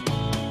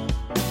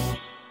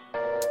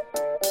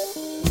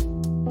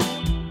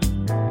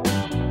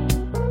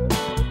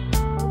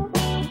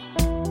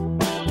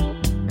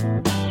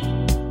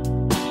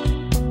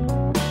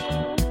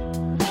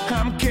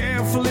 I'm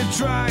carefully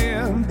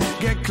trying,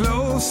 get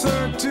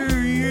closer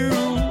to you.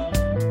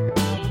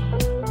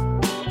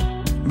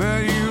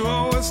 But you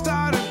always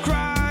started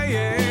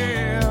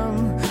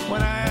crying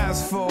when I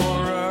asked for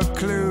a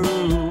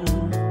clue.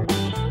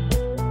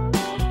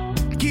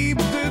 Keep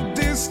the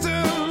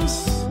distance,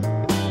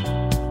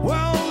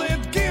 well,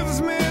 it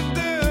gives me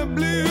the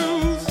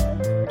blues.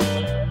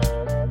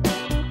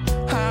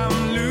 I'm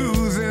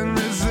losing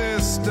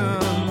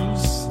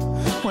resistance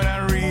when I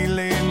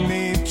really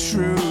need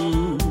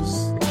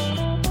truths.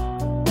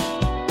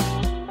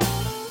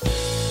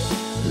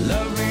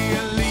 Love me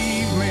and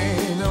leave me,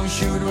 don't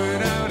shoot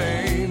without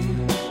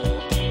aim.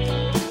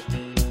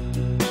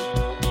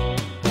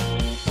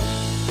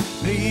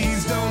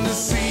 Please don't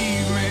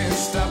deceive me,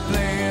 stop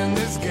playing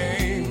this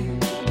game.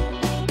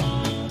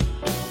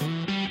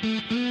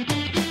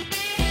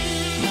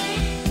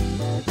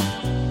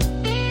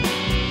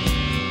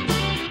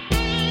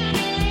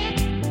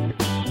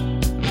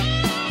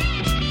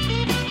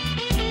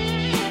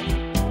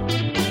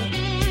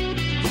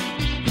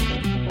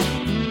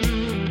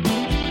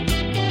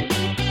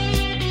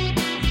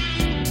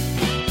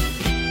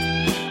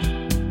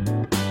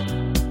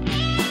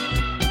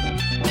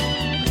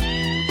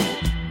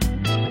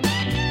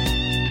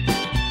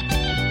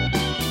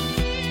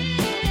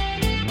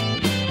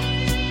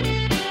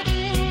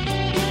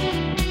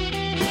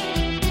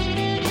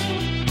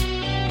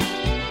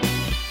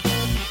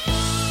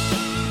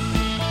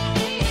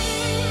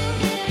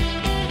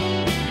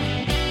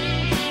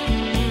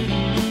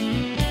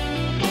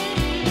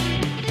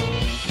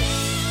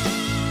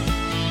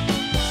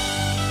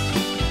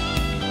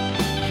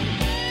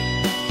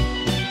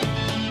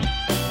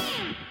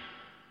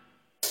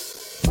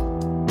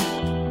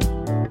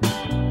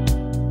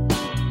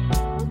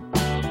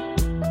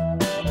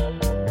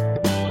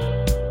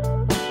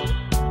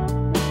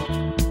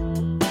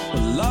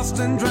 Lost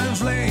in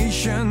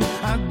translation,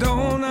 I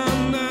don't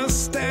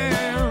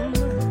understand.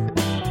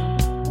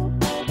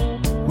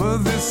 Will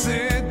this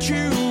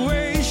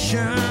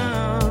situation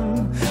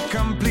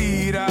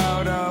complete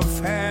out of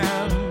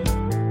hand?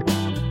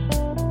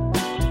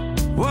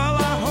 Well,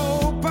 I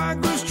hope I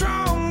grow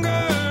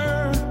stronger,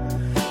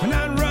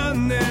 not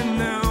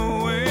running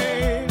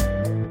away.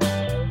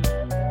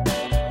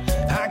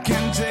 I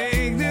can't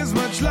take this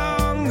much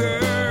longer,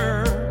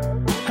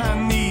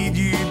 I need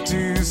you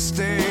to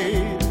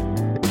stay.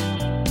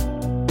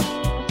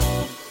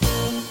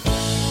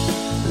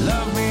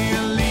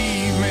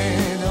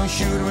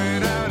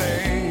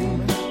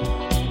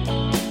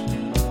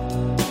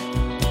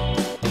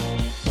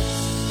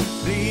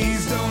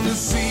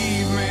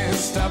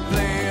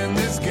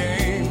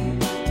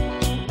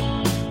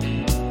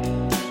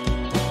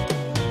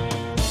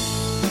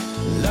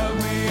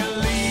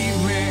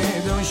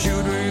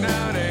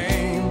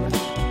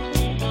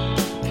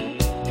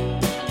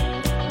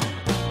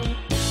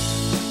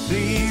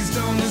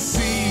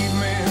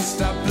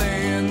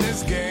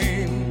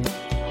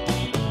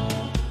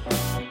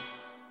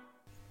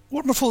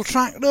 Wonderful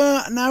track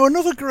there. Now,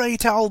 another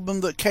great album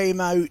that came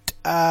out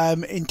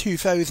in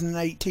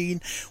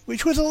 2018,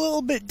 which was a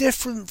little bit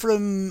different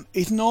from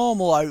his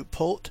normal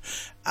output,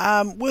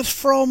 was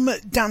from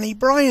Danny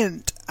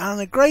Bryant. And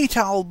a great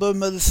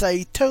album, as I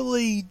say,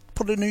 totally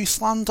put a new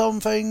slant on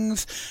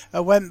things. I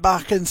went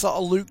back and sort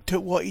of looked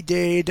at what he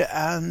did,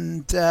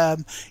 and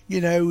you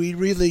know, he's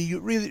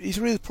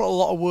really put a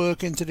lot of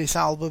work into this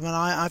album, and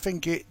I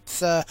think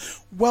it's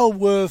well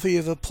worthy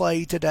of a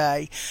play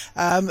today.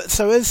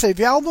 So as I say,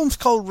 the album's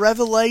called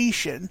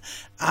Revelation,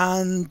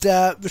 and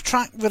the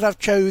track that I've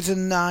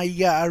chosen,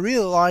 I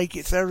really like.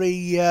 It's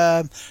very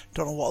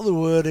don't know what the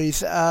word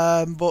is,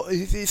 but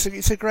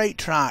it's a great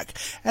track.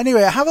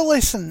 Anyway, have a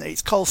listen.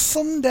 It's called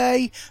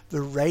Someday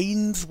the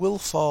Rains Will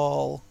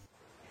Fall.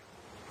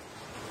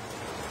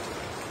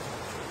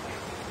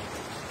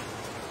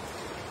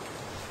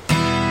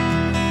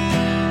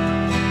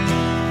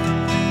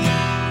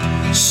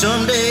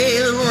 Someday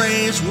the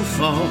rains will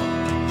fall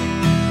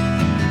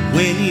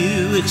when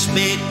you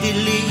expect it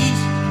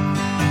least.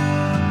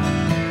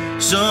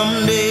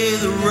 Someday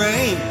the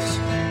rains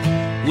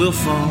will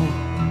fall.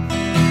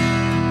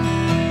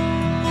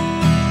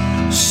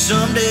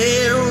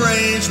 Someday the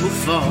rains will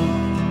fall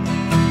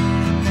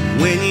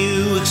when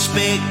you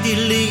expect it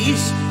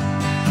least.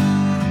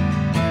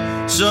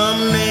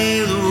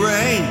 Someday the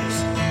rains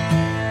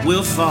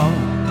will fall.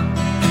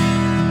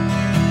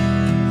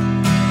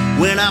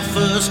 When I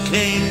first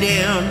came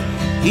down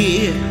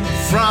here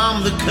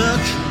from the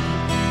country,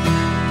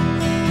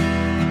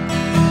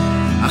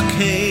 I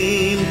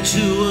came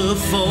to a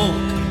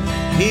fork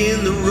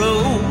in the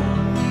road.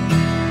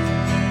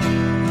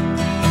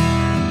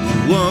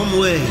 One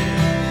way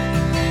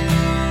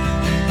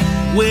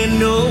went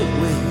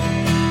nowhere,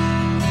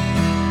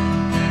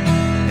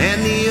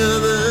 and the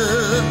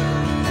other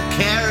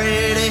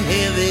carried a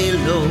heavy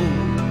load.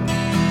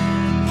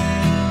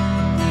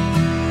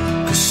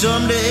 'Cause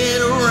someday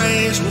the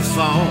rains will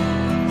fall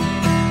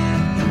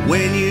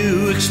when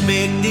you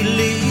expect it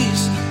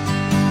least.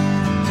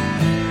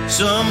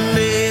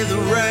 Someday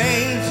the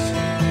rains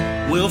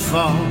will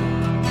fall.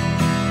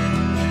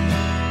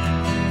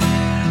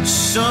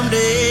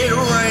 Someday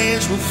the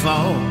rains will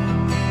fall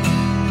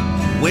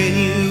when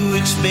you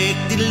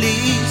expect it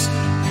least.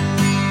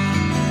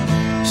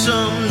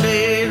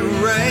 Someday the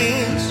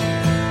rains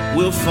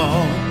will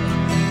fall.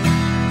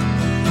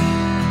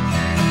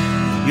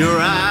 Your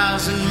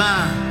eyes and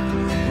mine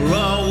are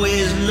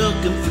always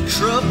looking for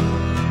trouble.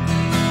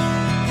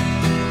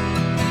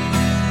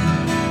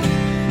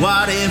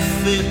 What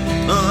if it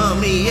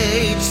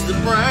permeates the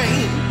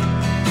brain?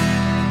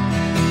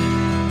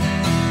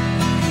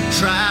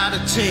 Try to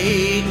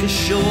take a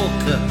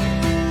shortcut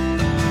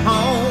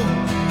home,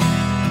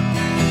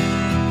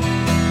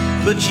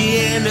 but you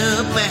end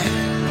up back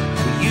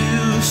where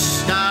you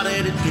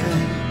started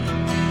again.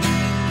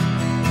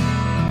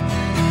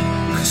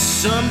 'Cause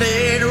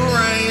someday the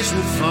rains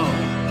will fall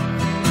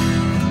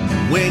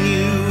when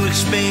you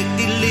expect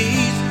it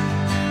least.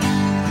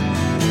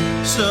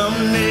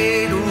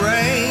 Someday the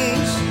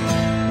rains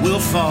will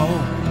fall.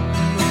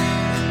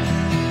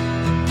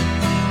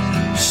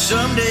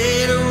 Someday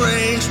the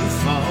rains will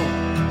fall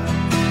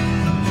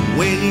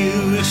when you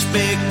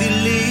expect it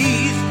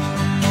least.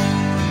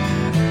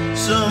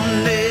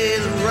 Someday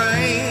the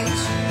rains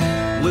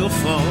will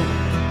fall.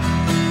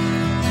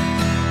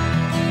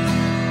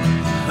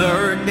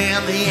 Heard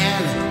down the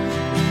alley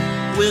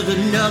with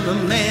another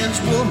man's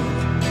woman.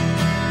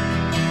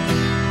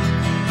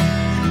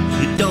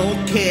 You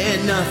don't care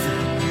nothing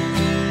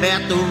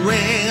about the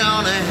ring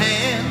on her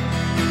hand.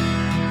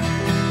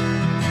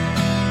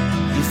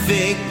 You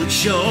think that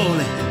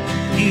surely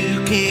you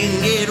can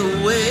get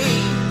away,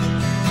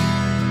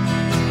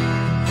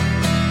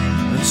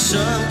 and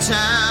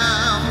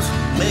sometimes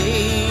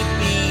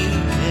maybe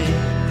you can.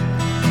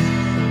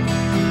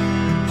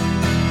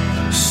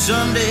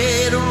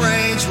 Someday the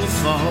rains will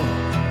fall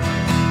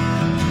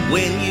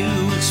when you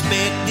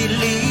expect it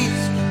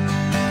least.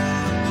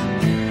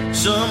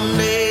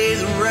 Someday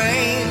the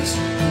rains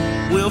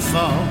will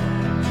fall.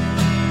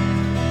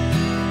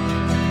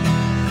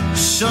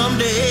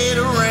 Someday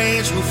the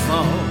rains will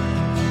fall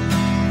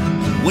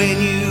when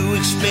you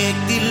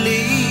expect it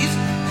least.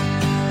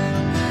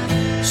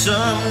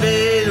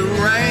 Someday the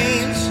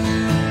rains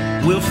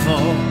will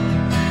fall.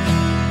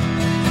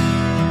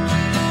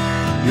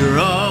 You're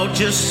all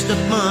just a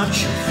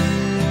bunch of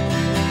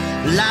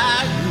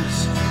liars.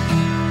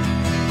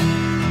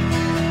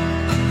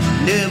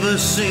 Never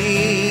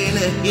seen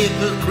a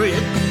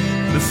hypocrite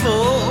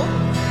before.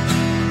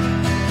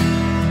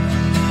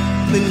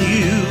 When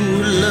you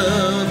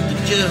love to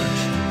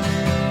judge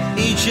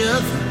each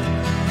other,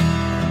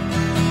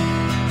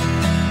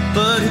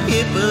 but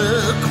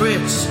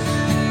hypocrites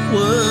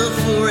were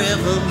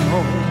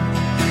forevermore.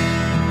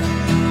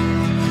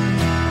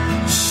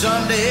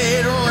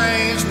 Someday the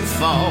rains will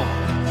fall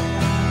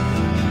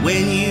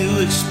when you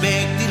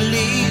expect it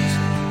least.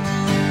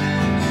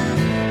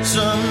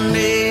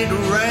 Someday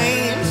the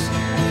rains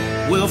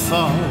will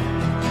fall.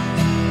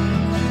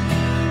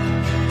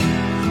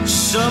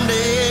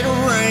 Someday the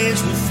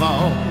rains will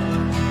fall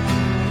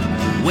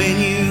when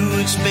you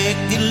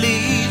expect it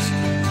leaves.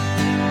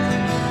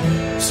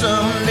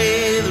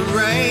 Someday the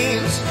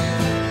rains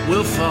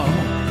will fall.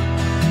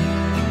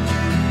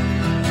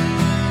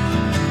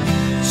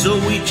 So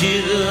we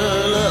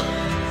jiggle up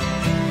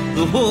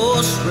the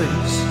horse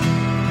race.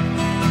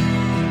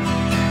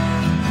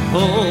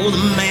 Oh,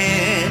 the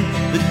man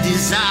that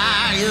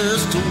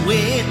desires to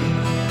win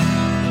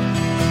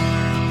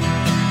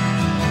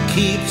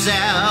keeps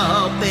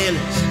our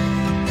bellies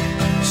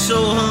so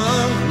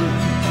hungry,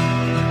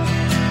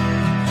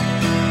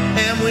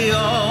 and we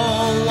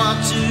all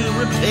want to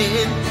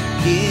repent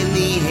in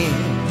the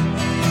end.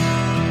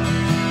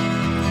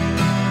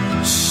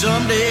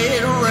 Someday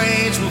the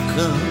rains will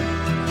come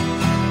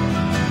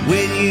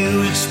when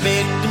you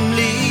expect them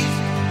leave.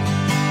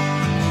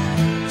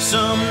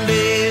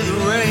 Someday the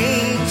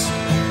rains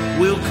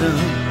will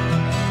come.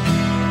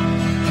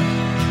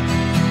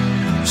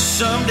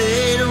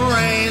 Someday the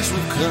rains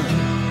will come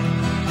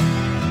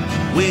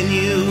when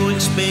you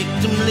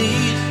expect them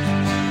leave.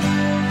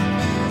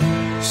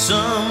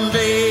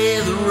 Someday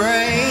the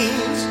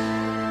rains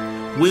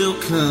will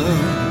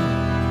come.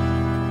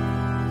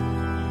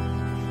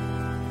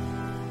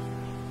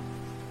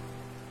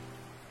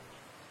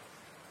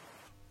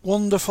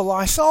 Wonderful.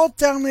 I saw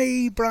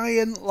Danny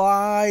Bryant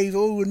live,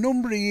 a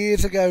number of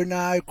years ago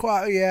now.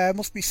 It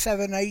must be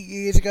 7-8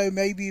 years ago,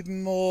 maybe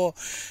even more.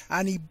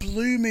 And he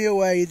blew me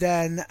away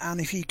then.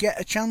 And if you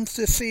get a chance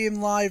to see him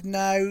live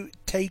now,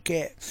 take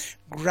it.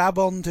 Grab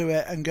onto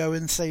it and go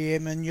and see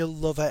him, and you'll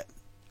love it.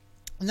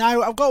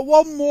 Now, I've got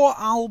one more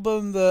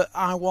album that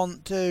I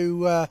want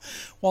to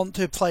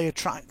play a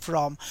track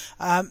from.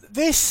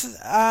 This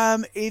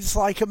is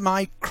like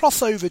my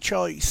crossover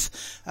choice.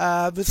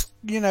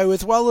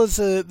 As well as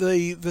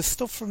the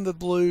stuff from the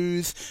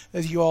blues,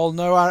 as you all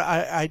know,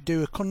 I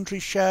do a country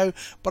show,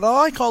 but I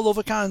like all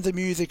other kinds of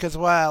music as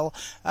well.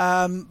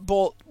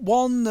 But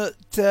one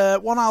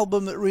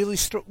album that really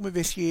struck me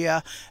this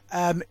year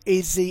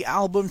is the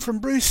album from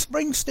Bruce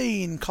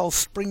Springsteen called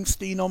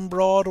Springsteen on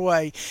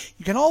Broadway.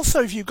 You can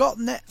also, if you've got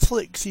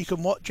Netflix, you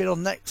can watch it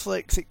on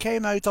Netflix. It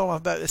came out on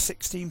about the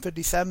 16th of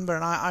December,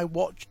 and I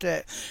watched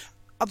it.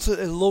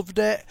 Absolutely loved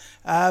it.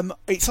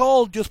 It's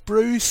all just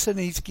Bruce and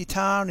his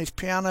guitar and his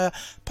piano,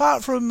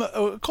 apart from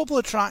a couple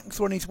of tracks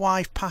when his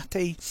wife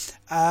Patty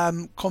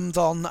comes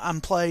on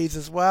and plays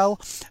as well,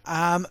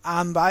 and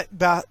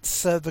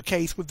that's the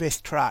case with this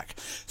track.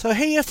 So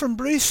here from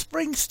Bruce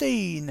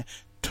Springsteen,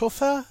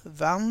 Tougher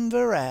Than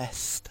the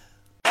Rest.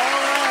 All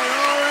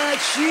right,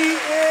 she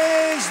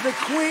is the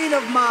queen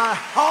of my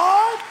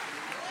heart.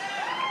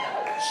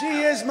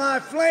 She is my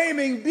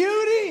flaming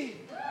beauty.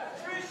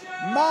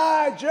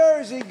 My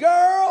Jersey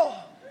girl.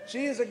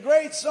 She is a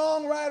great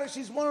songwriter.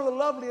 She's one of the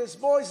loveliest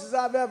voices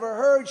I've ever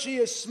heard. She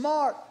is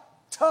smart,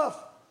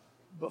 tough,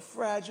 but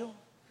fragile.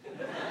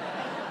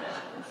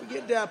 Don't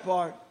forget that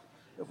part.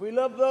 If we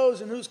love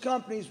those in whose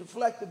companies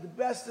reflected the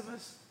best of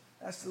us,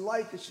 that's the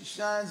light that she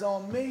shines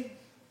on me.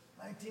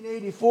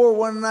 1984,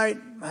 one night,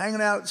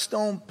 hanging out at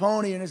Stone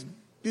Pony, and this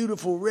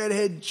beautiful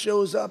redhead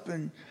shows up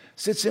and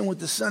sits in with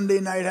the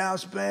Sunday Night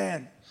House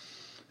Band.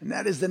 And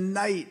that is the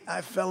night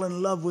I fell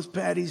in love with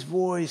Patty's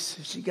voice.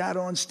 She got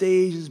on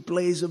stage as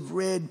Blaze of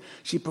Red.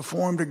 She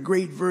performed a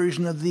great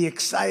version of the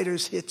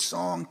Exciters' hit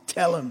song,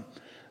 Tell 'Em.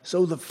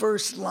 So the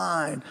first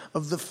line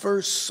of the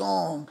first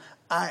song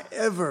I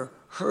ever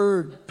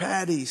heard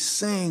Patty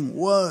sing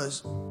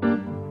was,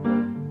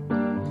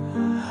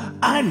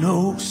 I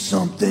know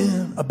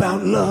something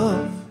about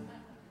love.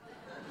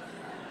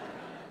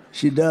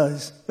 She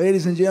does.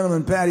 Ladies and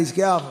gentlemen, Patty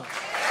Scalver.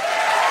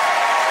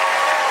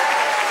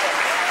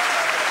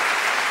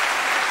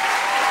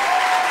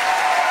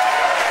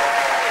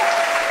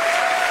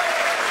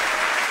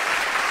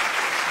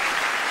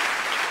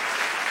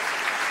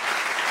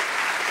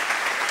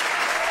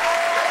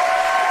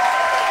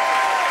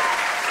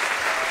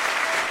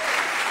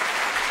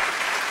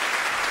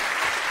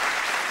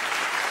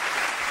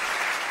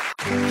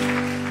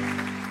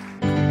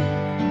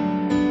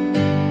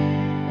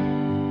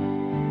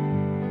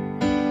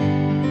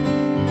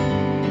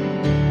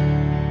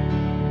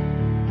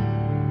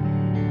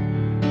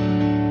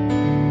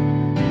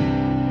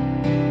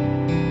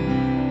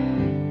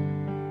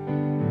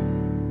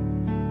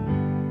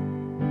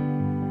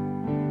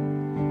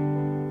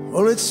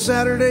 Well, it's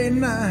Saturday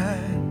night.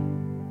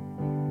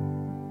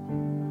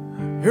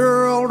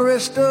 You're all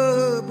dressed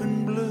up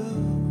in blue.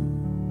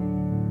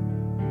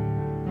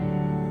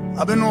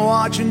 I've been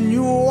watching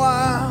you a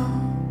while.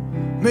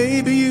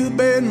 Maybe you've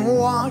been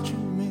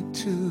watching me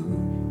too.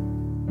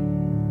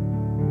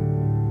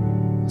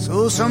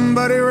 So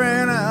somebody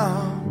ran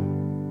out.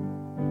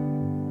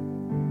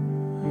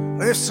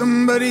 Left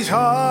somebody's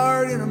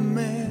heart in a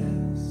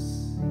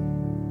mess.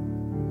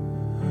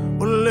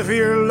 Well, if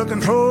you're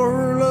looking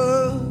for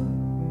love,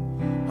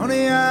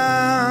 honey,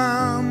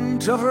 I'm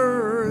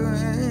tougher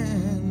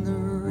than the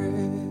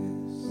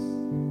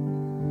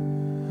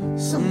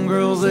rest. Some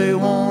girls, they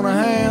want a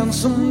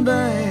handsome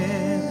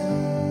Dan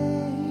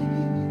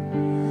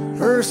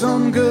or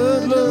some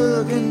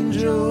good-looking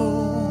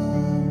Joe.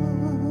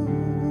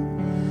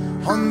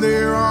 on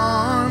their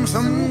arms.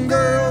 Some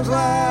girls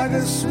like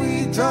a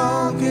sweet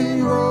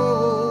talking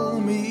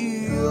Romeo.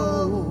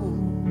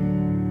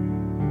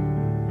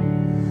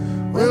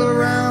 Well,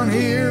 around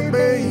here,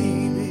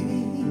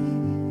 baby,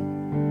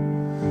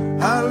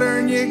 I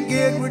learned you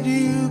get what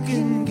you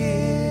can get.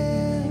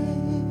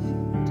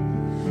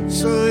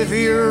 So if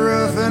you're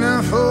rough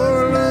enough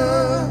for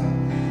love,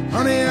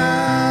 honey,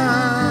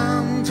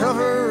 I'm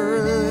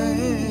tougher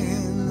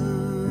than the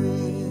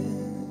rest.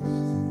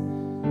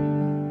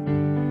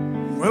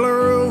 Well, the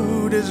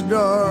road is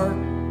dark.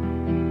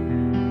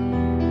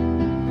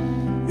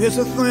 It's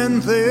a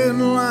thin, thin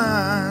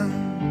line.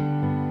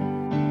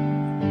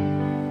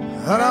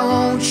 But I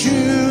want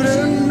you to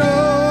know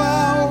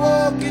I'll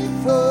walk it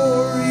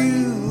for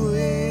you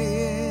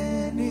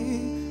anytime.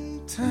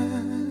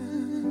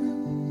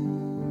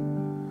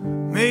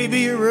 Maybe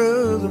your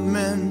other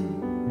men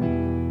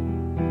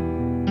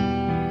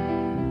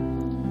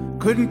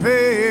couldn't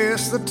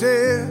pass the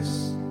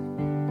test.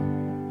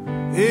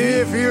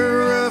 If you're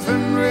rough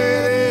and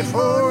ready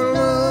for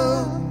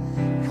love,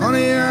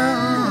 honey,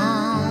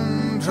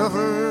 I'm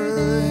tougher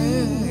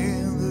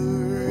than the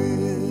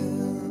rest.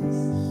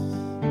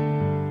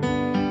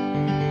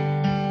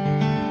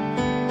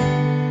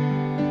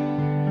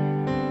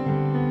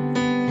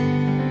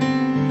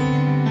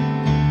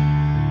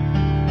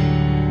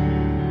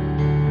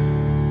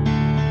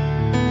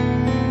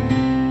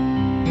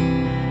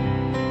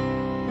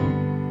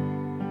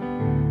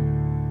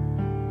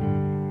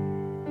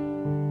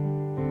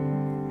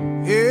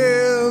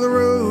 Yeah, the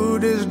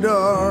road is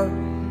dark.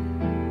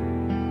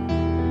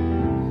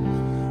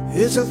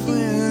 It's a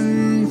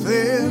thin,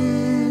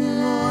 thin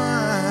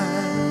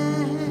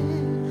line.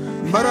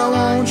 But I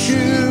want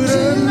you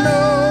to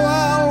know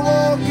I'll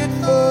walk it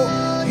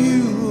for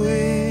you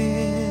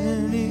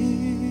anytime.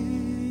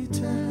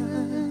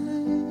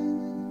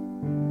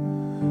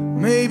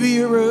 Maybe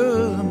your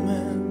other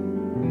man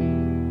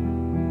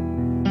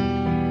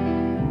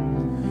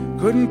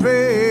couldn't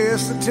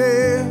pass the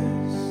test.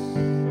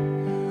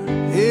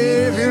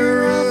 If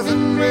you're rough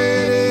and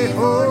ready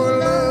for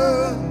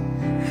love,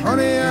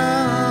 honey,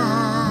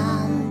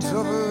 I'm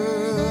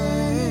tougher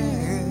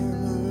than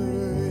the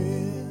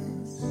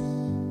rest.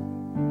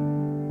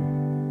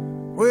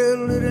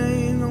 Well, it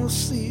ain't no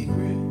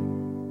secret,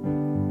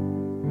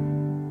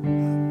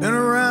 been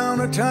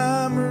around a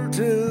time or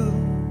two.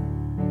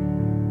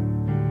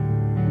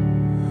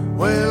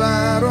 Well,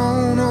 I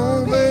don't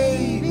know,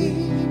 baby,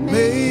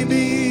 maybe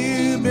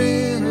you've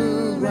been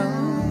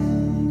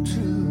around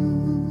too.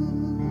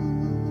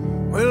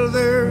 Well,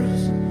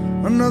 there's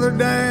another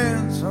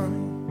dance, honey.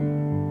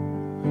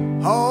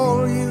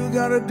 All you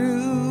gotta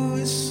do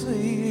is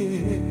say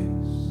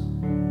yes.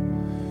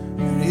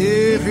 And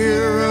if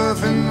you're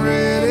rough and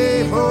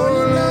ready for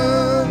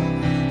love,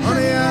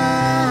 honey,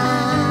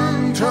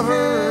 I'm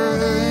tougher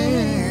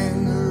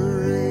than the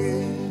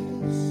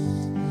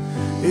rest.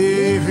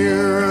 If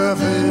you're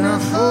rough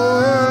enough for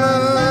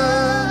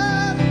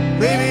love,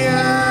 baby,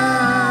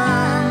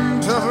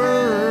 I'm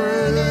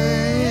tougher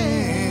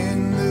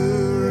than the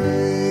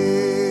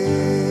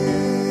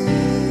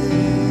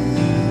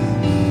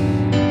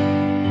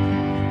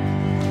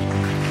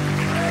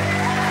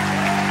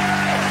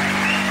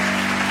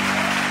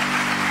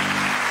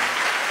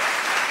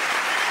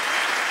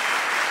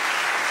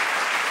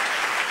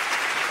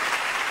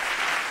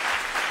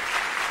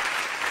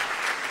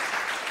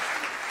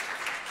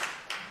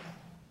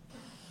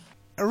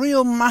a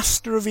real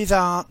master of his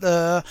art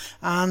there,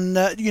 and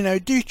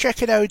do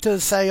check it out,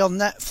 as say, on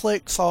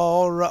Netflix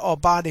or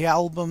buy the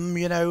album,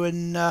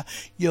 and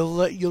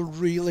you'll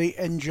really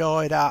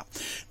enjoy that.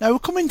 Now we're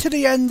coming to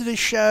the end of the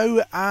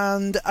show,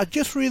 and I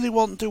just really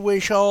want to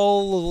wish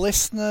all the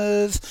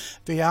listeners,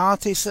 the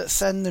artists that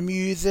send the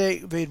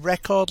music, the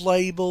record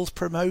labels,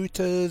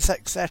 promoters,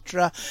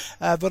 etc.,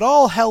 that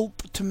all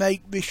help to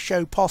make this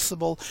show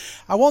possible.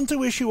 I want to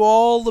wish you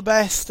all the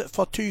best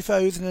for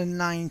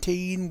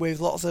 2019 with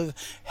lots of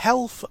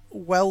health,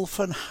 wealth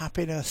and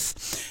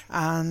happiness,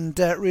 and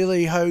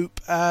really hope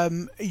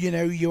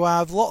you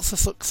have lots of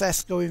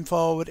success going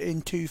forward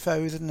in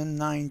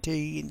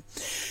 2019.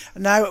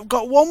 Now I've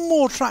got one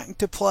more track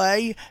to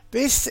play.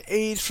 This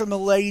is from a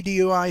lady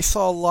who I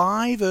saw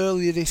live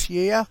earlier this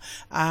year,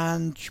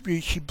 and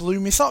she blew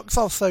me socks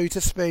off, so to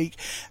speak,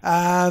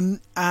 and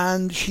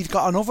she's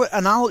got an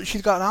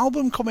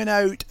album coming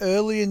out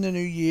early in the new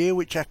year,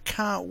 which I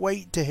can't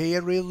wait to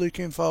hear, really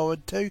looking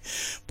forward to.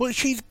 But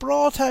she's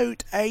brought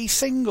out a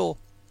single,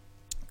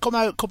 come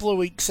out a couple of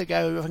weeks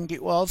ago, I think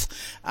it was,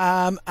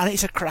 and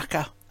it's a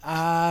cracker.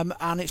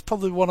 And it's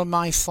probably one of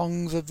my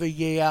songs of the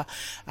year,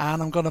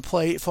 and I'm going to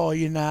play it for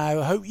you now.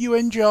 I hope you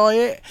enjoy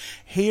it.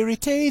 Here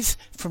it is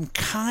from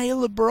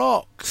Kyla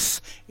Brox.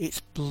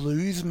 It's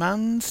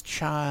Bluesman's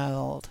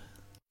Child.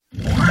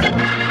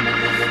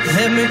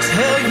 Let me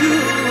tell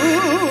you,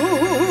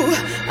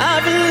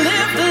 I've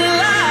lived a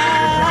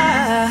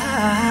life,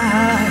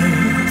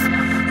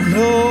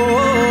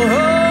 Lord,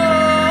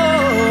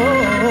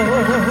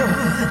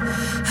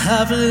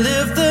 I've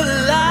lived a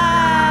life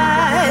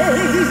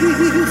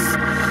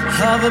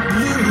of a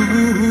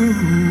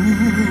blues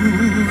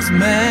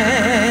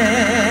man's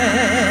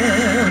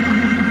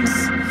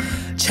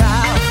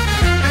child.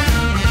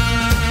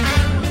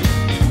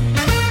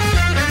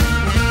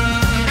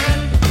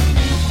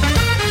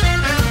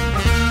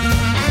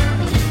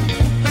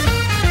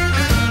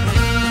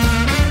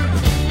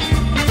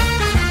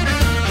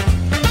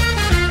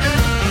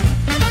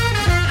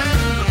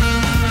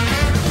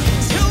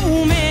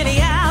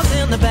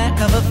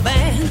 Of a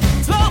van,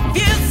 12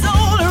 years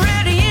old,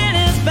 already in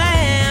his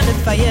band.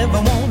 If I ever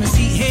want to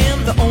see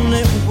him, the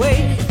only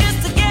way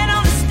is to get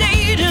on the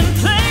stage and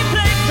play,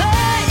 play,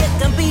 play. It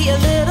can be a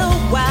little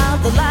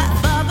wild, the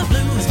life of a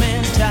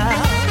bluesman's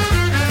child.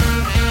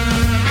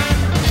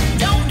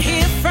 Don't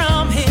hear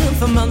from him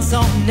for months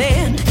on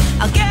end.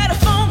 I'll get a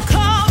phone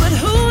call, but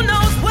who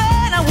knows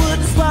when. I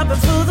wouldn't swap it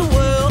for the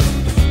world.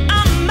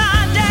 I'm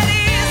my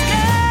daddy's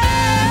girl.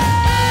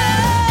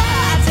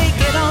 I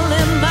take it all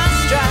in my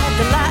stride,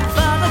 the life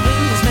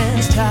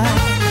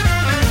child.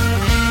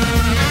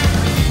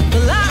 The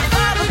life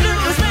of a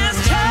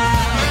bluesman's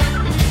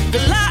child. The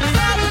life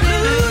of a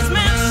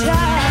bluesman's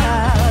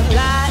child.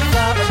 Life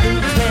of a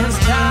bluesman's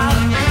child.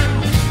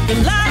 The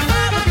life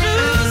of a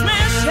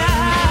bluesman's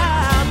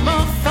child.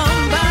 More fun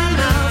by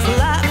now. The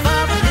life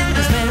of a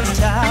bluesman's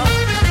child.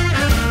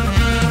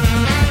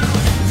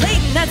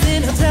 Late nights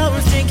in hotel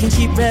rooms drinking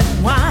cheap red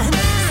wine,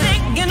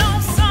 singing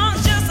old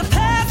songs just to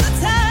pass the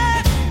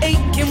time,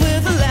 aching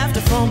with the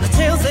laughter from the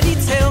tales that he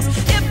tells.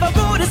 If I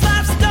wrote his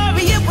life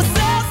story, it would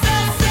sell,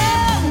 sell,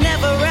 sell.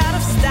 Never out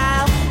of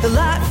style, the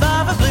life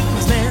of a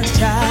bluesman's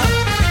child.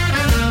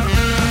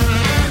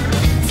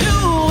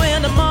 2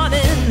 in the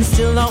morning,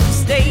 still on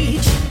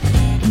stage.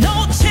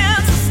 No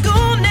chance of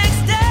school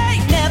next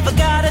day. Never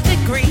got a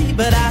degree,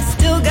 but I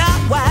still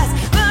got wise.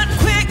 But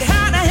quick,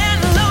 how to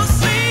handle those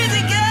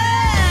crazy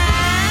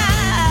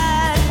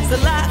guys.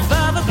 The life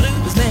of a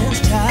bluesman's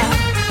child.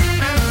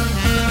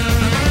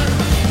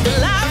 The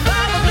life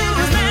of a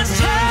bluesman's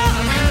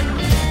child.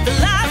 The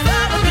life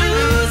of a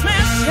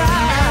bluesman's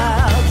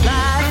child.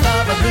 Life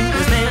of a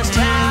bluesman's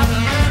child.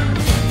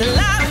 The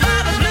life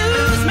of a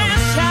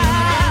bluesman's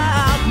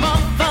child.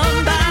 More fun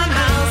by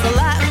miles. The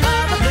life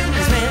of a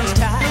bluesman's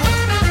child.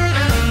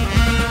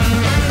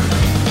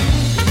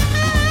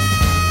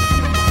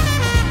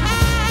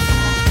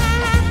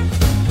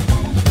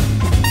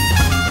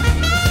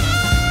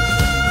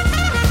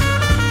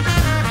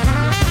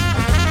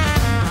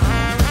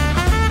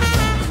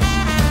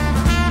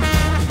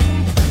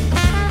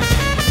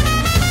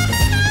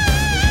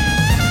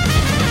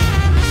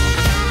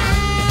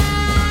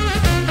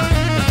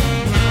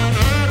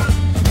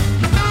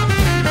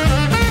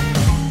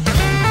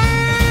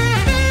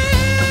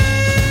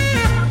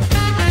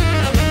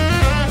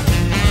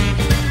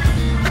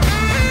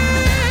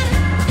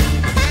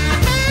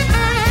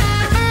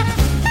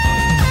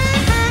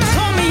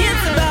 Told me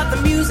it's about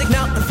the music,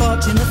 not the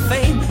fortune of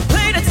fame.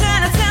 Played a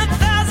 10 or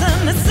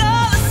 10,000, that's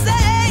all I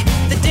say.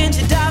 The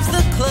dingy dives,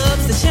 the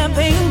clubs, the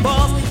champagne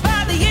balls.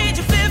 By the age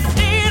of 15,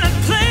 I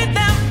played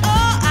them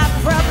all. I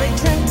probably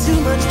drank too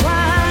much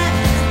wine,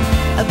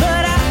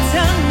 but I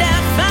turned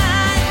out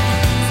fine.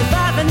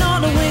 Surviving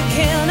on a wink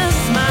and a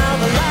smile.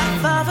 The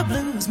life of a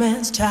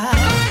bluesman's child.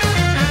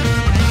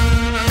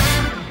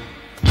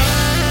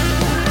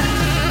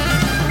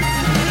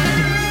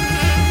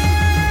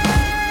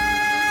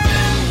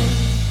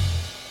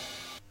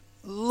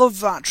 Love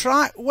that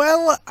track.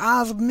 Well,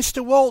 as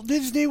Mr. Walt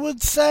Disney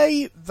would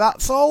say,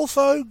 that's all,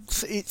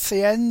 folks. It's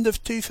the end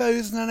of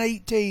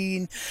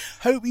 2018.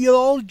 Hope you'll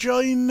all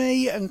join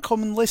me and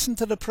come and listen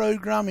to the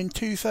programme in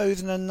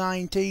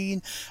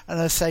 2019. And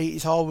I say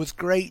it's always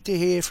great to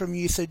hear from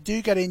you, so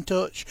do get in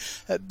touch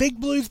at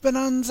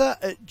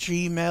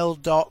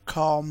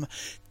bigbluesbonanza@gmail.com.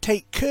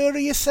 Take care of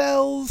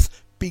yourselves,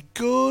 be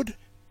good,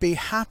 be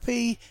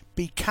happy,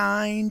 be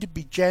kind,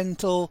 be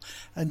gentle,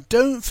 and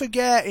don't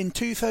forget in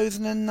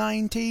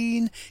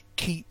 2019,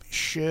 keep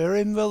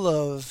sharing the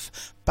love.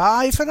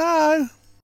 Bye for now.